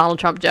bad Donald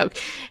Trump joke.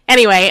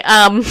 Anyway,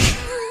 I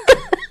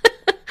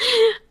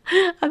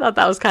thought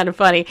that was kind of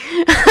funny.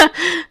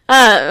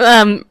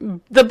 The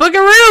Book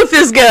of Ruth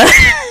is good.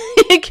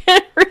 You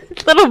can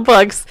read little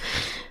books.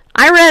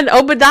 I read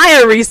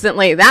Obadiah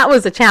recently. That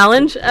was a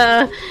challenge.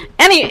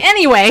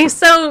 Anyway,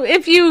 so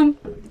if you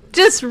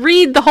just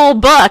read the whole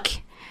book,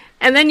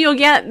 and then you'll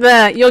get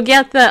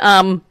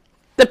the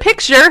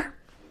picture,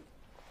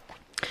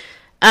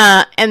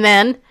 and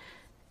then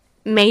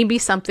maybe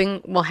something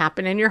will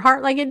happen in your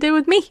heart like it did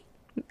with me,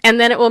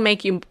 and then it will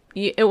make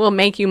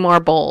you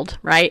more bold,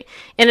 right?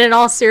 And in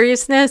all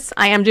seriousness,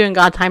 I am doing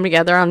God Time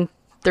Together on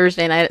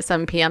Thursday night at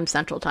 7 p.m.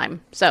 Central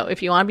Time. So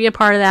if you want to be a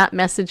part of that,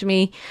 message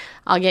me.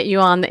 I'll get you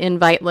on the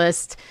invite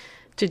list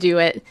to do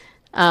it,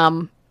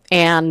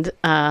 and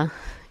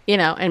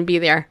be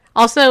there.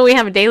 Also, we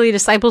have a Daily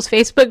Disciples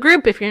Facebook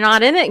group. If you're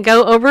not in it,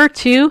 go over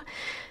to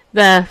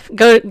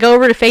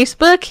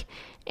Facebook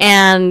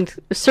and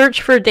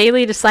search for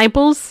Daily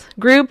Disciples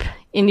group,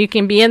 and you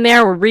can be in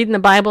there. We're reading the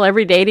Bible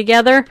every day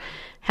together.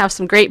 Have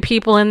some great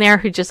people in there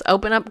who just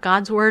open up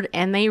God's Word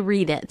and they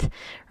read it.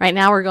 Right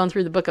now we're going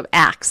through the book of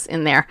Acts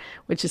in there,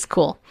 which is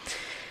cool.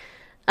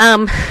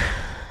 What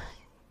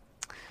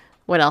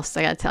else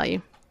I got to tell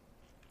you?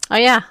 Oh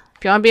yeah,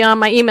 if you want to be on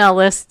my email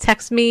list,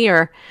 text me,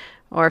 or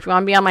if you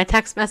want to be on my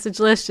text message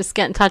list, just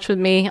get in touch with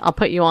me. I'll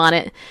put you on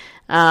it.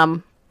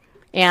 And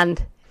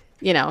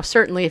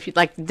certainly if you'd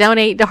like to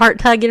donate to Heart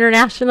Tug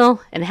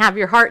International and have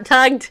your heart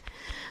tugged,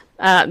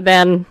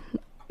 then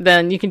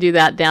you can do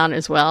that down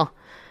as well.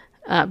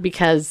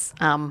 Because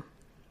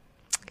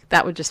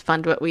that would just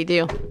fund what we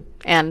do.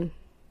 And,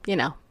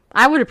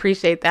 I would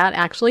appreciate that,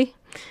 actually.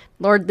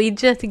 Lord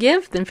leads you to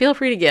give, then feel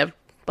free to give.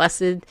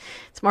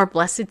 It's more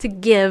blessed to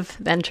give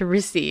than to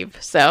receive.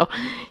 So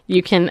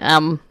you can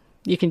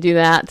do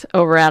that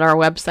over at our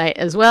website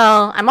as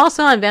well. I'm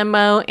also on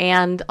Venmo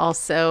and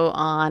also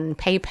on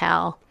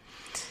PayPal.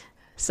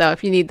 So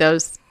if you need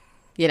those,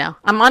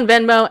 I'm on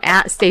Venmo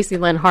at Stacy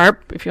Lynn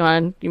Harp. If you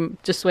want,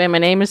 just the way my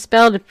name is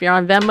spelled. If you're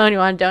on Venmo and you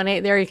want to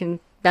donate there, you can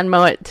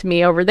Venmo it to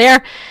me over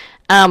there.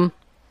 And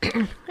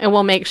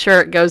we'll make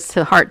sure it goes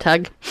to Heart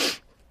Tug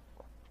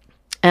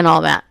and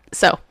all that.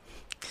 So,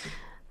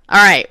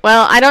 all right.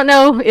 Well, I don't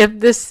know if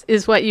this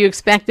is what you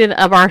expected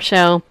of our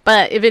show,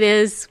 but if it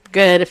is,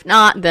 good. If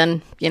not,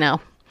 then,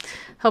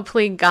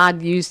 hopefully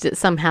God used it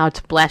somehow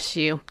to bless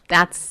you.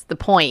 That's the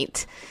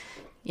point.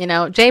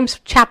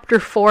 James chapter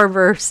 4,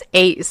 verse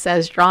 8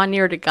 says, draw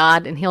near to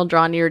God and he'll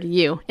draw near to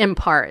you. In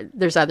part,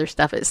 there's other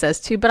stuff it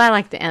says too, but I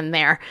like to end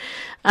there.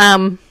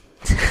 And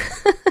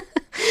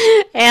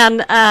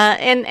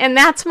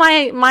that's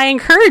my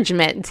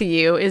encouragement to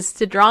you, is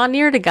to draw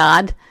near to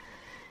God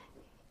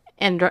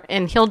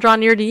and he'll draw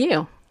near to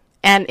you.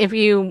 And if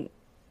you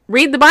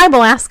read the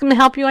Bible, ask him to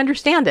help you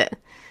understand it.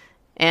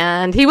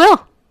 And he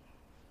will.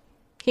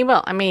 He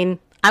will. I mean,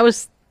 I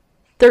was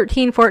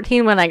 13,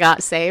 14 when I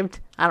got saved.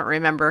 I don't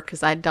remember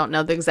because I don't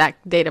know the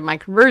exact date of my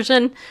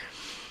conversion.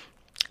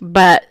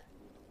 But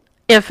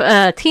if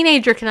a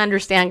teenager can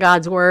understand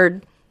God's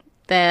word,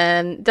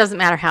 then it doesn't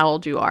matter how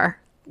old you are.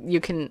 You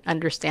can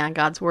understand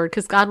God's word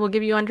because God will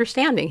give you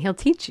understanding. He'll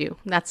teach you.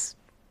 That's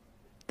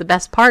the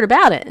best part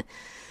about it,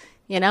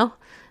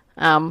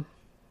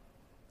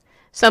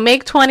 So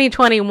make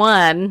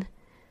 2021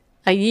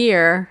 a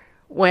year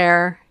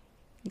where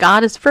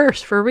God is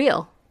first for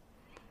real.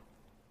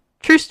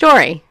 True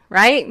story,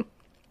 right?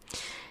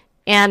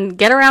 And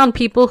get around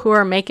people who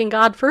are making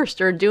God first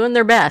or doing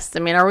their best.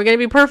 I mean, are we going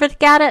to be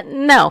perfect at it?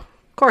 No,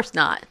 of course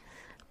not.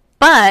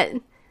 But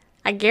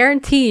I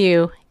guarantee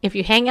you, if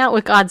you hang out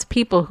with God's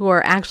people who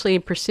are actually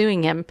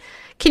pursuing him,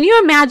 can you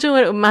imagine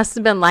what it must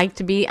have been like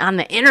to be on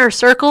the inner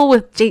circle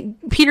with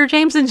Peter,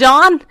 James, and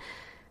John?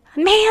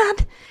 Man,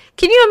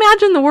 can you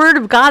imagine the word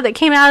of God that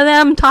came out of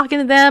them, talking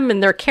to them,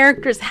 and their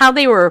characters, how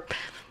they were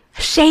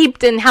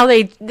shaped and how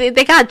they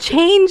got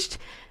changed?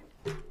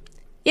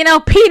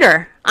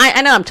 Peter.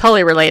 I know I'm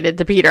totally related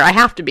to Peter. I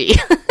have to be.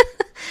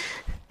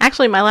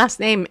 Actually, my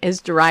last name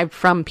is derived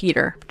from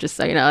Peter, just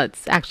so you know.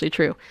 It's actually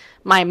true.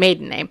 My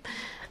maiden name.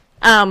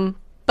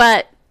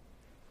 But,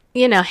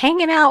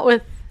 hanging out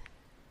with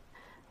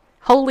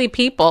holy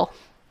people,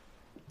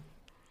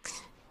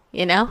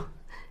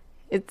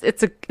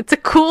 it's a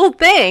cool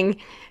thing.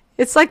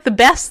 It's like the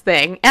best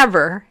thing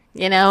ever.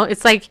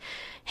 It's like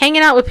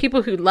hanging out with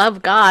people who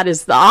love God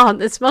is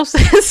it's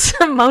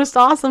the most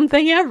awesome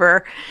thing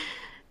ever.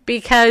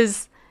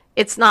 Because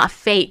it's not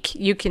fake.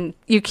 You can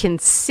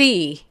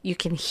see, you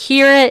can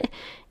hear it,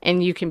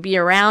 and you can be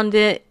around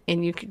it,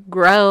 and you can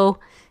grow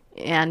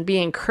and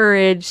be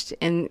encouraged,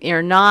 and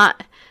you're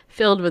not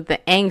filled with the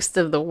angst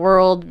of the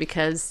world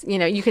because,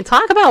 you can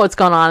talk about what's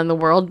going on in the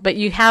world, but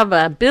you have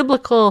a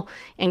biblical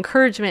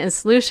encouragement and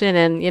solution.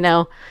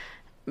 And,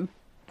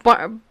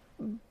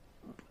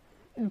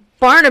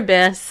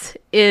 Barnabas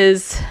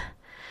is,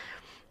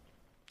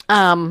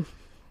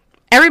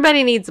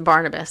 everybody needs a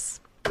Barnabas.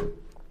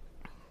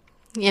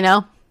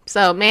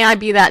 So may I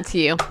be that to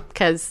you,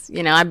 because,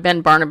 I've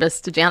been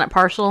Barnabas to Janet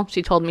Parshall.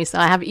 She told me so.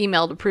 I have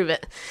email to prove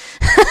it.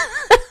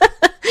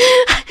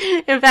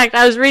 In fact,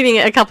 I was reading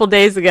it a couple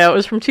days ago. It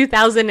was from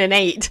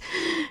 2008.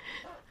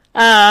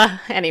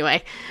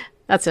 Anyway,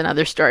 that's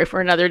another story for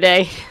another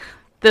day.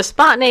 The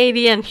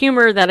spontaneity and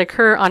humor that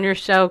occur on your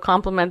show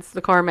complements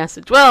the core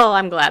message. Well,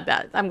 I'm glad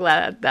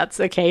that's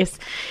the case.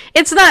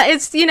 It's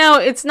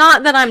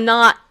not that I'm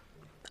not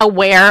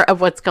aware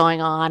of what's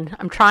going on.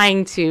 I'm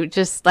trying to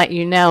just let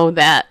you know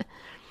that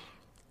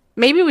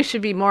maybe we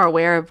should be more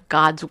aware of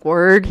God's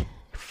word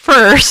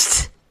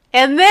first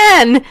and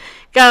then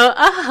go,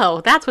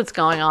 oh, that's what's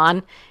going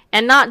on,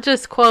 and not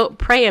just, quote,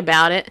 pray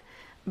about it,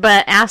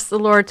 but ask the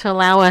Lord to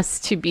allow us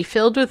to be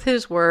filled with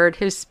his word,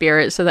 his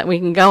spirit, so that we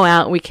can go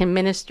out, we can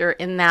minister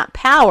in that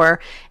power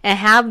and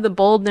have the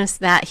boldness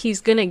that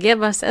he's going to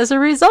give us as a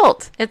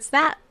result. It's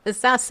that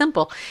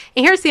simple.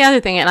 And here's the other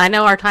thing, and I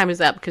know our time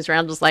is up because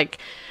Randall's like,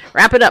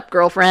 wrap it up,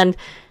 girlfriend.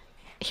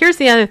 Here's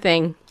the other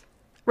thing.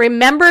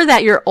 Remember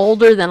that you're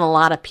older than a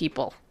lot of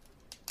people.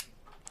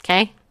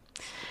 Okay?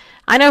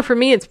 I know for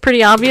me it's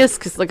pretty obvious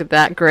because look at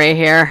that gray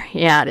hair.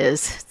 Yeah, it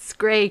is. It's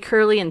gray,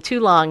 curly, and too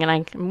long, and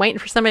I'm waiting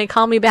for somebody to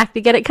call me back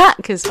to get it cut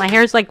because my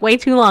hair's like way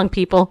too long,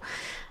 people.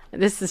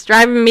 This is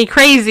driving me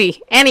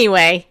crazy.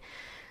 Anyway,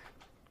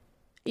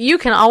 you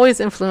can always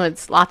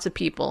influence lots of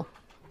people,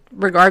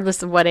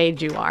 regardless of what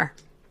age you are.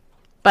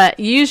 But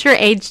use your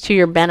age to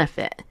your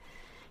benefit.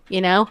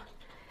 You know?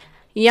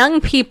 Young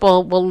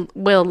people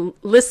will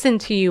listen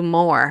to you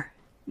more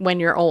when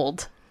you're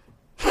old.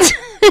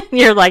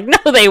 You're like, no,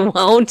 they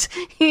won't.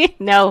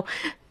 No,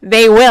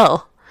 they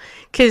will.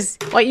 Because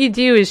what you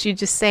do is you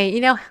just say,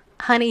 you know,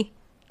 honey,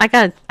 I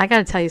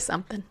gotta tell you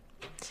something.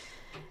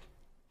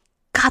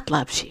 God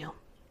loves you.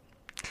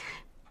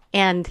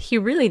 And he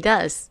really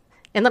does.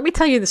 And let me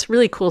tell you this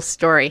really cool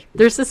story.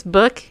 There's this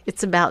book.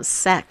 It's about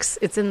sex.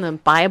 It's in the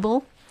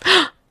Bible.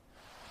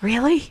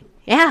 Really?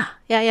 Yeah.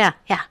 And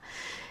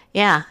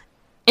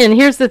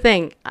here's the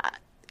thing.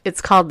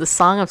 It's called The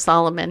Song of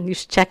Solomon. You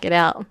should check it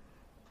out.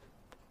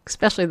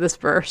 Especially this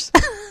verse.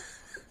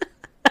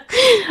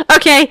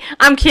 Okay,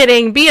 I'm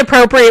kidding. Be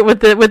appropriate with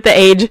the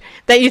age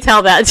that you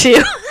tell that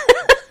to.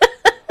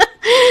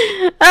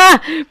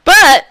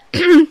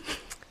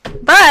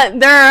 But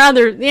there are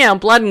other,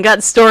 blood and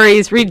guts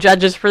stories. Read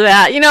Judges for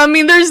that.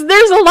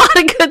 There's a lot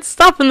of good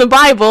stuff in the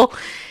Bible,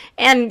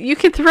 and you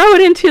can throw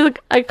it into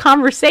a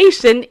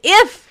conversation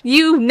if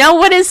you know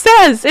what it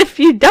says. If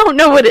you don't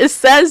know what it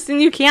says,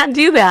 then you can't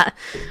do that.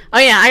 Oh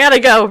yeah, I gotta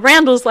go.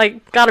 Randall's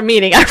got a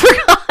meeting. I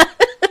forgot.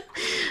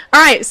 All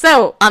right,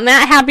 so on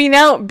that happy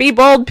note, be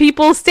bold,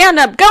 people. Stand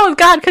up, go with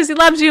God because he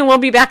loves you, and we'll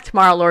be back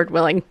tomorrow, Lord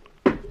willing.